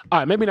feel, all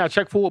right, maybe not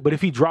checked for, but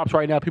if he drops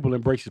right now, people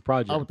embrace his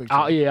project. I would think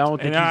so. Yeah, I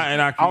don't think.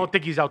 And he's, I I don't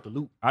think he's out the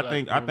loop. I Like,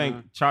 think you know what I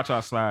mean? Cha Cha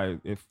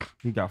Slide, if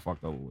he got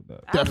fucked over with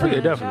that. Definitely,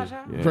 I definitely.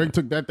 Cha-cha. Yeah. Drake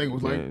took that thing,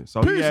 was like, Yeah.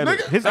 So peace, he had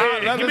nigga. his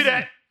Hey, give me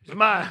that. It's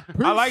mine.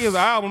 I like his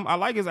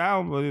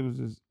album. But it was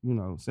just, you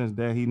know, since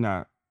then he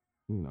not,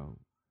 you know,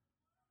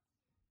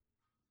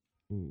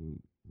 he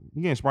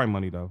getting Sprite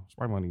money though.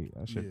 Sprite money,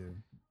 that shit, Yeah,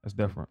 that's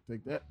different.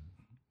 take that.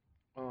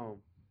 I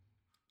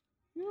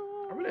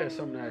really had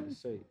something I had to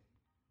say.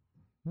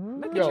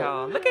 Look Yo. at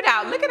y'all. Look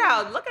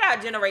at our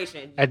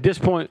generation. At this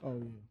point,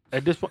 Oh,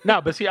 yeah.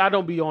 no, but see, I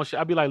don't be on shit.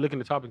 I be like looking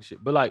at the topic and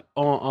shit. But like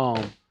Did y'all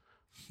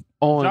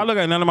look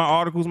at none of my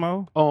articles,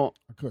 Mo? on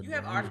I couldn't. You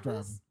have man. I was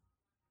articles?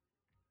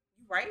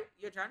 You right?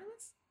 You're a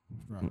journalist?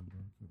 driving,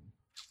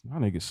 bro. Y'all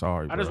niggas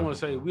sorry. I just bro. want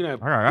to say we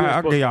not.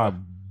 I gave y'all a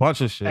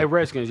bunch of shit. Hey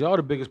Redskins, y'all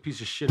the biggest piece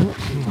of shit.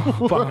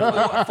 $4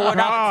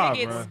 God,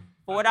 tickets. bruh.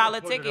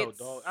 $4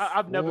 tickets.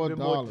 I've never been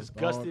more $4,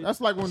 disgusted. dog. That's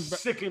like when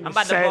Sick and I'm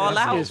about to sad ball as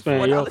out. this,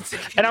 man, yo. $4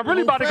 tickets. And I'm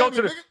really about to go to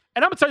the. Family, nigga.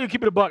 And I'm gonna tell you,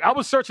 keep it a buck. I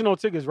was searching on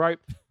tickets, right?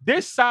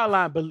 This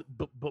sideline,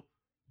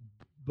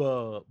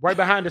 right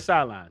behind the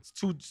sidelines,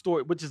 two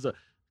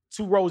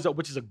rows up,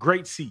 which is a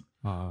great seat.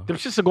 Them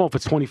shits are going for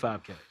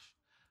 $25 cash.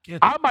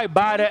 I might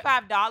buy that.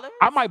 $5?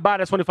 I might buy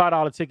that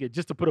 $25 ticket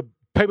just to put a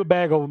paper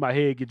bag over my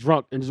head, get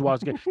drunk, and just watch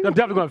the game. I'm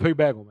definitely gonna have a paper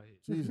bag on my head.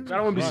 Jesus I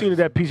don't want to be Christ. seen as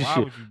that piece of Why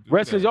shit. would you do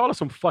Redskins, that? y'all are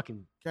some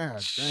fucking God damn.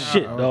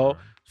 shit, All dog.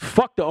 right.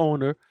 Fuck the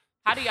owner.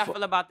 How do y'all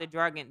feel about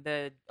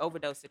the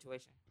overdose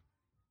situation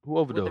Who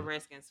with the overdosed?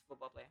 Redskins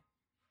football player?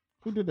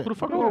 Who did that? Who the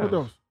fuck Who overdosed?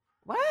 overdosed?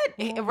 What?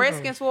 A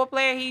Redskins football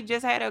player, he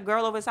just had a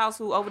girl over his house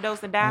who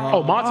overdosed and died.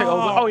 Oh, Monte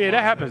overdosed. Oh yeah,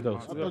 that happens though.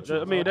 thought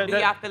you- I mean, Do y'all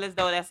that feel as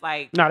though that's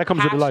like Nah, that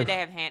comes how with the life. should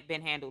that have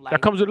been handled?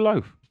 Like, comes with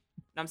life.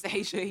 I'm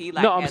saying, should he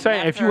like? No, I'm have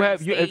saying left if you her have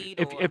and you stayed,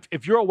 or-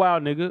 if you're a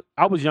wild nigga,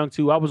 I was young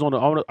too. I was on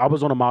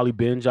a Molly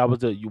binge.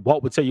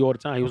 Walt would tell you all the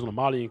time he was on a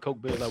Molly and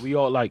Coke binge. Like we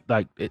all like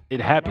it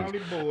happens.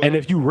 And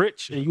if you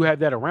rich and you have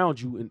that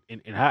around you,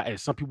 and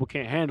some people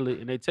can't handle it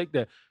and they take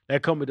that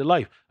come with the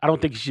life. I don't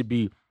think he should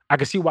be. I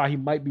can see why he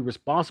might be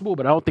responsible,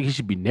 but I don't think he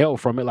should be nailed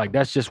from it. Like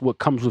that's just what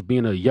comes with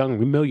being a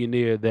young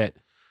millionaire. That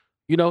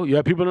you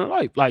have people in their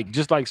life. Like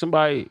just like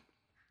somebody,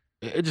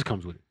 it just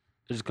comes with it.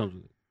 It just comes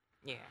with it.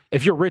 yeah.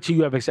 If you're rich and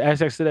you have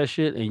access to that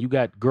shit, and you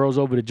got girls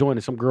over the joint,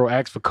 and some girl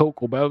asks for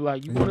coke or whatever,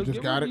 like you You gonna just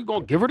give got her, it. you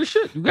gonna give her the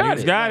shit. You got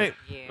Niggas it. got Like, it.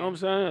 Yeah. You know what I'm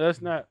saying?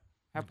 That's not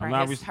Her I'm not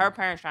parents, her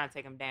parents trying to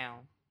take him down.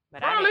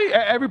 But I probably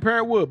didn't- every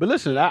parent would. But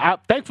listen,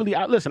 thankfully,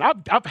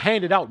 I've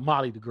handed out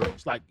Molly to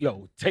girls. Like,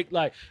 yo, take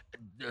like,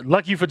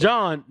 lucky for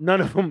John,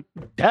 none of them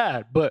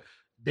died, but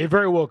they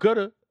very well could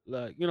have.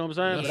 Like, you know what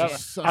I'm saying?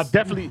 That's- But I've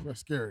definitely, That's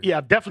scary. yeah,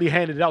 I've definitely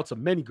handed it out to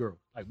many girls.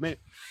 Like, man,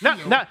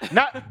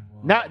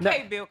 not.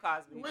 Hey, Bill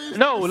Cosby.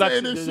 No, like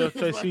Saying this shit, say,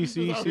 it's like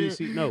see, you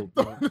just out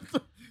no. here.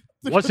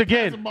 Once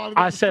again,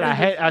 I said I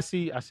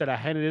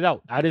handed it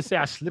out. I didn't say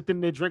I slipped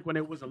in their drink when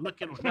they wasn't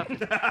looking or nothing.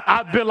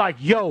 I've been like,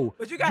 yo,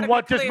 But you you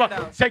want this?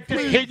 Take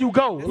this. Here you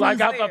go.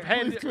 Like I've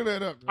handed. Clear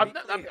that up. I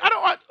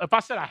don't. If I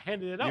said I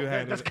handed it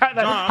out, that's kind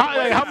of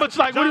John, how much.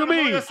 Like, what do you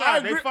mean?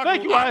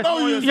 Thank you.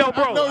 Yo,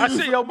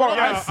 bro.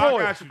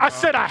 I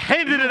said I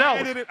handed it out.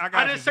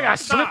 I didn't say I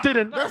slipped it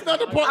in. That's not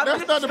the point.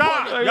 That's not the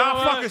point.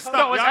 Y'all fucking stop.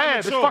 No, it's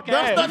ass. It's fucking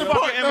ass. That's not the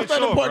point. That's not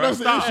the point. That's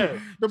the issue.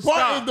 The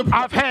point is the.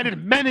 I've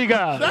handed many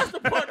guys. That's the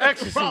part.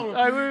 That's the problem.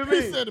 Like, what do you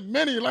mean? He said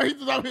many. Like he's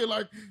just out here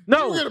like.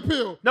 No, you get a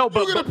pill. No,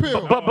 you get a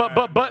pill.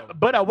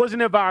 But I was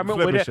in an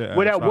environment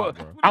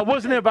I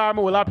was in an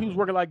environment where a lot of people was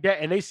working like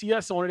that, and they see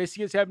us on it. They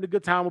see us having a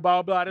good time,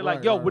 blah blah. They're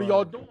like, yo, what are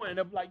y'all doing? And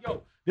they're like,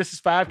 yo, this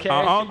is 5K.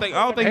 I don't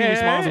think he's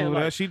responsible for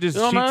that. She just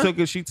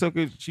she took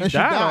it. She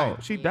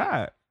died. She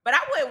died. But I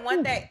wouldn't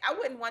want that. I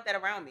wouldn't want that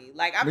around me.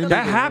 Like I feel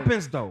That like,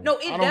 happens though. No,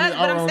 it does.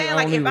 But I'm saying,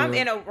 like, if I'm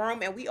in a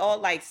room and we all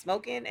like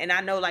smoking, and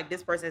I know like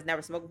this person has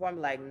never smoked before,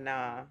 I'm like,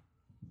 nah.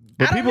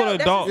 But people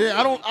that don't. Yeah,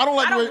 I don't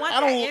like the way. Want I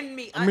don't. that in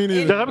me. I mean,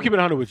 I'm keeping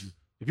it 100 with you.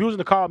 If you was in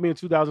the car with me in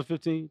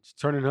 2015, just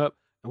turning up,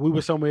 and we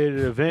were somewhere at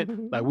an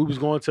event, like we was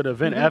going to the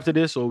event after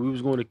this, or we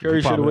was going to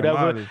carry shit or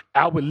whatever,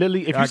 I would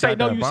literally, if you say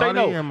no, you say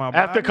no.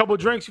 After a couple of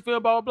drinks, you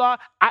feel blah blah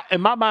blah. In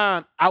my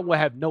mind, I would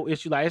have no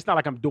issue. Like it's not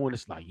like I'm doing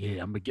this. Like I'm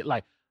gonna get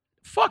like.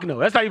 Fuck no,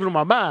 that's not even on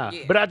my mind.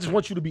 Yeah. But I just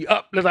want you to be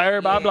up. Like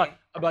everybody,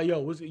 I'm like,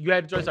 yo, you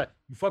had the choice. Like,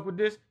 you fuck with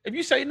this? If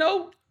you say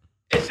no,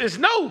 it's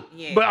no.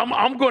 Yeah. But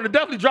I'm going to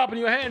definitely drop in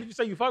your hand if you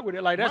say you fuck with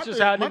it. Like that's just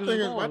how niggas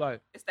is going.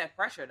 Like it's that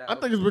pressure though. I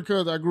think it's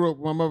because I grew up.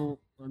 My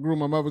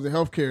mother's in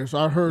healthcare, so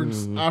I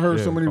heard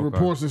so many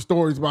reports and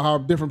stories about how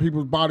different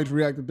people's bodies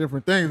react to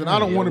different things, and I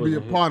don't want to be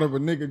a part of a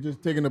nigga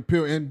just taking a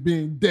pill and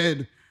being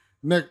dead.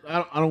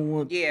 I don't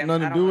want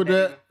nothing to do with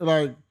that.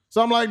 Like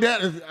something like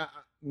that is.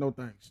 No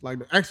thanks. Like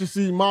the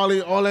ecstasy, Molly,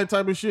 all that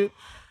type of shit.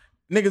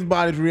 Niggas'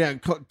 bodies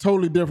react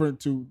totally different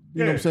to you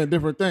know what I'm saying,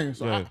 different things.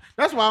 So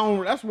that's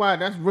why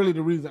that's really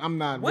the reason I'm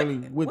not really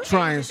with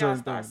trying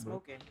certain things.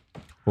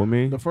 For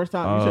me, the first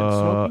time you said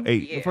smoking?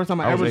 8. The first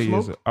time I ever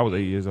smoked, I was 8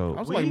 years old.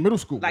 I was like middle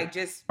school. Like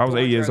just I was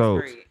 8 years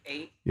old.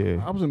 8.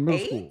 Yeah, I was in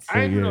middle school.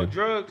 I ain't do no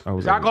drugs.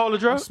 Is alcohol a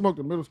drug? I smoked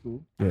in middle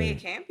school. I mean, it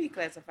can be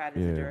classified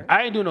as a drug.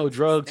 I ain't do no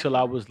drugs till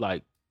I was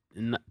like,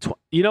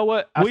 you know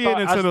what? We in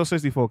until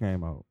 64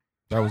 came out.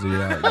 That was a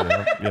year.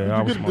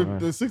 I was get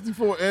the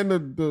 64 and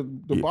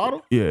the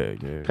bottle? Yeah.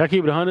 Can I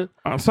keep it 100?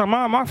 So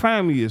my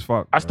family is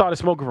fucked. I started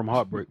smoking from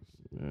heartbreak.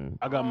 Yeah.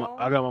 I got my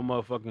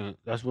motherfucking.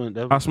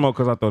 I smoked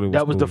because I thought it was.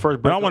 That was cool. the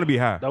first. But I want to be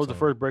high. That was the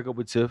first breakup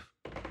with Tiff.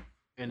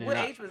 And what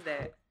age was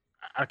that?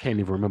 I can't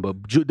even remember.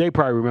 They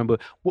probably remember.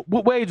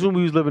 What age when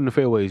we was living in the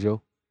fairways,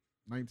 yo?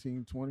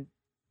 19, 20.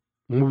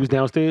 When we was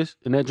downstairs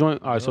in that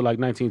joint. All right, so like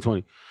 19,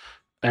 20.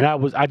 And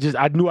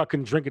I knew I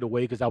couldn't drink it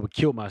away because I would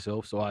kill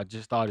myself. So I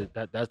just started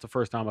that's the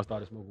first time I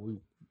started smoking weed.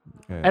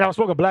 Yeah. And I was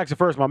smoking blacks at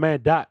first. My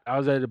man Dot, I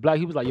was at the black.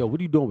 He was like, yo, what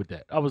are you doing with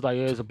that? I was like,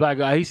 yeah, it's a black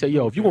guy. He said,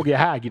 yo, if you gonna get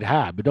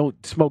high, but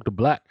don't smoke the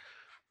black.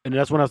 And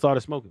that's when I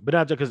started smoking. But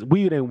not just because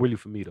weed ain't really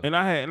for me though. And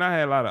I had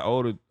a lot of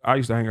older. I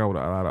used to hang out with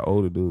a lot of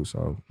older dudes.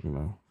 So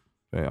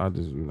I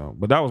just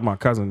But that was my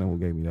cousin that who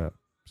gave me that.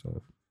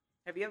 So.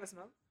 Have you ever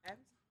smoked?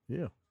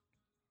 Yeah.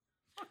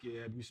 Fuck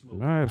yeah, have you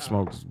smoked? I have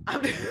smoked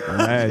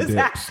mad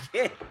dips.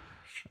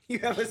 You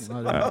ever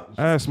smoked?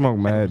 I have smoked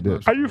mad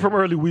dips. I knew from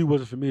early weed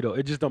wasn't for me though.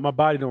 It just my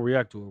body don't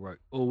react to it right.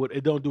 Or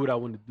it don't do what I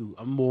want to do.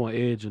 I'm more on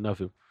edge or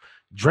nothing.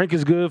 Drink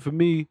is good for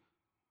me.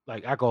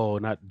 Like alcohol,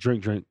 not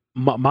drink.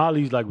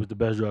 Molly's like was the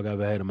best drug I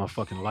ever had in my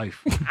fucking life.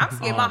 I'm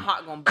scared my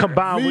heart gonna burst.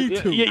 Combined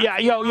with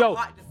yo.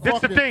 This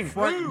the thing.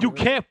 You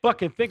can't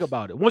fucking think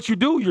about it. Once you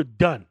do, you're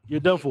done. You're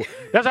done for.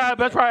 That's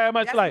probably how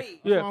much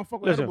like. Yeah.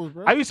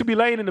 Listen, I used to be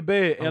laying in the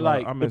bed and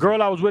like the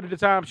girl I was with at the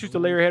time, she used to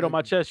lay her head on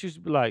my chest. She used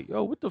to be like,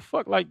 "Yo, what the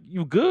fuck? Like,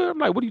 you good?" I'm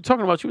like, "What are you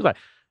talking about?" She was like,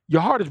 "Your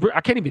heart is.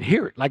 I can't even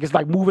hear it. Like it's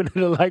like moving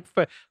in the like."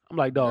 I'm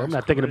like, "Dog, I'm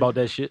not thinking about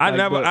that shit." I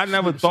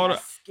never thought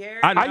of.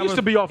 I used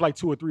to be off like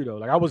 2 or 3 though.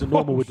 Like I wasn't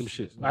normal with them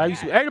shits. Like, I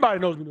used to. Everybody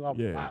knows me. I was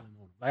violent.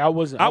 Like I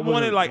wasn't. I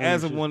wanted like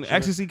as of when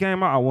ecstasy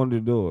came out, I wanted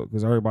to do it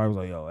because everybody was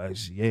like, "Yo,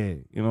 ecstasy, yeah,"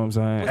 you know what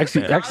I'm saying?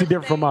 Ecstasy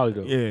different from Molly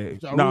though.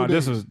 Yeah, no,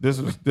 this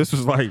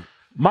was like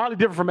Molly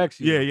different from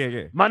ecstasy.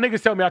 Yeah. My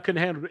niggas tell me I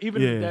couldn't handle it.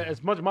 Even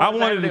as much I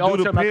wanted to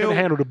do the pill. I couldn't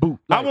handle the boot.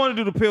 Like, I wanted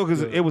to do the pill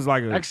because it was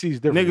like ecstasy's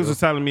different. Niggas was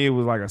telling me it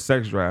was like a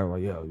sex drive.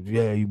 Like, yo,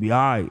 you be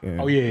alright.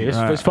 Oh yeah,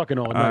 it's fucking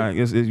all night.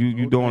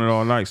 You doing it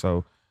all night,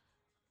 so.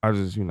 I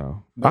just,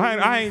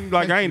 I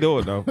ain't do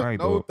it though. I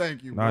ain't do it.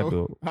 Thank you, bro. I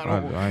do it.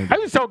 I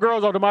used to tell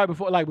girls on the mic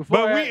before.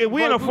 But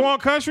we in a foreign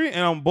country and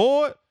I'm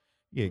bored.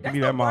 Yeah, give me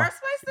that Molly. That's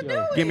the worst place to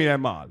do it. Give me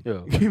that Molly.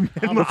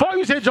 Before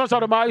you said jumps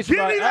on the mic, I used to be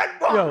like,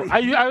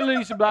 I really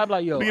used to be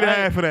like, yo, be the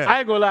half for that. I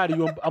ain't gonna lie to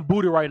you, I'm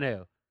booted right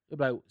now.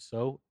 They're like,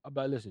 so? I'm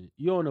like, listen,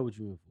 you don't know what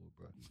you're in for,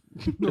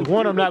 bro. The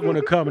one, I'm not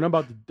gonna come, and I'm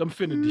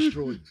finna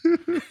destroy you.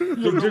 You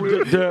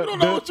don't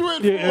know what you're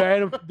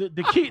in for.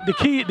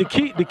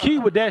 The key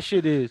with that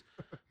shit is.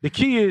 The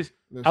key is,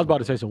 I was about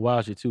to say some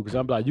wild shit too, because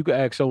I'm like, you could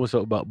ask so and so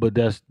about, but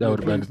that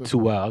would have been too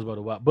wild. I was about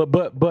to wild,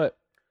 but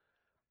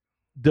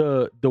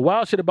the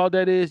wild shit about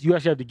that is you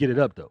actually have to get it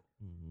up though.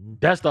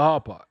 That's the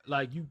hard part.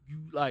 Like you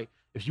like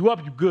if you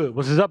up, you good.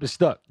 Once it's up, it's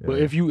stuck. But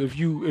if you it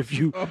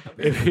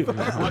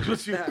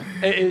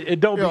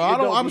don't be.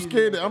 I'm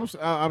scared.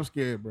 I'm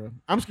scared, bro.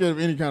 I'm scared of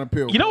any kind of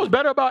pill. You know what's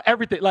better about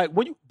everything? Like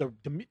when you when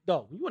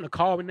you in the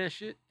car with that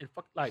shit and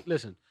fuck, like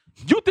listen.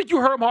 You think you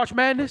heard March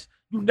Madness?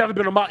 You've never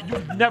been on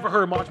you've never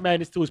heard March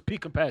Madness to its peak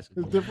capacity.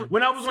 It's different.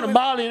 When I was on a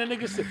Molly and a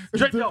nigga said,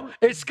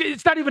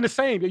 it's not even the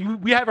same.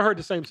 We haven't heard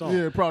the same song.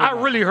 Yeah, probably. I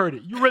really heard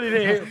it. You really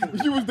didn't hear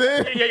it. You was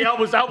there? Yeah, I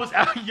was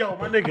yo,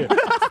 my nigga.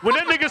 When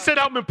that nigga said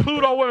I'm in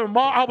Pluto or in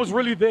Mars, I was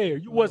really there.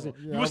 You wasn't.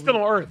 Yeah, you was still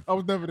on Earth. I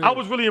was never there. I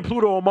was really in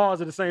Pluto or Mars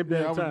at the same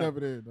damn I was time.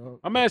 never there, dog.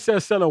 My man said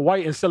selling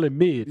white and selling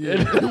mid.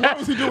 Yeah. What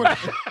was he doing?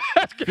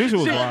 Future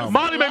was wild.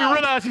 Molly made me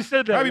realize he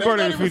said that. Happy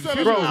birthday to Future.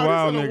 Future was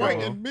wild, nigga. White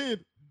and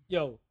mid.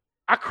 Yo,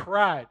 I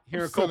cried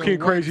hearing Selling Cocaine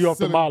white, Crazy off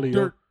the selling Molly. Yo.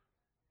 dirt.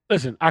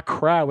 Listen, I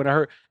cried when I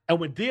heard. And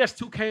when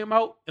DS2 came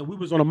out and we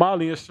was on a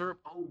Molly and syrup,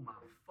 oh my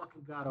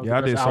fucking God. Yeah,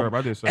 I did syrup.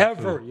 I did syrup.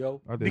 Ever, too.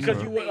 yo. I did Because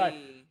syrup. you were like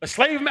a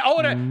slave man,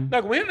 all that.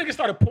 Like when niggas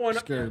started pouring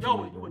up, Scared yo, for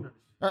me, you bro. wouldn't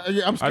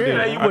Yeah, I'm I scared.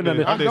 did.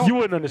 understand. You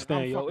wouldn't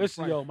understand, I'm yo. fucking It's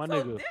frightened. yo, my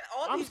nigga.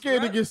 I'm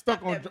scared to get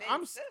stuck on.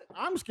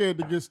 I'm scared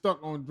to get stuck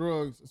on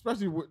drugs,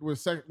 especially with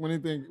sex. When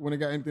it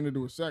got anything to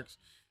do with sex,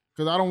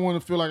 because I don't want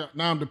to feel like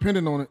now I'm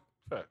dependent on it,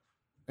 Fact.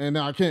 and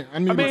now I can't. I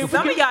need. mean,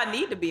 Some of y'all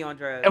need to be on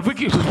drugs. If we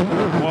keep, Whoa,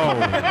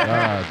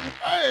 God.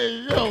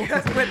 hey, yo,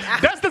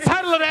 that's the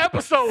title of the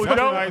episode, Something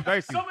yo. like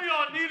that. Some of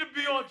y'all need to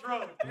be on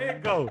drugs. There you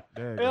go.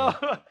 There you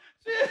go.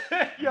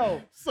 Yo,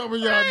 some of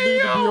y'all need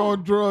to be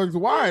on drugs.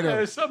 Why though?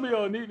 yeah, some of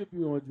y'all need to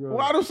be on drugs.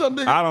 Why do some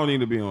niggas? I don't need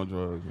to be on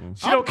drugs, man.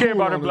 She don't I'm care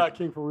cool about her on it. Black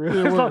King for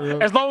real. Yeah,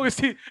 As long as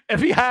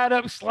if he hide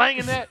up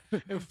slanging that,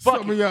 and fuck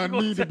Some of y'all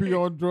need to be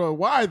on drugs.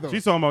 Why though?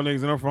 She's talking about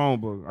niggas in her phone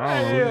book.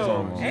 I don't know what she's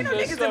talking about. Ain't no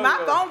niggas in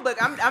my phone book.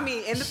 I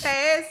mean, in the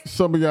past,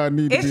 Some of y'all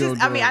need to it's be on just.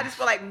 drugs. I mean, I just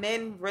feel like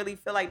men really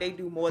feel like they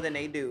do more than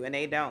they do, and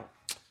they don't.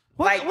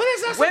 What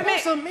is that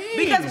supposed to mean?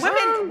 Because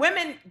son?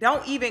 women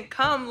don't even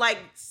come like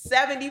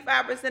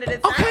 75% of the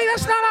time. Okay,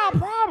 that's not our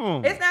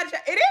problem. It's not. It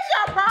is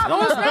your problem.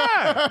 No, it's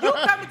not. You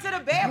come into the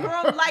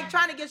bedroom like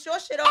trying to get your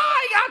shit on.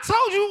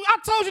 I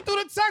told you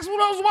through the text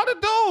what I was about to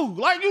do.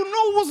 Like you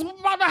knew what was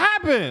about to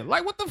happen.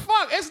 Like what the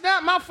fuck? It's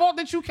not my fault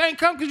that you can't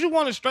come because you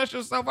want to stress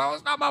yourself out.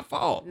 It's not my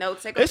fault. No,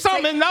 take It's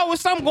something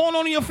going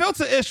on in your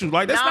filter issue.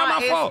 Like that's Nah,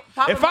 not my fault.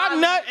 Papa If I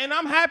Molly- nut and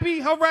I'm happy,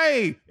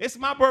 hooray! It's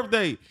my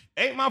birthday.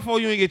 Ain't my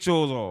fault you ain't get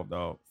yours off,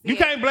 dog. You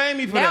Yeah. can't blame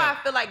me for now that.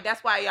 I feel like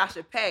that's why y'all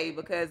should pay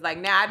because like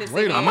now I just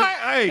Wait sit a here minute.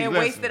 and Listen.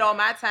 wasted all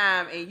my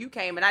time and you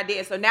came and I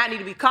did. So now I need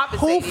to be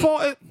compensated Who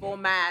for it? for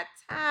my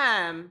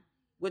time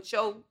with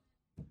your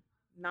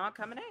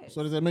non-coming ass.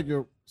 So does that make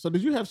you? So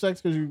did you have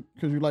sex because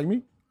you like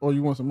me, or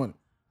you want some money?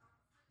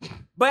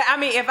 But I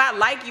mean, if I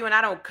like you and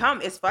I don't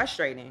come, it's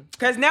frustrating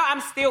because now I'm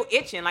still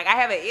itching. Like I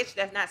have an itch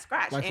that's not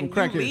scratched, Like some and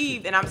you crackhead leave,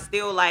 shit. and I'm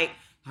still like,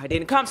 I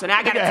didn't come. So now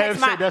I gotta Nigga,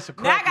 text have said that's a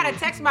now I gotta crackhead.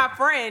 text my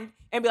friend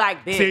and be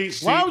like,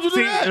 bitch. Why would you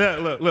do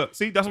that? Look.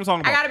 See, that's what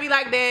I'm talking I about. gotta be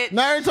like, bitch.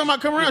 Now every time I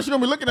come around, she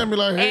gonna be looking at me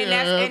like,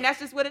 hey, And that's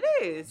just what it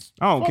is.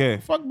 I don't care.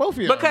 fuck both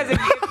of y'all. Because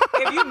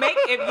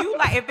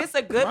if it's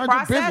a good Mind your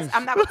process, business.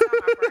 I'm not gonna tell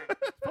my friend.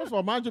 First of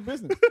all, mind your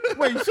business.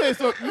 Wait, you said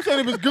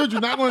if it's good,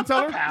 you're not gonna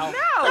tell her? No.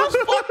 That's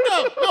fucked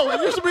up. No,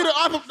 it used to be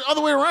the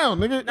other way around,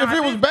 nigga. No, if I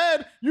it was think-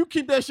 bad, you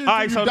keep that shit All until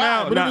right, you so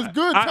die. now, But if it's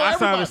good, tell I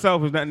sound everybody.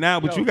 selfish now,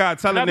 but you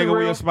gotta tell a Can I be nigga where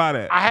real? your spot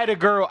at. I had a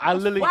girl. I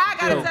literally. Why I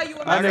gotta yo, tell you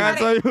what I my gotta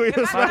tell you what If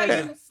your I spot tell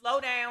is. you slow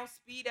down,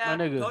 speed up,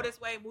 My nigga. go this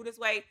way, move this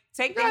way,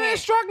 take the You gotta hint.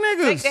 instruct Take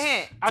niggas. the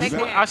hint. I Take the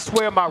swear, hint. I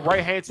swear my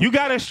right hand. You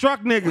gotta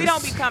instruct niggas. We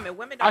don't be coming.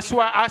 Women don't I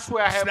swear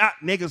I have. It's not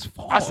niggas'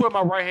 fault. I swear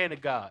my right hand to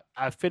God.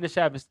 I finished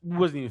having. We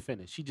wasn't even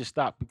finished. She just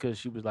stopped because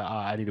she was like, "Oh,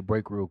 I need a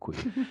break real quick."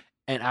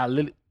 And I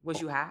literally. Was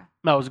you high?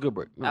 No, it was a good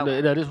break. Oh.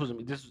 No, this wasn't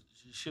me.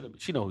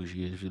 She know who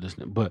she is if you're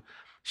listening. But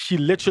she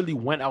literally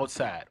went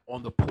outside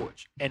on the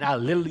porch, and I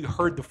literally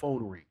heard the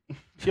phone ring.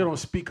 She had on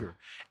speaker,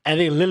 and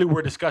they literally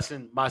were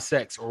discussing my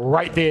sex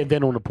right there and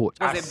then on the porch.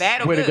 Was it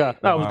bad or swear to good? God.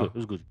 No, it was Wow. good. It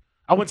was good.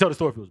 I wouldn't tell the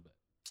story if it was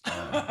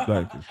bad.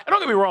 Thank you. And don't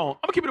get me wrong.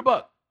 I'm gonna keep it a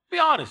buck. Be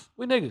honest.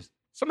 We niggas.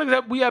 Some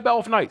niggas we have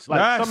off nights. Like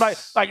Yes. some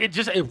nights, like it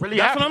really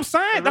That's happens. what I'm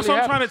saying. It That's really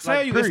what I'm trying to happens. tell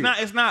Like, you. period.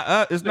 It's not.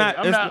 It's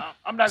not.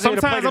 I'm not here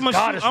to play Sometimes this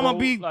goddess I'm role. gonna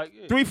be Like,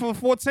 yeah. 3 for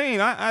 14.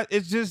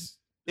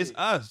 It's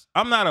us.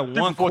 I'm not a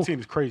 3 one. for 14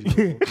 is crazy.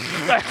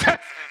 Bro.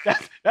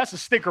 That's a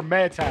stinker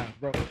mad time,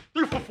 bro.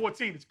 3 for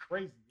 14 is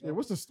crazy. Yeah,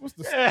 what's the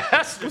Yeah,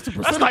 that's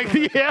percentage like on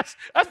that? yes,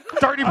 that's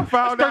 30. I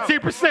found That's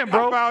out. 13%,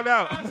 bro. I found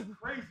out. That's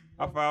crazy.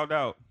 I found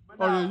out.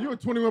 Oh yeah, you a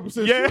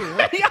 21% Yeah. shooter.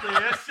 Right?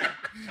 That's,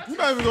 You're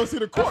not even gonna see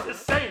the court. that's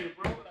insane,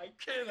 bro. Like,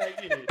 you can't,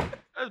 like, yeah.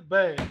 That's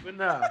bad, but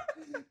nah.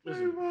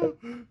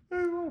 Listen.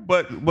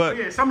 But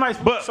Yeah, some nights,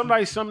 but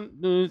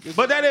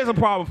that is a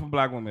problem for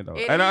black women though,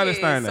 It and I is.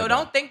 understand that. So though.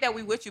 don't think that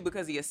we with you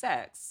because of your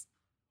sex.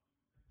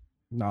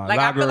 Nah, Like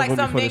a lot I of feel girls like with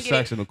me some for the men sex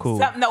get and the it. cool.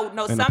 Some and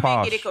the men get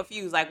posh. it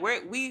confused. Like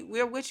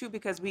we're with you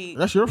because we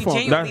That's your fault.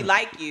 genuinely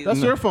like you. That's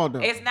your fault, though.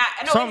 It's not.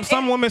 No,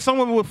 Some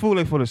women with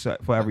fool for the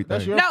sex for everything.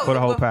 That's your no, for the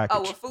whole with, package.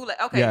 Oh, with fool.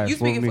 Okay, Yes, you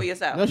speaking with for me.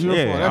 yourself. That's your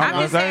fault. Yeah, That's I'm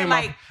your just fault. saying,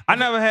 like,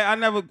 I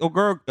never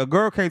a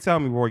girl can't tell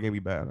me Roy gonna be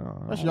bad.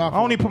 That's your I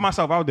don't even fault. put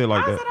myself out there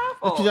like how's it that. our That's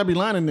fault? because y'all be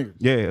lying to niggas.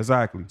 Yeah,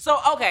 exactly. So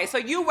okay, so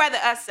you rather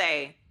us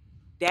say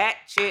that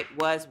shit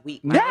was weak.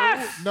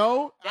 Yes.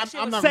 No, That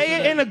shit I'm was not Say gonna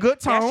it say in that. a good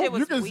That tone. shit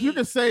was You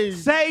can say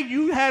Say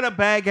you had a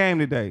bad game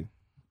today.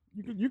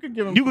 you can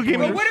give him. You could give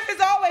But me- what if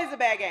it's always a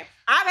bad game?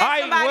 I've had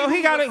Alright, somebody well, who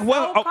he got was it-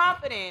 well, so oh.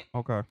 confident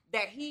Okay.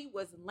 that he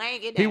was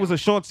laying it down. He was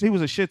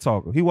a shit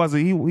talker. He was a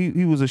show.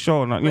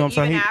 You know what I'm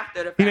saying? Even after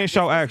the fact, he didn't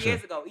show this was action.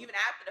 Years ago, even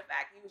after the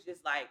fact, he was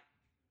just like,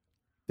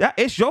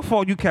 It's your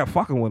fault you kept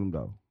fucking with him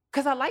though.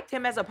 because I liked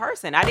him as a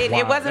person. I didn't.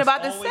 It wasn't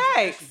about the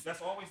sex.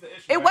 That's always the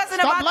issue. It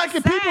wasn't Stop about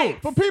liking the people sex.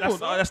 for people.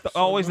 That's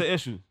always the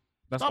issue.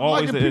 That's Stop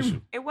always liking the people.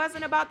 issue. It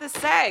wasn't about the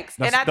sex. That's-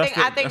 And I that's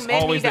think that's men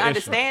need always to the issue.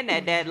 understand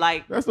that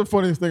like, That's the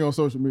funniest thing on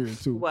social media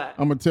too. What?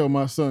 I'm gonna tell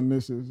my son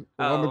this is.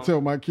 I'm Oh. gonna tell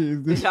my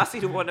kids did this. y'all see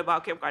the one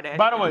about Kim Kardashian?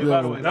 By the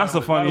way, That's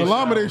the The funniest.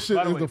 Laminate shit is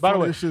the by the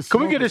way, funniest shit.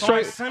 can we get this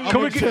straight? Somebody I'm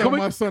Can we gonna get tell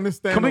my son this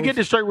can we get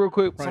this straight real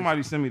quick?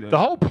 Somebody send me that. The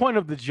whole point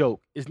of the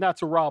joke is not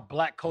to rob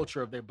black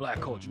culture of their black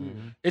culture.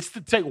 It's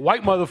to take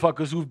white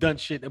motherfuckers who've done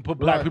shit and put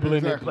black Right, people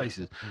in their exactly.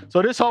 places.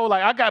 So this whole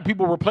like I got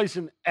people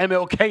replacing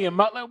MLK and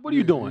Mount. Like, what are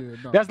you doing? yeah,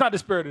 no. That's not the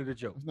spirit of the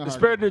joke. not The how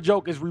spirit of the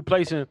joke is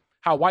replacing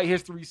how white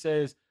history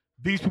says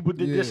these people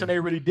did this Yeah. and they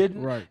really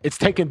didn't. Right. It's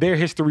taking their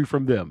history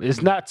from them.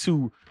 It's not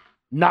to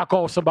knock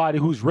off somebody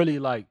who's really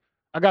like.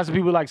 I got some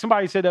people like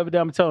somebody said the other day.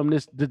 I'm telling them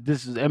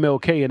this is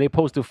MLK and they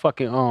posted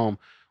fucking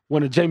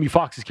one of Jamie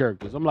Foxx's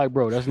characters. I'm like,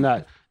 bro, that's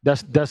not the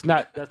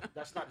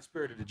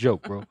spirit of the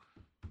joke, bro. You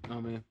know what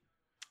I mean?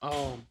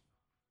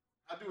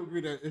 I do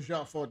agree that it's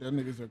y'all fault that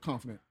niggas are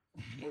confident.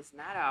 It's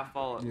not our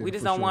fault. Yeah, We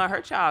just for don't sure. want to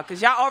hurt y'all because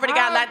y'all already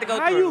got a lot to go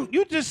How through.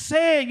 you just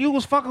said you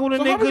was fucking with a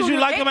So nigga how we because you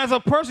gonna like get- him as a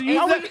person. You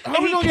How we- said- how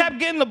and we he gonna kept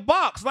getting the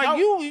box. Like How-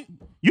 you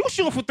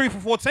shooting for 3 for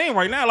 14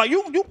 right now. Like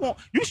you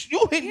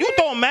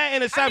throwing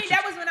mad interceptions. I mean,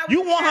 that was when I was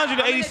you a child.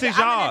 186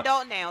 I'm an yards.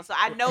 adult now, so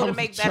I know I to was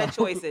make a better child.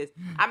 choices.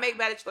 I make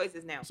better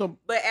choices now. So-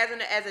 but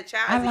as a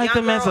child, I as a like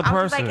young him as girl, a I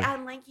was person. like, I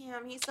like him.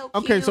 He's so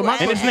Okay, cute. so my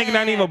And this nigga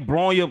not even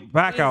blowing your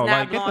back He's out. not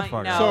Like get the blowing-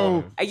 fuck no. out.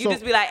 So- And you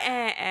just be like,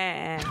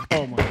 eh.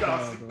 Oh my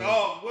god.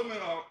 bro. Women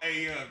are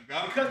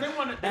Because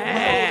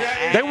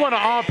they want an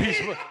arm piece.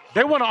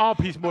 They want an arm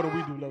piece more than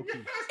we do, low key.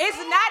 It's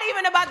not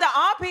even about the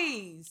arm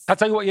piece. Can I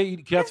tell you what? Yeah,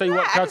 can I tell you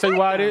what? not. Can I I tell you just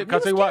why like it is? them. Can I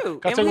He tell you was why?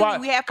 cute. Can I And tell you we- why?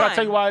 we had Can I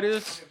tell you fun. why it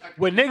is?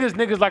 With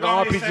niggas like an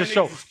arm piece to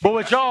show. But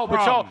with y'all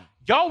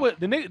with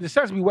the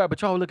sex be wet,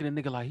 but y'all looking at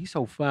the nigga like he's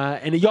so fine,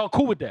 and then y'all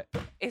cool with that.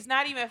 It's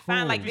not even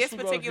fun. Like this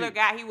particular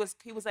guy, he was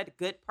a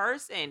good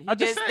person. He I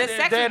just just said the that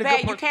sex they was had a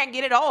bad. good You can't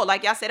get it all.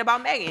 Like y'all said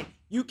about Megan,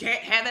 you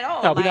can't have it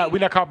all. No, like, we're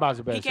not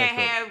compromising bad He sex. can't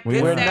have though.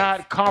 good We're sex. not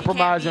He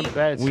compromising can't be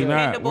bad sex. We not.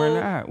 dependable.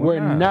 We're not. We're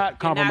not You're not-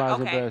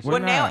 compromising okay. bad sex. Well,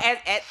 now not.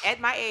 at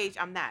my age,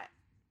 I'm not.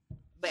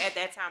 But at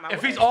that time, I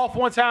If was. he's off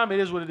one time, it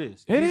is what it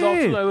is. If It he's off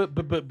is.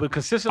 two, but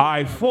consistently.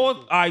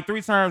 All right,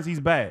 3 times he's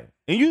bad.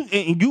 And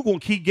you gonna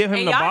keep giving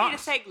him And the y'all need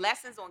box? to take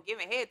lessons on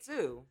giving head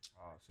too.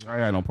 I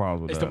got no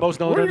problems with It's that. the most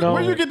known Where to know.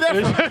 you get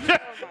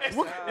that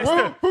Oh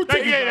from? Who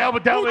teaches Yeah,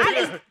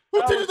 that?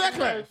 Who teaches that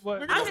class? What?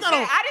 Nigga, I'm that's just not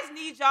saying, on- I just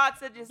need y'all to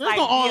just There's like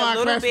no be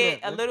online class for that, a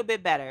bro. little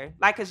bit better,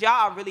 like cause y'all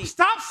are really.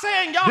 Stop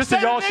saying y'all This say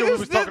the y'all the shit we niggas.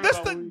 was talking This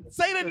about the when we-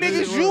 say the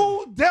niggas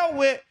you dealt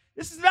with.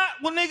 This is not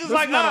what niggas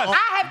like not us.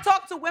 I have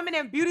talked to women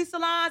in beauty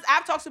salons.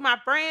 I've talked to my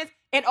friends,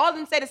 and all of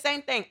them say the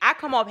same thing. I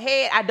come off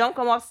head, I don't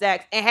come off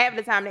sex, and half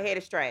the time the head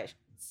is trash.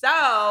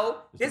 So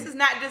this is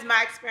not just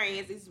my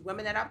experience. These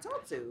women that I've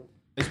talked to.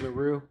 It's been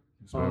real.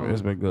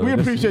 It's been good. We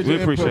appreciate We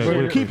your input, appreciate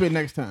but it. keep it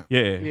next time.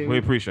 Yeah, we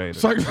appreciate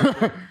it. It's like,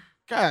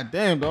 God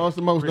damn, dog. It's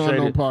the most Appreciate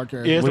unknown it.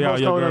 podcast. Yeah, it's We the out,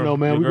 most your known girl- to know,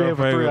 man. your We've been girl here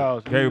for 3 favorite-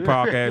 hours. Favorite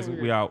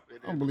podcast. We out.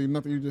 I don't believe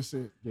nothing you just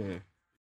said. Yeah.